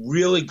two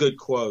really good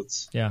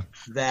quotes Yeah.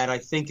 that I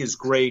think is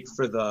great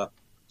for the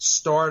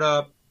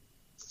startup,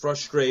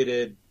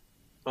 frustrated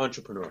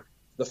entrepreneur.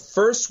 The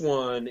first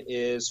one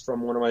is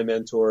from one of my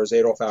mentors,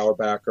 Adolf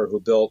Auerbacher, who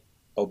built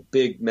a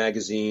big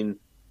magazine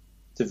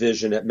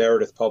division at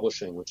Meredith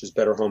Publishing, which is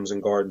Better Homes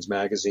and Gardens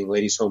magazine,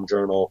 Ladies' Home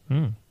Journal.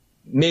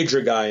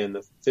 Major guy in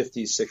the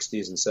 50s,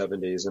 60s, and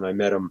 70s, and I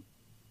met him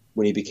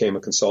when he became a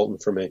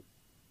consultant for me.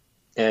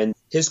 And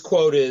his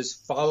quote is,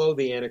 follow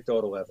the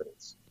anecdotal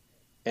evidence.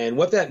 And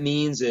what that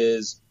means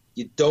is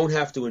you don't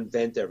have to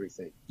invent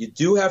everything. You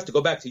do have to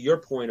go back to your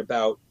point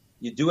about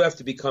you do have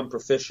to become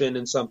proficient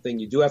in something.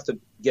 You do have to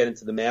get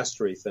into the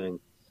mastery thing,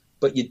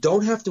 but you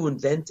don't have to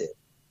invent it.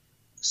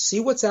 See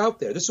what's out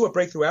there. This is what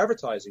breakthrough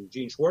advertising,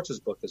 Gene Schwartz's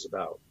book, is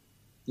about.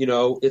 You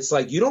know, it's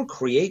like you don't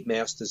create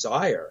mass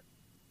desire.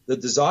 The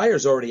desire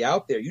is already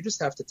out there. You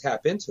just have to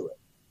tap into it.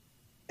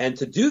 And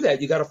to do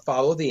that, you got to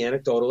follow the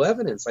anecdotal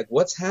evidence. Like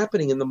what's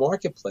happening in the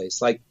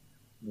marketplace? I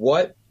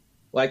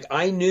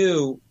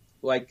knew,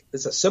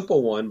 it's a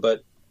simple one,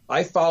 but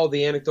I followed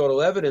the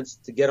anecdotal evidence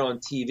to get on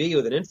TV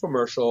with an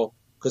infomercial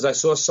because I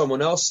saw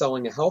someone else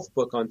selling a health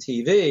book on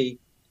TV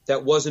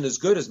that wasn't as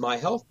good as my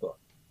health book.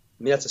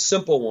 I mean, that's a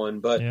simple one,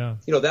 but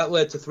that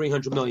led to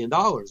 $300 million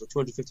or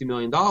 $250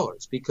 million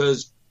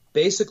because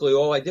basically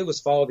all I did was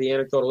follow the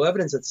anecdotal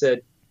evidence that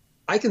said,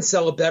 I can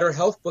sell a better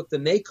health book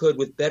than they could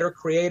with better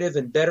creative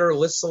and better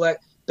list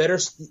select,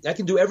 I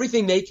can do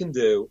everything they can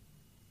do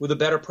with a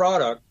better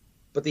product.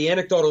 But the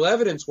anecdotal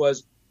evidence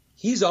was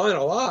he's on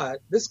a lot,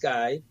 this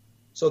guy.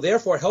 So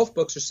therefore health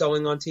books are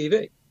selling on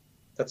TV.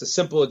 That's a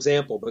simple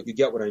example, but you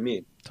get what I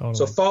mean. Totally.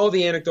 So follow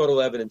the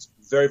anecdotal evidence.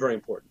 Very, very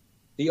important.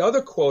 The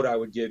other quote I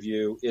would give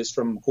you is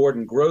from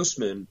Gordon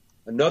Grossman,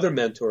 another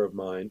mentor of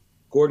mine.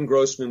 Gordon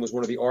Grossman was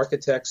one of the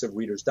architects of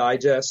Reader's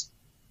Digest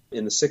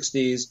in the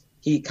 60s.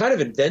 He kind of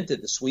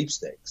invented the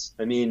sweepstakes.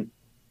 I mean,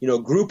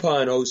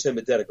 Groupon owes him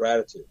a debt of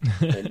gratitude.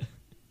 And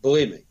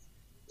believe me.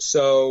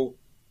 So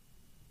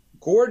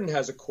Gordon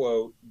has a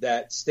quote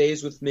that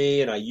stays with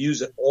me, and I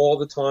use it all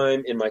the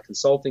time in my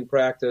consulting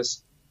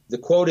practice. The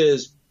quote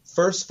is,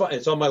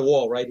 it's on my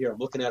wall right here. I'm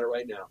looking at it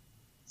right now.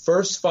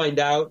 First, find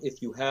out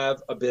if you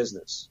have a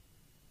business.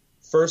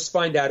 First,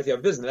 find out if you have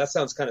a business. That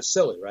sounds kind of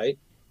silly, right?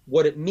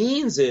 What it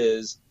means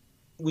is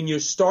when you're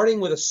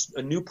starting with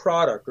a new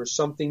product or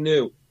something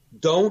new,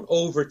 don't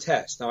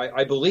over-test. Now,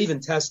 I believe in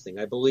testing.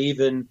 I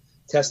believe in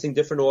testing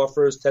different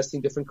offers,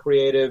 testing different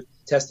creative,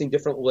 testing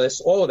different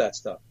lists, all of that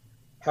stuff.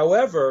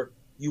 However,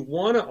 you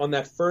want to, on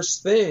that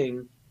first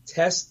thing,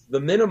 test the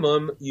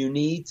minimum you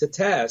need to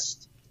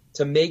test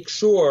to make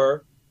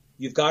sure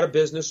you've got a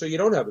business or you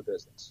don't have a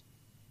business.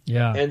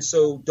 Yeah. And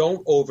so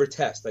don't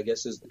over-test, I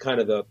guess, is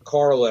kind of the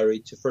corollary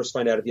to first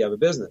find out if you have a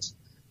business.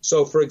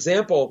 So, for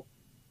example,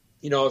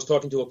 I was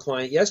talking to a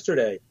client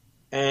yesterday,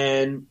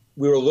 and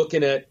we were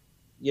looking at,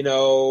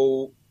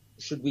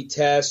 should we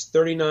test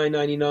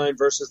 $39.99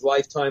 versus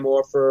lifetime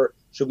offer?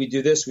 Should we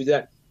do this? We do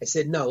that? I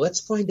said, no,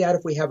 let's find out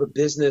if we have a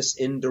business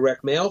in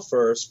direct mail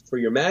first for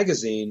your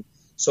magazine.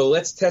 So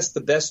let's test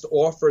the best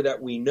offer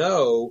that we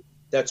know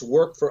that's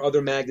worked for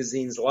other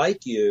magazines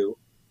like you.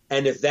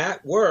 And if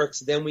that works,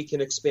 then we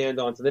can expand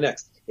on to the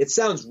next. It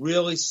sounds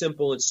really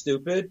simple and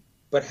stupid,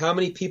 but how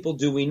many people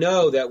do we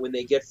know that when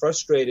they get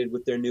frustrated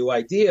with their new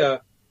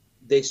idea,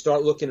 they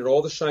start looking at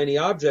all the shiny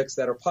objects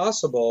that are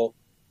possible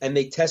and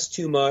they test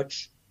too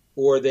much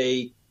or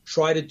they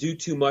try to do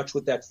too much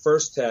with that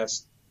first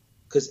test?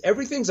 Because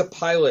everything's a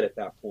pilot at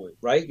that point,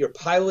 right? You're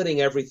piloting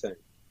everything.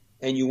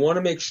 And you want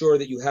to make sure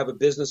that you have a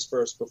business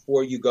first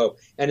before you go.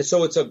 And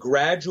so it's a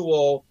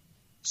gradual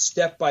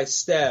step by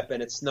step,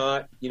 and it's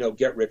not,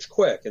 get rich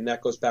quick. And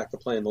that goes back to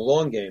playing the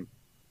long game.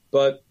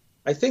 But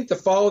I think to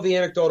follow the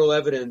anecdotal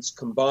evidence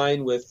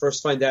combined with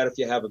first find out if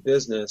you have a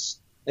business.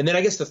 And then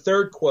I guess the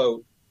third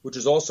quote, which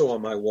is also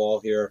on my wall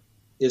here,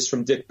 is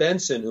from Dick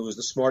Benson, who was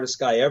the smartest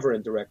guy ever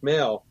in direct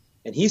mail.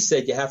 And he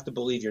said you have to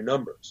believe your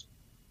numbers.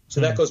 So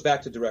that goes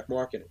back to direct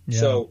marketing. Yeah.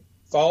 So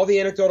follow the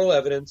anecdotal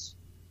evidence.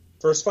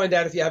 First find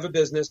out if you have a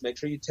business. Make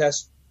sure you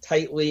test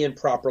tightly and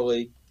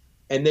properly.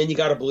 And then you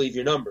got to believe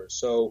your numbers.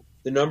 So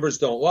the numbers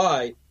don't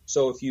lie.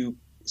 So if you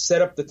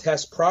set up the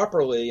test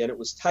properly and it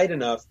was tight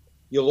enough,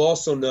 you'll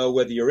also know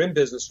whether you're in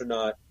business or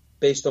not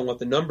based on what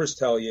the numbers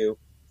tell you.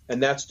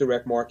 And that's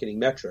direct marketing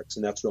metrics.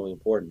 And that's really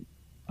important.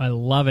 I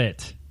love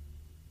it.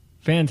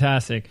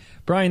 Fantastic.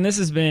 Brian, this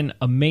has been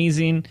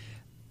amazing.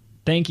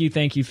 Thank you.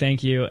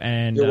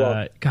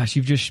 And gosh,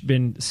 you've just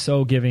been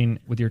so giving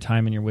with your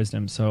time and your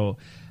wisdom. So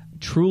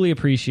truly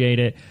appreciate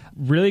it.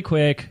 Really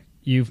quick,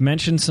 you've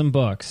mentioned some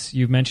books.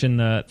 You've mentioned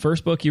the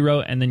first book you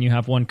wrote, and then you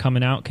have one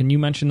coming out. Can you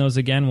mention those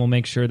again? We'll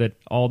make sure that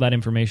all that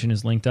information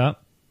is linked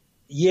up.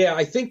 Yeah,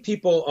 I think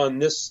people on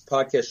this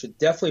podcast should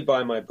definitely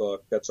buy my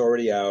book that's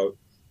already out.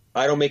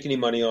 I don't make any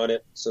money on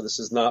it, so this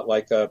is not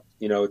like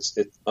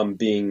I'm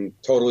being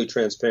totally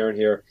transparent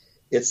here.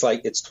 It's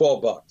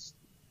 $12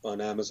 on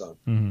Amazon.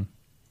 Mm-hmm.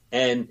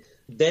 And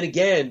then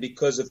again,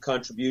 because of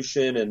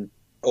contribution and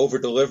over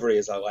delivery,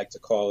 as I like to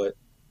call it,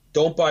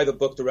 don't buy the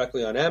book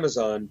directly on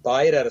Amazon.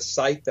 Buy it at a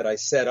site that I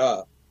set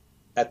up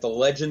at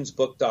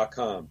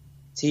thelegendsbook.com.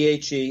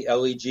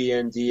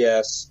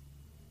 TheLegends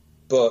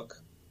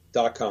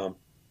book.com.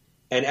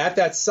 And at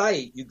that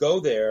site, you go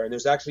there, and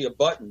there's actually a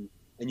button,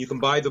 and you can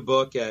buy the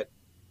book at,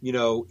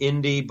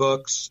 Indie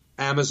Books,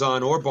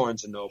 Amazon, or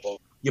Barnes &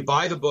 Noble. You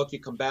buy the book, you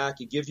come back,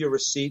 you give your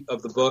receipt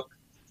of the book,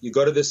 you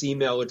go to this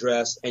email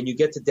address, and you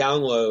get to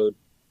download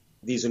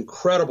these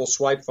incredible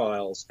swipe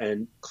files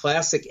and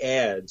classic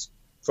ads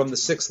from the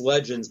 6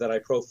 legends that I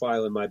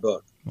profile in my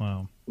book.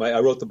 Wow. I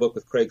wrote the book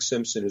with Craig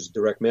Simpson, who's a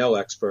direct mail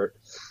expert.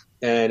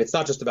 And it's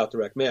not just about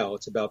direct mail.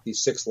 It's about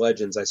these 6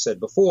 legends I said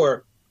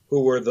before,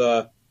 who were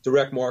the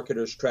direct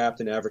marketers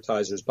trapped in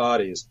advertisers'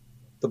 bodies.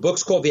 The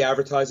book's called The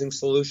Advertising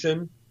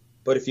Solution,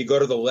 but if you go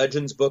to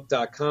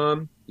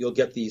thelegendsbook.com, you'll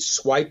get these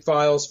swipe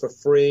files for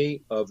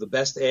free of the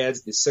best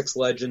ads the 6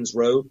 legends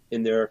wrote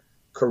in their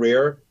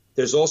career.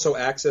 There's also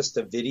access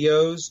to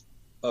videos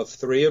of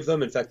 3 of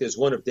them. In fact, there's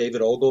one of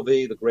David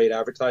Ogilvy, the great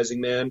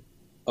advertising man,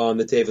 on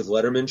the David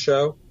Letterman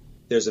show.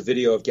 There's a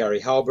video of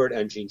Gary Halbert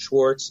and Gene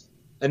Schwartz.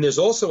 And there's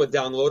also a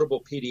downloadable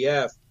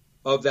PDF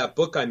of that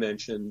book I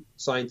mentioned,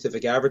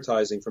 Scientific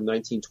Advertising from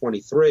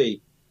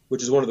 1923,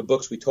 which is one of the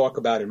books we talk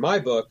about in my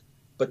book.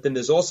 But then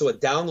there's also a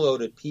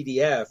downloaded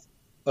PDF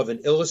of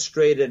an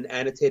illustrated and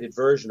annotated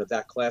version of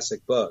that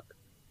classic book.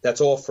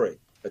 That's all free.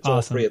 That's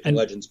awesome. All free at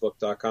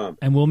thelegendsbook.com.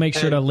 And we'll make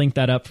sure to link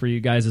that up for you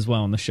guys as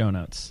well in the show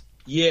notes.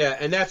 Yeah,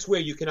 and that's where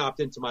you can opt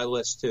into my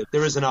list, too.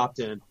 There is an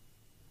opt-in.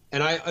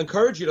 And I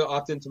encourage you to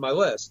opt into my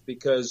list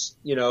because,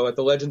 at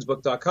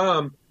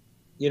thelegendsbook.com,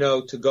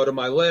 to go to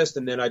my list,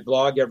 and then I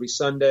blog every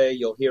Sunday.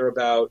 You'll hear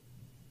about,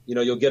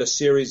 you'll get a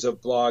series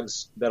of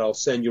blogs that I'll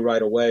send you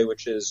right away,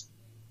 which is,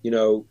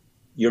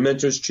 your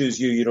mentors choose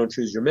you, you don't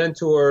choose your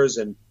mentors,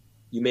 and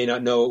you may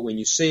not know it when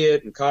you see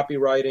it, and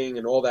copywriting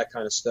and all that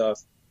kind of stuff.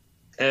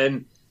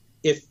 And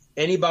if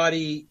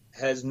anybody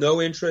has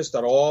no interest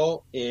at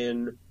all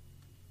in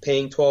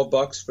paying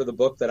 $12 for the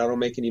book that I don't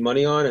make any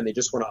money on, and they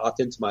just want to opt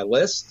into my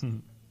list,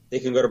 they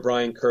can go to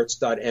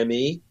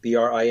briankurtz.me,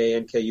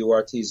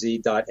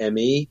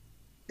 BrianKurtz.me,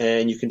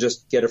 and you can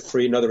just get a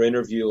free another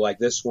interview like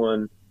this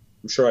one.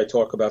 I'm sure I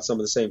talk about some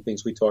of the same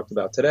things we talked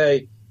about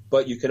today,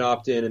 but you can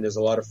opt in, and there's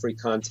a lot of free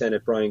content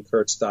at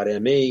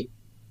briankurtz.me,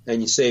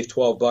 and you save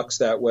 $12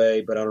 that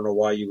way, but I don't know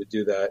why you would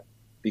do that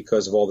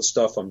because of all the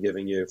stuff I'm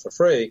giving you for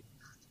free.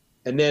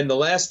 And then the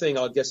last thing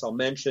I'll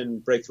mention,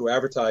 breakthrough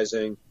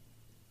advertising,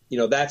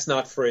 that's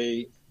not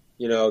free.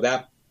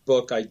 That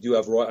book I do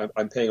have,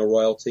 I'm paying a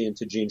royalty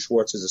into Gene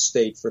Schwartz's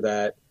estate for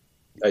that.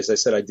 As I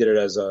said, I did it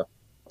as a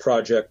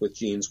project with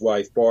Gene's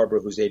wife, Barbara,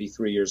 who's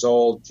 83 years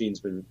old.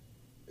 Gene's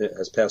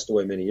has passed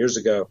away many years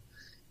ago.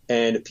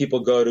 And if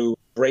people go to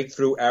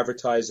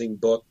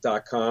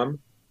breakthroughadvertisingbook.com,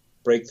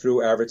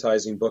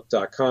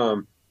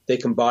 they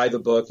can buy the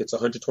book. It's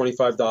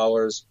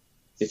 $125.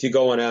 If you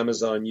go on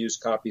Amazon, used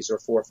copies are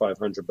 $400 or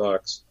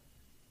 $500.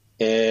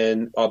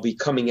 And I'll be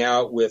coming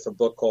out with a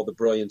book called The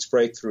Brilliance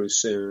Breakthrough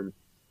soon.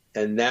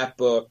 And that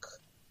book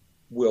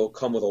will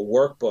come with a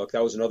workbook.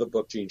 That was another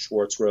book Gene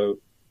Schwartz wrote.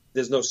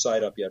 There's no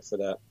site up yet for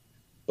that.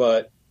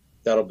 But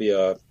that'll be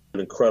an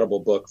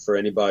incredible book for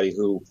anybody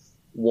who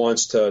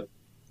wants to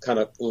kind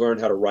of learn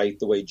how to write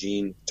the way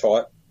Gene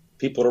taught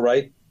people to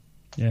write.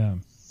 Yeah.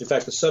 In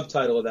fact, the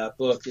subtitle of that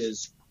book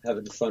is, I have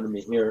it in front of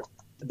me here.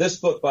 This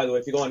book, by the way,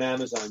 if you go on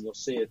Amazon, you'll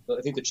see it. I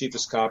think the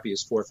cheapest copy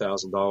is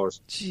 $4,000.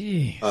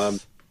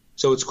 Jeez.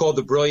 So it's called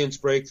The Brilliance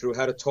Breakthrough,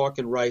 How to Talk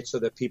and Write So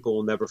That People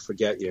Will Never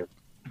Forget You.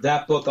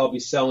 That book I'll be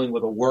selling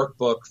with a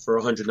workbook for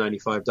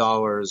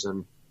 $195.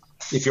 And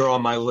if you're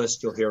on my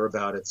list, you'll hear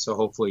about it. So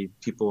hopefully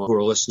people who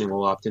are listening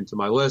will opt into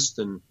my list.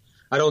 And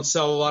I don't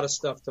sell a lot of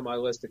stuff to my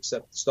list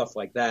except stuff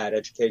like that,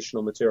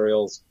 educational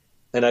materials.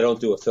 And I don't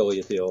do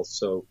affiliate deals.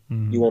 So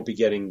you won't be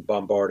getting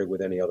bombarded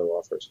with any other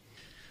offers.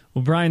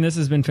 Well, Brian, this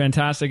has been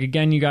fantastic.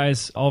 Again, you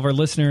guys, all of our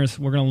listeners,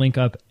 we're going to link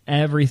up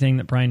everything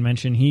that Brian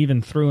mentioned. He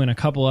even threw in a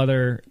couple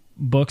other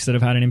books that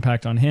have had an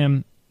impact on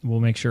him.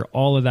 We'll make sure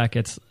all of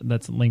that's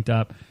linked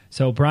up.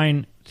 So,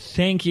 Brian,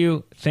 thank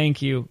you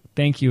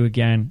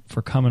again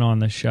for coming on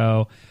the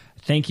show.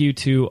 Thank you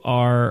to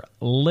our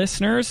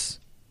listeners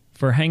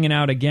for hanging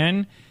out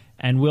again,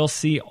 and we'll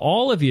see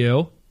all of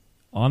you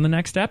on the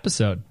next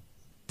episode.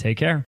 Take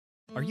care.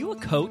 Are you a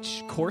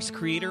coach, course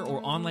creator,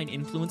 or online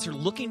influencer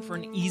looking for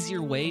an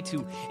easier way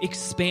to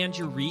expand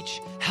your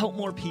reach, help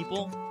more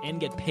people, and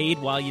get paid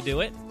while you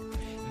do it?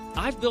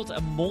 I've built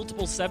a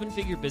multiple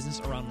 7-figure business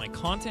around my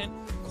content,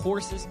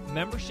 courses,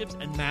 memberships,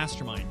 and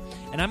mastermind,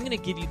 and I'm going to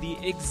give you the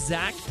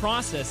exact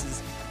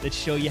processes that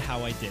show you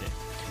how I did it.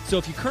 So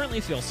if you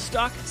currently feel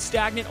stuck,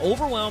 stagnant,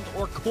 overwhelmed,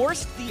 or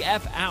coursed the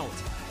F out,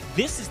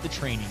 this is the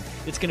training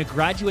that's going to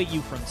graduate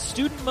you from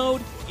student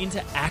mode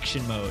into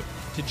action mode.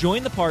 To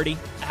join the party,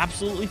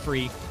 absolutely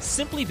free,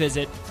 simply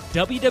visit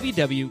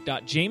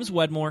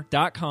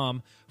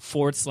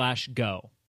www.jameswedmore.com/go.